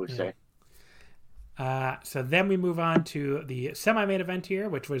would probably say. So then we move on to the semi-main event here,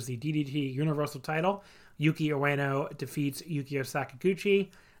 which was the DDT Universal title. Yuki Ueno defeats Yukio Sakaguchi.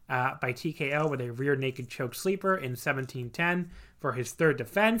 by TKO with a rear naked choke sleeper in 17-10 for his third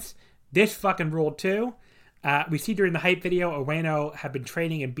defense. This fucking ruled too. We see during the hype video, Ueno had been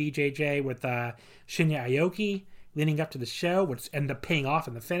training in BJJ with Shinya Aoki leading up to the show, which ended up paying off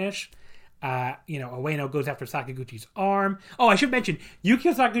in the finish. Ueno goes after Sakaguchi's arm. Oh, I should mention,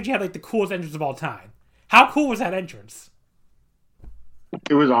 Yukio Sakaguchi had like the coolest entrance of all time. How cool was that entrance?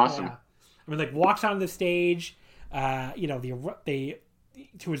 It was awesome. Yeah. I mean, like, walks on the stage, they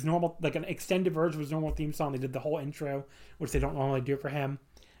to his normal, like an extended version of his normal theme song. They did the whole intro, which they don't normally do for him,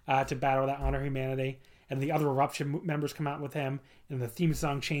 to Battle That Honor Humanity. And the other Eruption members come out with him, and the theme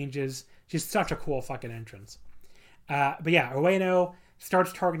song changes. Just such a cool fucking entrance. But yeah, Ueno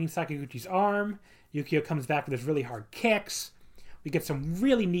starts targeting Sakaguchi's arm. Yukio comes back with his really hard kicks. We get some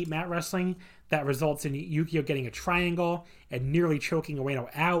really neat mat wrestling that results in Yukio getting a triangle and nearly choking Ueno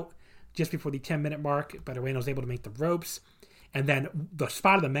out just before the 10-minute mark, but Ueno's able to make the ropes. And then the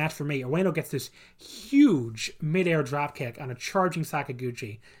spot of the match for me, Ueno gets this huge mid-air dropkick on a charging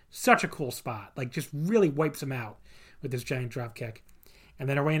Sakaguchi. Such a cool spot. Like, just really wipes him out with this giant dropkick. And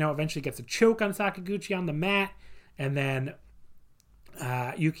then Ueno eventually gets a choke on Sakaguchi on the mat. And then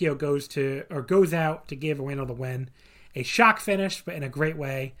Yukio goes out to give Ueno the win. A shock finish, but in a great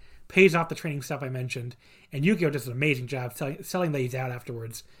way. Pays off the training stuff I mentioned. And Yukio does an amazing job selling these out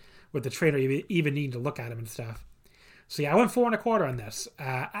afterwards, with the trainer even needing to look at him and stuff. So yeah, I went 4 1/4 on this.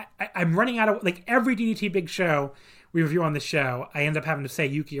 I'm running out of, like, every DDT Big Show we review on the show, I end up having to say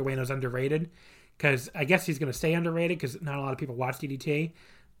Yukio Ueno's underrated, because I guess he's going to stay underrated because not a lot of people watch DDT,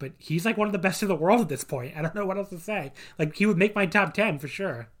 but he's like one of the best in the world at this point. I don't know what else to say. Like, he would make my top 10 for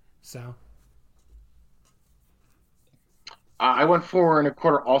sure. So I went 4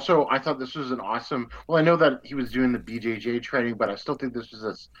 1/4. Also, I thought this was an awesome. Well, I know that he was doing the BJJ training, but I still think this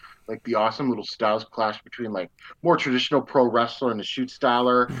was the awesome little styles clash between like more traditional pro wrestler and a shoot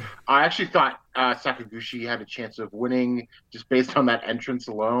styler. I actually thought Sakaguchi had a chance of winning just based on that entrance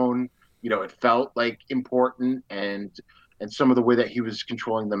alone. It felt like important, and some of the way that he was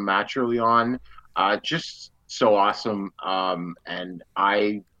controlling the match early on, just so awesome. And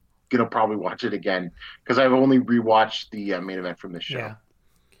I gonna probably watch it again because I've only rewatched the main event from this show. Yeah.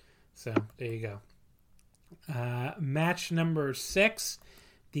 So there you go. Match number 6,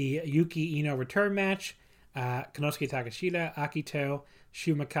 the Yuki Ino return match. Konosuke Takeshita, Akito,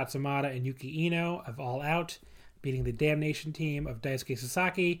 Shuma Katsumata, and Yuki Ino of All Out, beating the Damnation team of Daisuke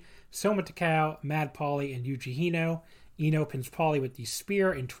Sasaki, Soma Takao, Mad Paulie, and Yuji Hino. Ino pins Paulie with the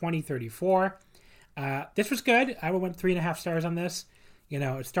spear in 20:34. This was good. I went 3.5 stars on this.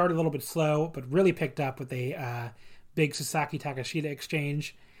 It started a little bit slow, but really picked up with a big Sasaki-Takeshita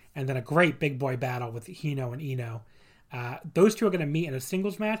exchange, and then a great big boy battle with Hino and Ino. Those two are going to meet in a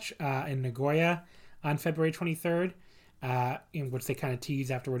singles match in Nagoya on February 23rd, in which they kind of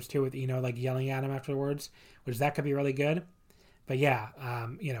tease afterwards too, with Ino like yelling at him afterwards, which that could be really good. But yeah,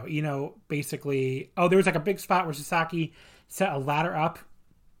 Ino basically... Oh, there was like a big spot where Sasaki set a ladder up,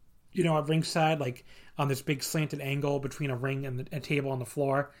 at ringside, like on this big slanted angle between a ring and a table on the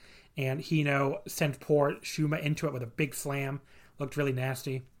floor. And Hino sent poor Shuma into it with a big slam. Looked really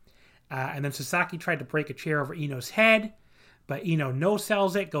nasty. And then Sasaki tried to break a chair over Ino's head, but Ino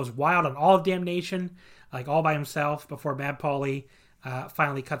no-sells it, goes wild on all of Damnation, like all by himself, before Mad Paulie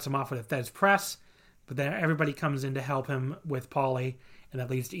finally cuts him off with a Fez press. But then everybody comes in to help him with Paulie, and that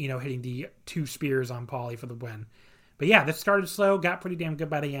leads to Ino hitting the 2 spears on Paulie for the win. But yeah, this started slow, got pretty damn good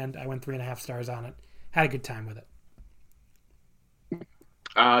by the end. I went 3.5 stars on it. Had a good time with it.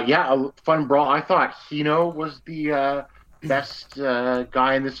 A fun brawl. I thought Hino was the best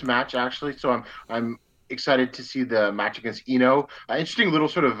guy in this match, actually. So I'm excited to see the match against Ino. Interesting little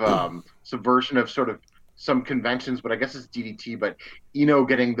sort of subversion of sort of some conventions, but I guess it's DDT. But Ino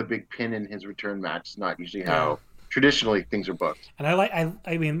getting the big pin in his return match is not usually how traditionally things are booked. And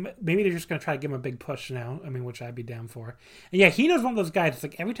I mean, maybe they're just going to try to give him a big push now. I mean, which I'd be down for. And yeah, Hino's one of those guys. It's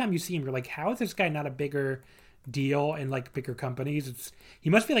like every time you see him, you're like, how is this guy not a bigger deal in like bigger companies? He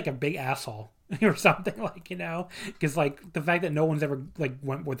must be like a big asshole or something, like, because like the fact that no one's ever like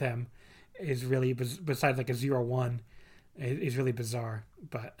went with him is really, besides like a 0-1, is really bizarre.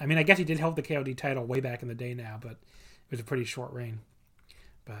 But I mean, I guess he did hold the KOD title way back in the day now, but it was a pretty short reign.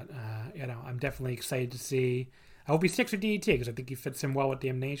 But I'm definitely excited to see. I hope he sticks with DDT because I think he fits in well with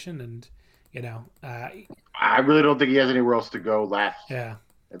Damnation, and I really don't think he has anywhere else to go left. Yeah,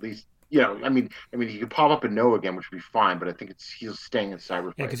 at least I mean he could pop up and No again, which would be fine, but I think he's staying in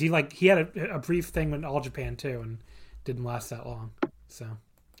Cyberfight. Yeah, because he had a brief thing with All Japan too, and didn't last that long. So,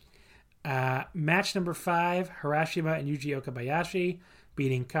 match number 5: Harashima and Yuji Okabayashi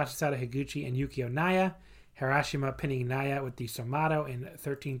beating Kashisada Higuchi and Yukio Naya. Harashima pinning Naya with the Somato in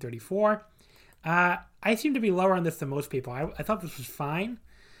 13:34. I seem to be lower on this than most people. I thought this was fine.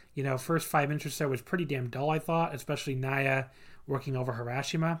 First 5 minutes or so was pretty damn dull, I thought, especially Naya working over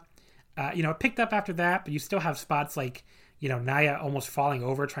Harashima. It picked up after that, but you still have spots like, Naya almost falling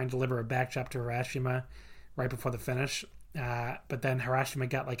over trying to deliver a back chop to Harashima right before the finish. But then Harashima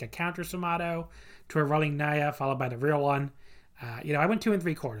got like a counter Somato to a rolling Naya, followed by the real one. I went 2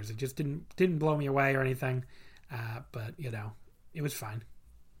 3/4. It just didn't blow me away or anything. But it was fine.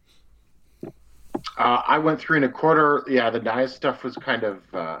 I went 3 1/4. Yeah, the Naya stuff was kind of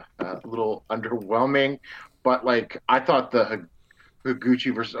a little underwhelming, but like I thought the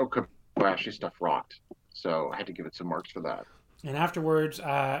Higuchi versus Okabayashi stuff rocked, so I had to give it some marks for that. And afterwards,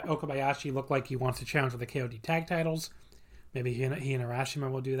 Okabayashi looked like he wants to challenge for the KOD tag titles. Maybe he and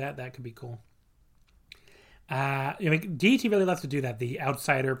Harashima will do that. That could be cool. DT really loves to do that. The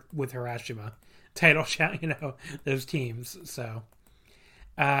outsider with Harashima title, those teams. So,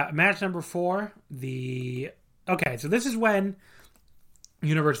 match number 4. So this is when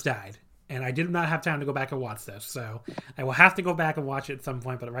Universe died, and I did not have time to go back and watch this. So I will have to go back and watch it at some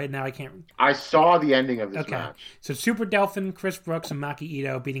point. But right now I can't. I saw the ending of this match. So Super Delphin, Chris Brooks, and Maki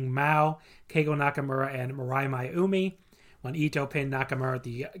Ito beating Mao, Keigo Nakamura, and Mirai Mayumi. When Ito pinned Nakamura at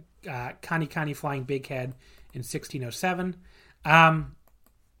the Kani Flying Big Head in 16:07.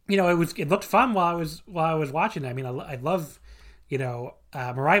 It looked fun while I was watching it. I mean, I love, Mirai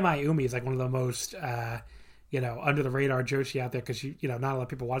Mayumi is like one of the most, under the radar Joshi out there because not a lot of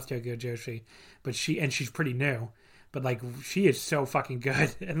people watch Tokyo Joshi, but she's pretty new, but like she is so fucking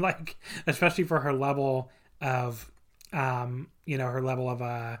good, and like especially for her level of,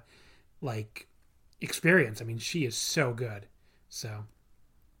 like experience. I mean, she is so good. So,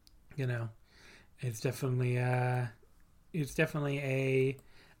 it's definitely a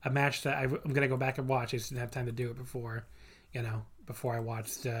match that I'm gonna go back and watch. I just didn't have time to do it before I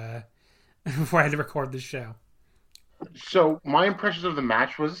watched before I had to record this show. So my impressions of the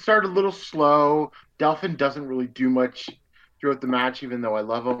match was it started a little slow. Delphin doesn't really do much throughout the match, even though I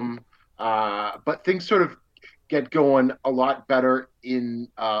love him. But things sort of get going a lot better in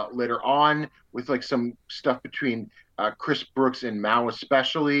later on with like some stuff between Chris Brooks and Mao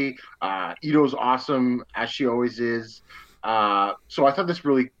especially. Ito's awesome, as she always is. So I thought this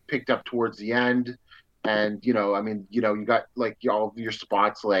really picked up towards the end. And, you got like all of your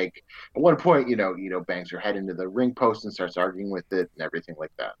spots, like at one point, Ito bangs her head into the ring post and starts arguing with it and everything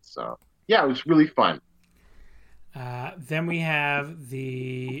like that. So, yeah, it was really fun. Then we have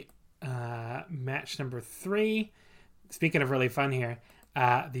the match number 3. Speaking of really fun here,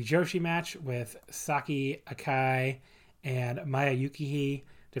 the Joshi match with Saki Akai and Maya Yukihi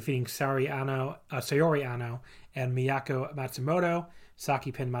defeating Sayori Ano and Miyako Matsumoto.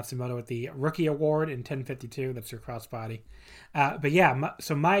 Saki pinned Matsumoto with the Rookie Award in 10:52. That's her crossbody.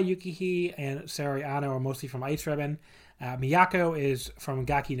 So Maya Yukihi and Sayori Ano are mostly from Ice Ribbon. Miyako is from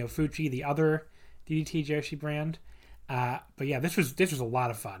Gaki no Fuchi, the other DDT Joshi brand. This was a lot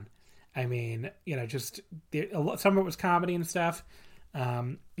of fun. I mean, some of it was comedy and stuff. A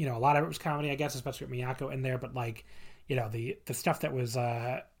lot of it was comedy, I guess, especially with Miyako in there. But like, the stuff that was,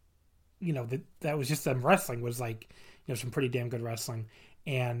 that was just them wrestling was like, some pretty damn good wrestling.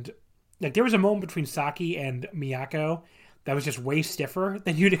 And like, there was a moment between Saki and Miyako that was just way stiffer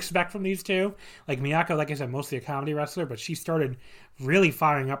than you'd expect from these two. Like Miyako, like I said, mostly a comedy wrestler, but she started really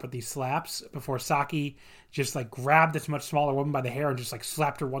firing up with these slaps before Saki just like grabbed this much smaller woman by the hair and just like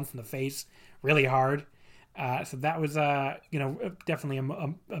slapped her once in the face really hard. So that was, definitely a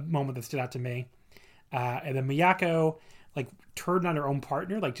moment that stood out to me. And then Miyako like turned on her own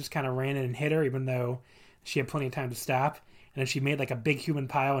partner, like just kind of ran in and hit her, even though she had plenty of time to stop. And then she made like a big human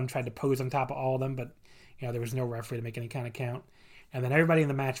pile and tried to pose on top of all of them, but there was no referee to make any kind of count. And then everybody in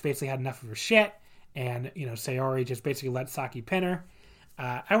the match basically had enough of her shit, and Sayori just basically let Saki pin her.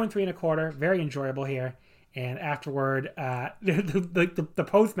 I went 3 1/4, very enjoyable here. And afterward, the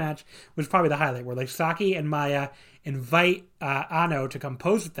post match was probably the highlight, where like Saki and Maya invite Ano to come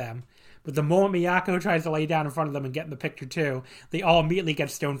pose with them. But the moment Miyako tries to lay down in front of them and get in the picture too, they all immediately get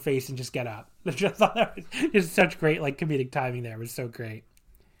stone faced and just get up. I just thought that was just such great like comedic timing there. It was so great.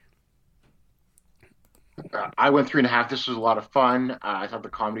 I went 3 1/2. This was a lot of fun. I thought the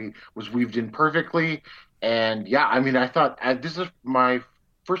comedy was weaved in perfectly. And yeah, I mean, I thought this is my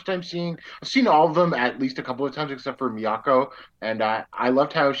first time I've seen all of them at least a couple of times except for Miyako. And I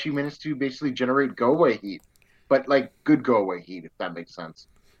loved how she managed to basically generate go-away heat. But like good go-away heat, if that makes sense.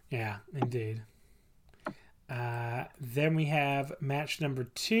 Yeah, indeed. Then we have match number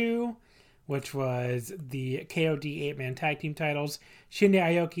 2, which was the KOD 8-man tag team titles. Shinya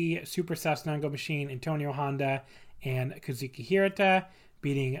Aoki, Super Sasnango Machine, Antonio Honda, and Kazuki Hirata,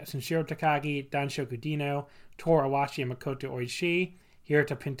 beating Sanshiro Takagi, Danshoku Dino, Toru Owashi, and Makoto Oishi.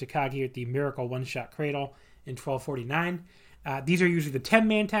 Hirata pinned Takagi with the Miracle One-Shot Cradle in 12:49. These are usually the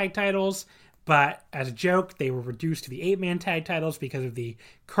 10-man tag titles, but as a joke, they were reduced to the 8-man tag titles because of the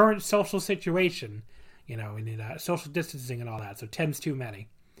current social situation. We need social distancing and all that, so 10's too many.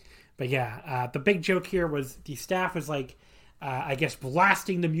 But yeah, the big joke here was the staff was I guess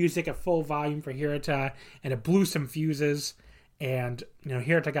blasting the music at full volume for Hirata, and it blew some fuses. And,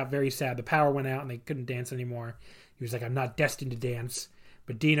 Hirata got very sad. The power went out and they couldn't dance anymore. He was like, I'm not destined to dance.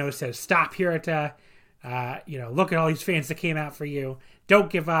 But Dino says, stop, Hirata. Look at all these fans that came out for you. Don't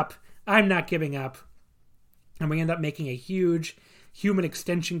give up. I'm not giving up. And we end up making a huge human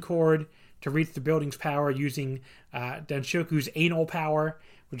extension cord to reach the building's power using Danshoku's anal power,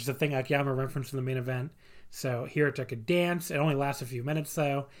 which is a thing Akiyama referenced in the main event. So Hirata could dance. It only lasts a few minutes,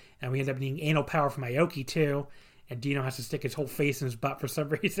 though. And we end up needing anal power from Aoki, too. And Dino has to stick his whole face in his butt for some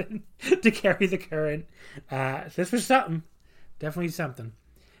reason to carry the current. So this was something. Definitely something.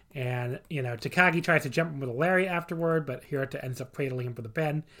 And, Takagi tries to jump him with a lariat afterward, but Hirata ends up cradling him for the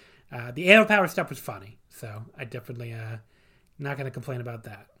pin. The anal power stuff was funny. So I definitely not going to complain about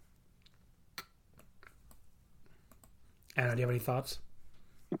that. Anna, do you have any thoughts?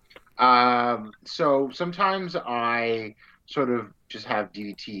 So sometimes I sort of just have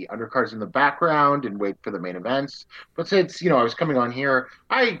DDT undercards in the background and wait for the main events. But since, I was coming on here,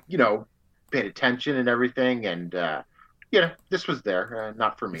 I, paid attention and everything. And, this was there.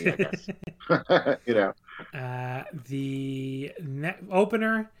 Not for me, I guess. The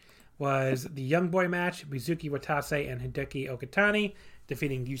opener was the Young Boy match, Mizuki Watase and Hideki Okatani,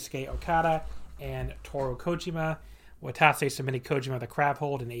 defeating Yusuke Okada and Toru Kojima. Watase submitted Kojima the crab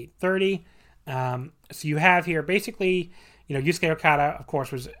hold in 8:30. So you have here basically, Yusuke Okada, of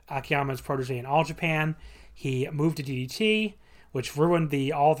course, was Akiyama's protege in All Japan. He moved to DDT, which ruined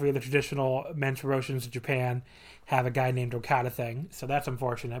all three of the traditional men's promotions in Japan have a guy named Okada thing. So that's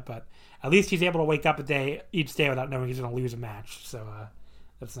unfortunate, but at least he's able to wake up each day without knowing he's going to lose a match. So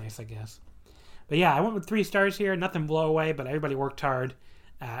that's nice, I guess. But yeah, I went with 3 stars here. Nothing blow away, but everybody worked hard.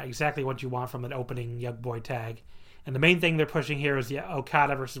 Exactly what you want from an opening Young Boy tag. And the main thing they're pushing here is the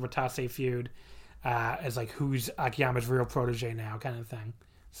Okada versus Watase feud. As who's Akiyama's real protege now kind of thing.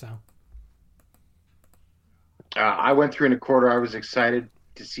 So I went 3 1/4. I was excited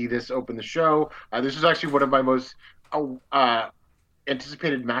to see this open the show. This was actually one of my most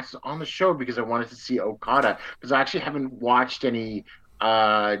anticipated matches on the show because I wanted to see Okada, because I actually haven't watched any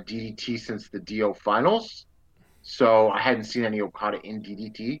DDT since the DO finals, so I hadn't seen any Okada in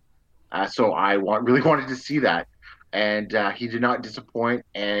DDT. So I really wanted to see that, and he did not disappoint.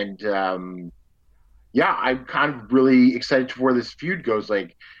 And I'm kind of really excited to where this feud goes.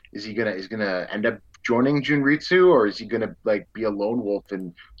 Is he gonna end up joining Junritsu, or is he gonna be a lone wolf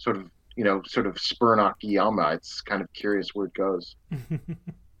and sort of spurn Akiyama? It's kind of curious where it goes.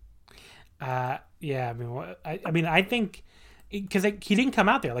 I think because he didn't come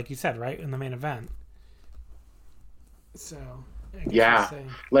out there like you said, right, in the main event. So yeah,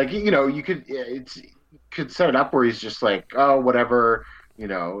 you could set it up where he's just oh, whatever,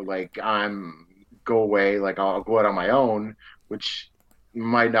 I'm go away, I'll go out on my own, which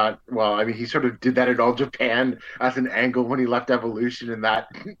might not. Well, I mean, he sort of did that at All Japan as an angle when he left Evolution, and that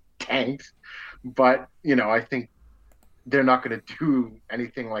tanked. But I think they're not going to do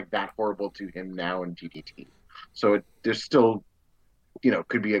anything like that horrible to him now in DDT. So there's still,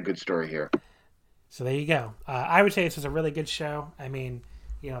 could be a good story here. So there you go. I would say this was a really good show. I mean,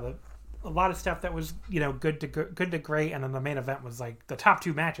 a lot of stuff that was good to great, and then the main event was the top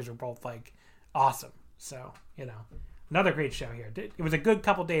 2 matches were both awesome. So another great show here. It was a good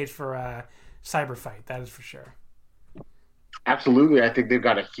couple days for Cyber Fight, that is for sure. Absolutely, I think they've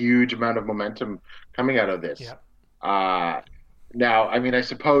got a huge amount of momentum coming out of this. Yep. Now, I mean, I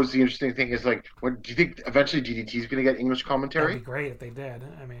suppose the interesting thing is do you think eventually DDT is going to get English commentary? That'd be great if they did.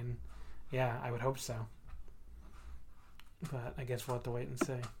 I mean, yeah, I would hope so. But I guess we'll have to wait and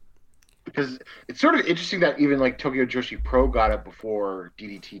see. Because it's sort of interesting that even Tokyo Joshi Pro got it before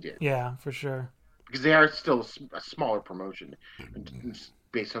DDT did. Yeah, for sure. Because they are still a smaller promotion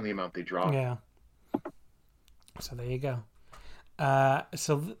based on the amount they draw. Yeah. So there you go.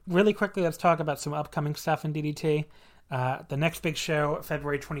 So really quickly, let's talk about some upcoming stuff in DDT. The next big show,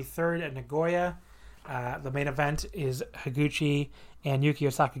 February 23rd at Nagoya. The main event is Higuchi and Yukio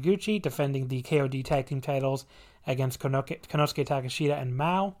Sakaguchi defending the KOD tag team titles against Konosuke Takeshita and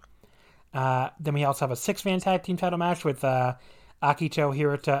Mao. Then we also have a 6-man tag team title match with Akito,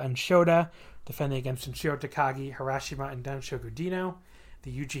 Hirata, and Shota defending against Shinshiro Takagi, Harashima, and Danshoku Dino.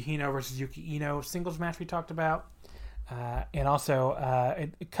 The Yuji Hino versus Yuki Ino singles match we talked about. And also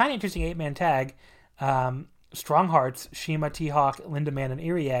a kind of interesting 8-man tag. Strong Hearts, Shima, T-Hawk, Linda Man, and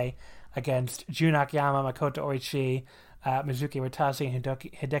Irie against Jun Akiyama, Makoto Oichi, Mizuki Watase, and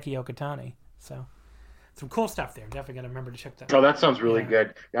Hideki Okatani. So some cool stuff there. Definitely going to remember to check that out. Oh, that sounds really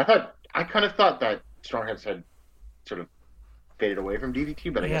good. I kind of thought that Strong Hearts had sort of faded away from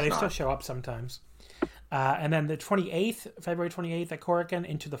DDT, but I guess they not. still show up sometimes. And then the 28th, February 28th at Korakuen,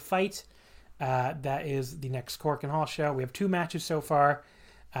 Into the Fight. That is the next Korakuen Hall show. We have 2 matches so far.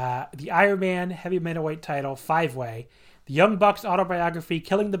 The Iron Man heavy middleweight title 5-way. The Young Bucks autobiography,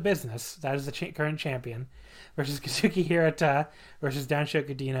 Killing the Business. That is the current champion. Versus Kazuki Hirata. Versus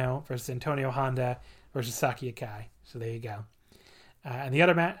Danshoku Dino. Versus Antonio Honda. Versus Saki Akai. So there you go. And the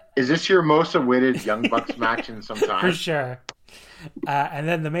other match... Is this your most awaited Young Bucks match in some time? For sure. And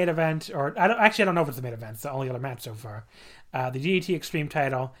then the main event, or I don't know if it's the main event. It's the only other match so far. The DDT Extreme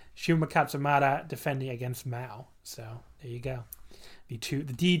title, Shuma Katsumata defending against Mao. So there you go. The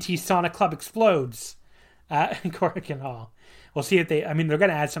DDT Sonic Club explodes in Korakuen Hall. We'll see if they're going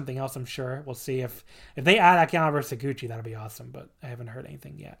to add something else, I'm sure. We'll see if they add Akiyama versus Taguchi, that'll be awesome. But I haven't heard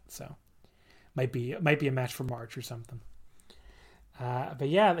anything yet, so might be a match for March or something. But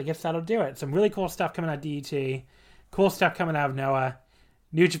yeah, I guess that'll do it. Some really cool stuff coming out of DDT. Cool stuff coming out of Noah.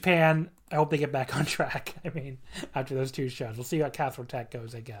 New Japan, I hope they get back on track. After those 2 shows. We'll see how Castle Tech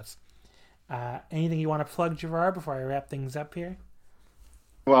goes, I guess. Anything you want to plug, Gerard, before I wrap things up here?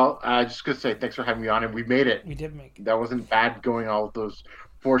 Well, just going to say thanks for having me on, and we made it. We did make it. That wasn't bad going all of those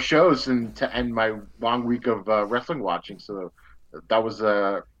 4 shows and to end my long week of wrestling watching. So that was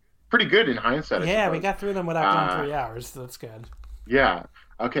pretty good in hindsight. Yeah, we got through them without going 3 hours, so that's good. Yeah.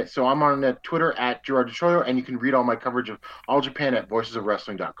 Okay, so I'm on Twitter at Gerard DeShoyo, and you can read all my coverage of All Japan at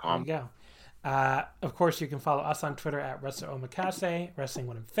voicesofwrestling.com. There you go. Of course, you can follow us on Twitter at WrestlerOmakase, Wrestling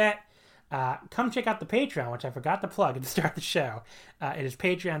When I'm Fit. Come check out the Patreon, which I forgot to plug at the start of the show. It is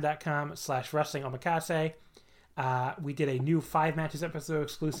patreon.com/WrestlingOmakase. We did a new 5 matches episode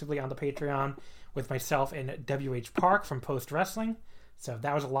exclusively on the Patreon with myself and WH Park from Post Wrestling. So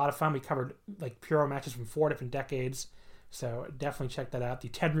that was a lot of fun. We covered pure matches from 4 different decades. So definitely check that out. The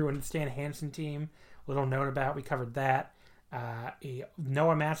Ted Ruin and Stan Hansen team, little known about. We covered that. A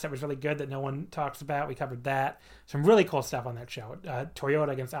Noah match that was really good that no one talks about. We covered that. Some really cool stuff on that show.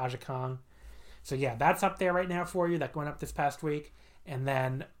 Toyota against Aja Kong. So yeah, that's up there right now for you. That went up this past week. And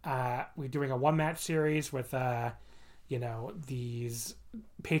then we're doing a 1-match series with these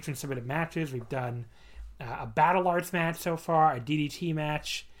patron submitted matches. We've done a Battle Arts match so far, a DDT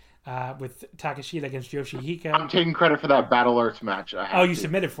match. With Takeshita against Yoshihiko. I'm taking credit for that Battle Arts match. You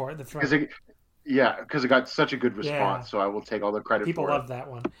submitted for it. That's right. Because it got such a good response, so I will take all the credit for it. People love that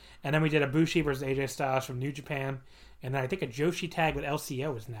one. And then we did a Bushi versus AJ Styles from New Japan. And then I think a Joshi tag with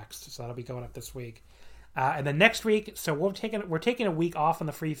LCO is next, so that'll be going up this week. And then next week, so we're taking a week off on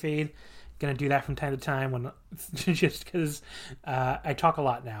the free feed. Going to do that from time to time when just because I talk a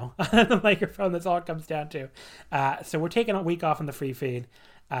lot now on the microphone. That's all it comes down to. So we're taking a week off on the free feed.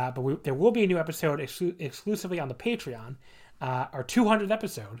 But there will be a new episode exclusively on the Patreon, our 200th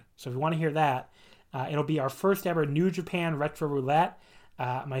episode. So if you want to hear that, it'll be our first ever New Japan Retro Roulette.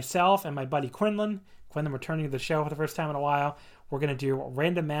 Myself and my buddy Quinlan returning to the show for the first time in a while. We're going to do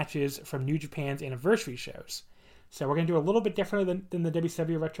random matches from New Japan's anniversary shows. So we're going to do a little bit differently than the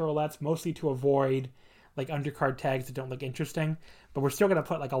WCW Retro Roulettes, mostly to avoid undercard tags that don't look interesting. But we're still going to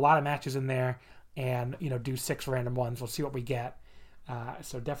put a lot of matches in there and do 6 random ones. We'll see what we get.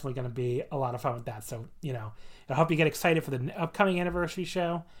 So definitely going to be a lot of fun with that. So, I hope you get excited for the upcoming anniversary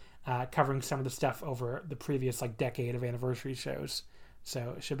show, covering some of the stuff over the previous decade of anniversary shows.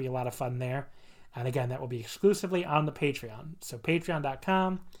 So it should be a lot of fun there. And again, that will be exclusively on the Patreon. So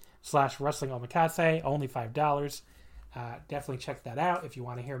patreon.com/WrestlingOmakase, only $5. Definitely check that out if you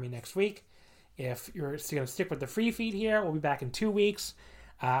want to hear me next week. If you're going to stick with the free feed here, we'll be back in 2 weeks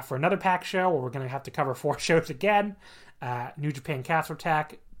for another pack show where we're going to have to cover 4 shows again. New Japan Castle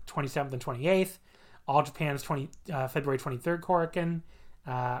Attack, 27th and 28th. All Japan's February 23rd Korakuen,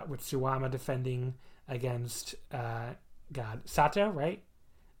 with Suwama defending against Sato, right?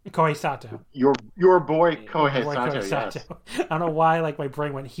 Kohei Sato. Your boy Kohei Sato, yes. I don't know why my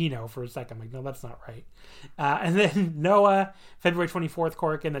brain went Hino for a second. I'm no, that's not right. And then Noah, February 24th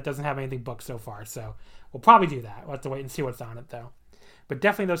Korakuen, that doesn't have anything booked so far. So we'll probably do that. We'll have to wait and see what's on it, though. But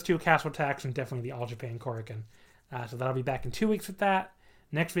definitely those 2 Castle Attacks and definitely the All Japan Korakuen. So that'll be back in 2 weeks with that.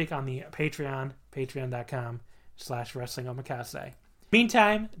 Next week on the Patreon, patreon.com/WrestlingOmakase.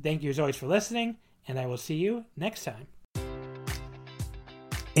 Meantime, thank you as always for listening, and I will see you next time.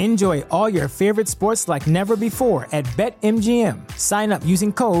 Enjoy all your favorite sports like never before at BetMGM. Sign up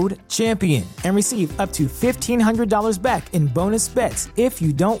using code CHAMPION and receive up to $1,500 back in bonus bets if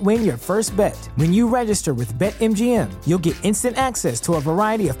you don't win your first bet. When you register with BetMGM, you'll get instant access to a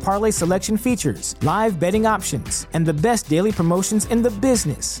variety of parlay selection features, live betting options, and the best daily promotions in the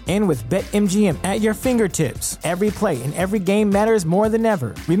business. And with BetMGM at your fingertips, every play and every game matters more than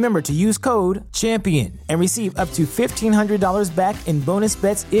ever. Remember to use code CHAMPION and receive up to $1,500 back in bonus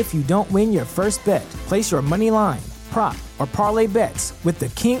bets if you don't win your first bet. Place your money line, prop, or parlay bets with the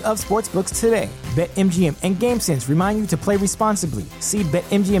king of sportsbooks today. BetMGM and GameSense remind you to play responsibly. See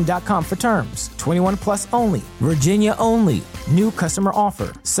BetMGM.com for terms. 21 plus only. Virginia only. New customer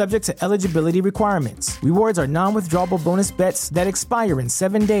offer. Subject to eligibility requirements. Rewards are non-withdrawable bonus bets that expire in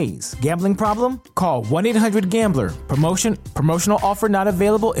 7 days. Gambling problem? Call 1-800-GAMBLER. Promotional offer not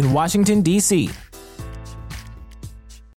available in Washington, D.C.